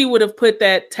wish she would have put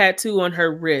that tattoo on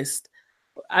her wrist.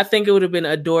 I think it would have been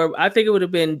adorable. I think it would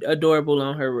have been adorable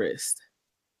on her wrist.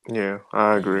 Yeah,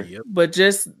 I agree. Yep. But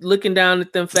just looking down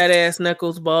at them fat ass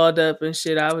knuckles balled up and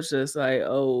shit, I was just like,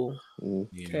 oh,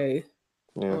 okay.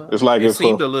 Yeah, Well, it's like it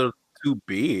seemed a little too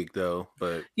big though,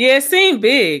 but yeah, it seemed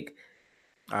big.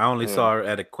 I only saw her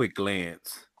at a quick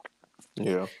glance.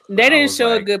 Yeah, they didn't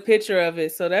show a good picture of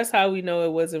it, so that's how we know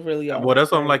it wasn't really all. Well,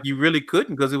 that's what I'm like. You really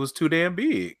couldn't because it was too damn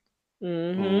big.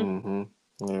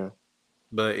 Yeah.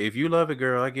 But if you love it,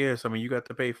 girl, I guess. I mean, you got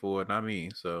to pay for it, not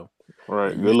me. So,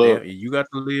 right. Good luck. You got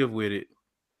to live with it.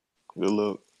 Good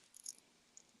luck.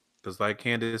 Because, like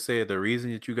Candace said, the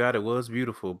reason that you got it was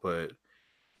beautiful, but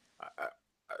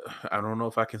I don't know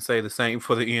if I can say the same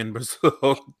for the end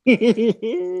result.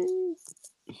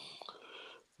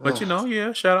 But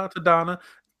yeah, shout out to Donna.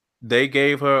 They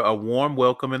gave her a warm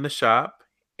welcome in the shop,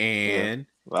 and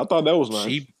I thought that was nice.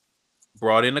 She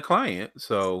brought in a client,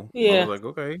 so I was like,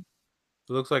 okay,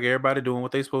 it looks like everybody doing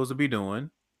what they supposed to be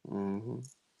doing.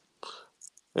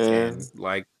 And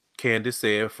like Candace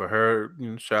said, for her,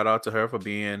 shout out to her for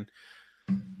being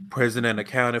present and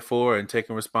accounted for and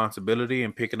taking responsibility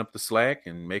and picking up the slack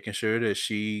and making sure that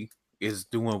she is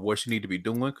doing what she need to be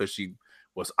doing, because she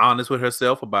was honest with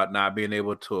herself about not being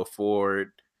able to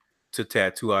afford to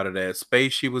tattoo out of that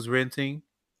space she was renting.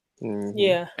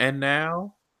 Yeah. And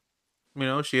now,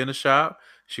 she in the shop.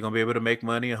 She gonna be able to make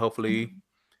money and hopefully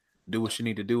do what she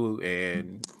need to do.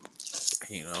 And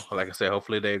like I said,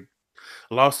 hopefully the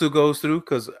lawsuit goes through,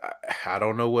 because I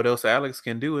don't know what else Alex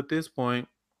can do at this point.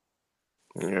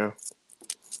 Yeah.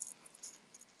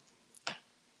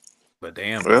 But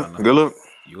damn, well, Donna, good luck.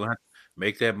 You gonna have to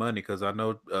make that money, because I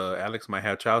know Alex might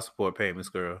have child support payments,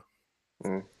 girl.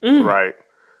 Right.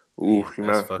 Ooh, yeah,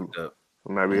 that's fucked up.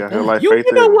 Might be out here like you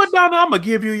know what, Donna? I'm gonna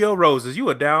give you your roses. You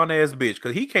a down ass bitch,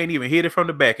 because he can't even hit it from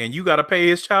the back, and you gotta pay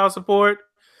his child support.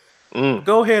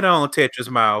 Go ahead on, Tetris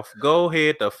mouth. Go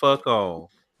ahead the fuck on.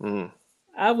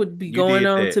 I would be going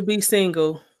on to be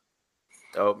single.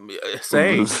 Oh,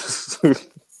 same.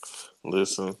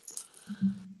 Listen.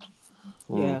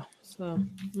 Yeah. So.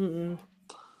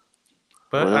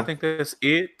 But I think that's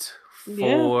it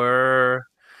for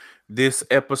this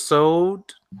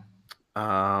episode.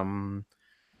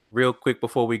 Real quick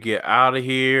before we get out of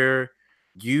here,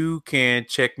 you can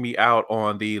check me out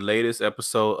on the latest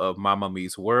episode of Mama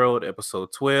Meets World,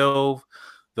 episode 12,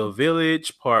 The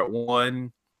Village, part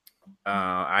 1.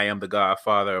 I am the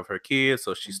godfather of her kids,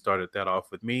 so she started that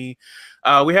off with me.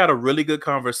 We had a really good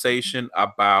conversation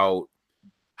about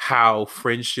how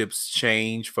friendships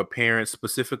change for parents,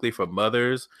 specifically for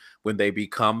mothers, when they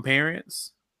become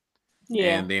parents.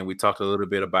 Yeah. And then we talked a little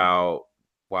bit about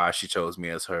why she chose me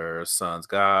as her son's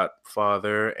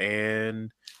godfather.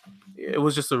 And it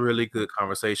was just a really good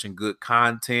conversation, good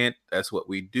content. That's what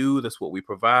we do. That's what we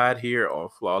provide here on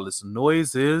Flawless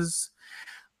Noises.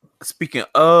 Speaking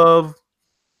of,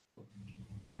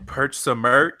 purchase some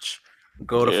merch.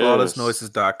 Go to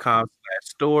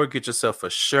flawlessnoises.com/store. Get yourself a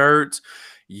shirt.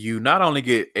 You not only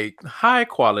get a high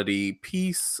quality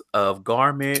piece of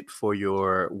garment for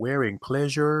your wearing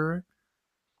pleasure,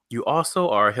 you also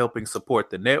are helping support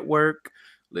the network.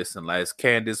 Listen, as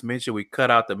Candace mentioned, we cut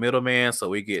out the middleman, so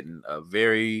we're getting a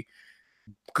very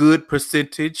good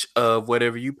percentage of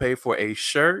whatever you pay for a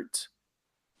shirt.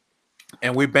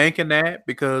 And we're banking that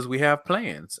because we have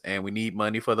plans and we need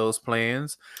money for those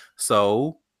plans.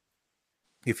 So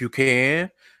if you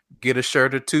can, get a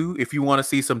shirt or two. If you want to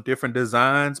see some different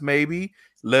designs, maybe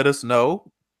let us know.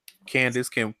 Candace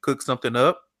can cook something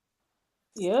up.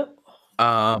 Yep.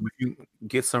 If you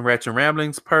get some Ratchet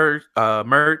Ramblings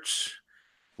merch,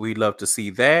 we'd love to see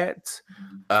that.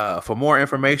 For more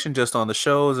information just on the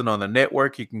shows and on the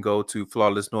network, you can go to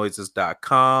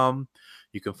flawlessnoises.com.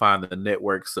 You can find the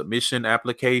network submission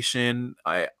application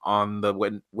on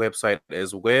the website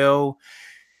as well.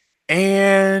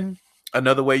 And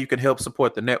another way you can help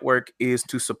support the network is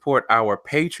to support our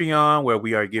Patreon, where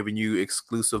we are giving you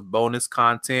exclusive bonus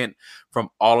content from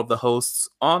all of the hosts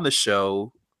on the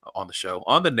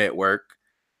network.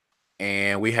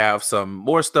 And we have some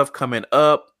more stuff coming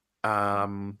up.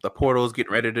 The portal's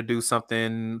getting ready to do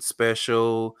something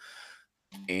special.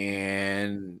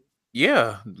 And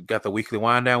yeah, got the weekly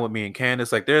wind down with me and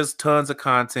Candace. Like, there's tons of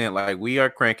content. Like, we are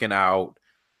cranking out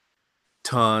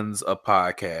tons of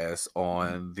podcasts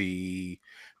on the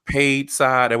paid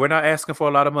side, and we're not asking for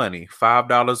a lot of money.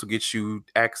 $5 will get you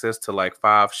access to like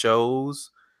 5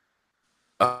 shows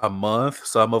a month,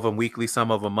 some of them weekly, some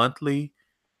of them monthly,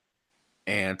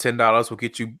 and $10 will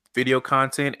get you video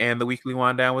content and the weekly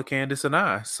wind down with Candace and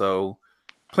I. So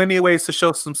plenty of ways to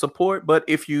show some support. But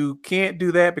if you can't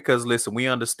do that, because listen, we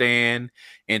understand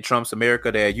in Trump's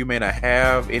America that you may not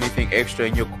have anything extra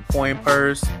in your coin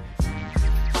purse,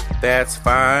 that's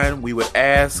fine. We would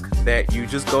ask that you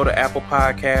just go to Apple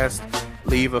Podcasts,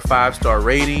 leave a 5-star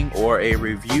rating or a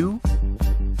review.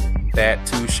 That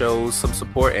too shows some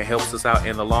support and helps us out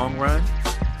in the long run.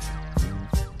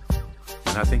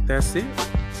 And I think that's it.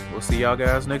 We'll see y'all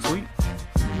guys next week.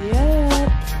 Yeah.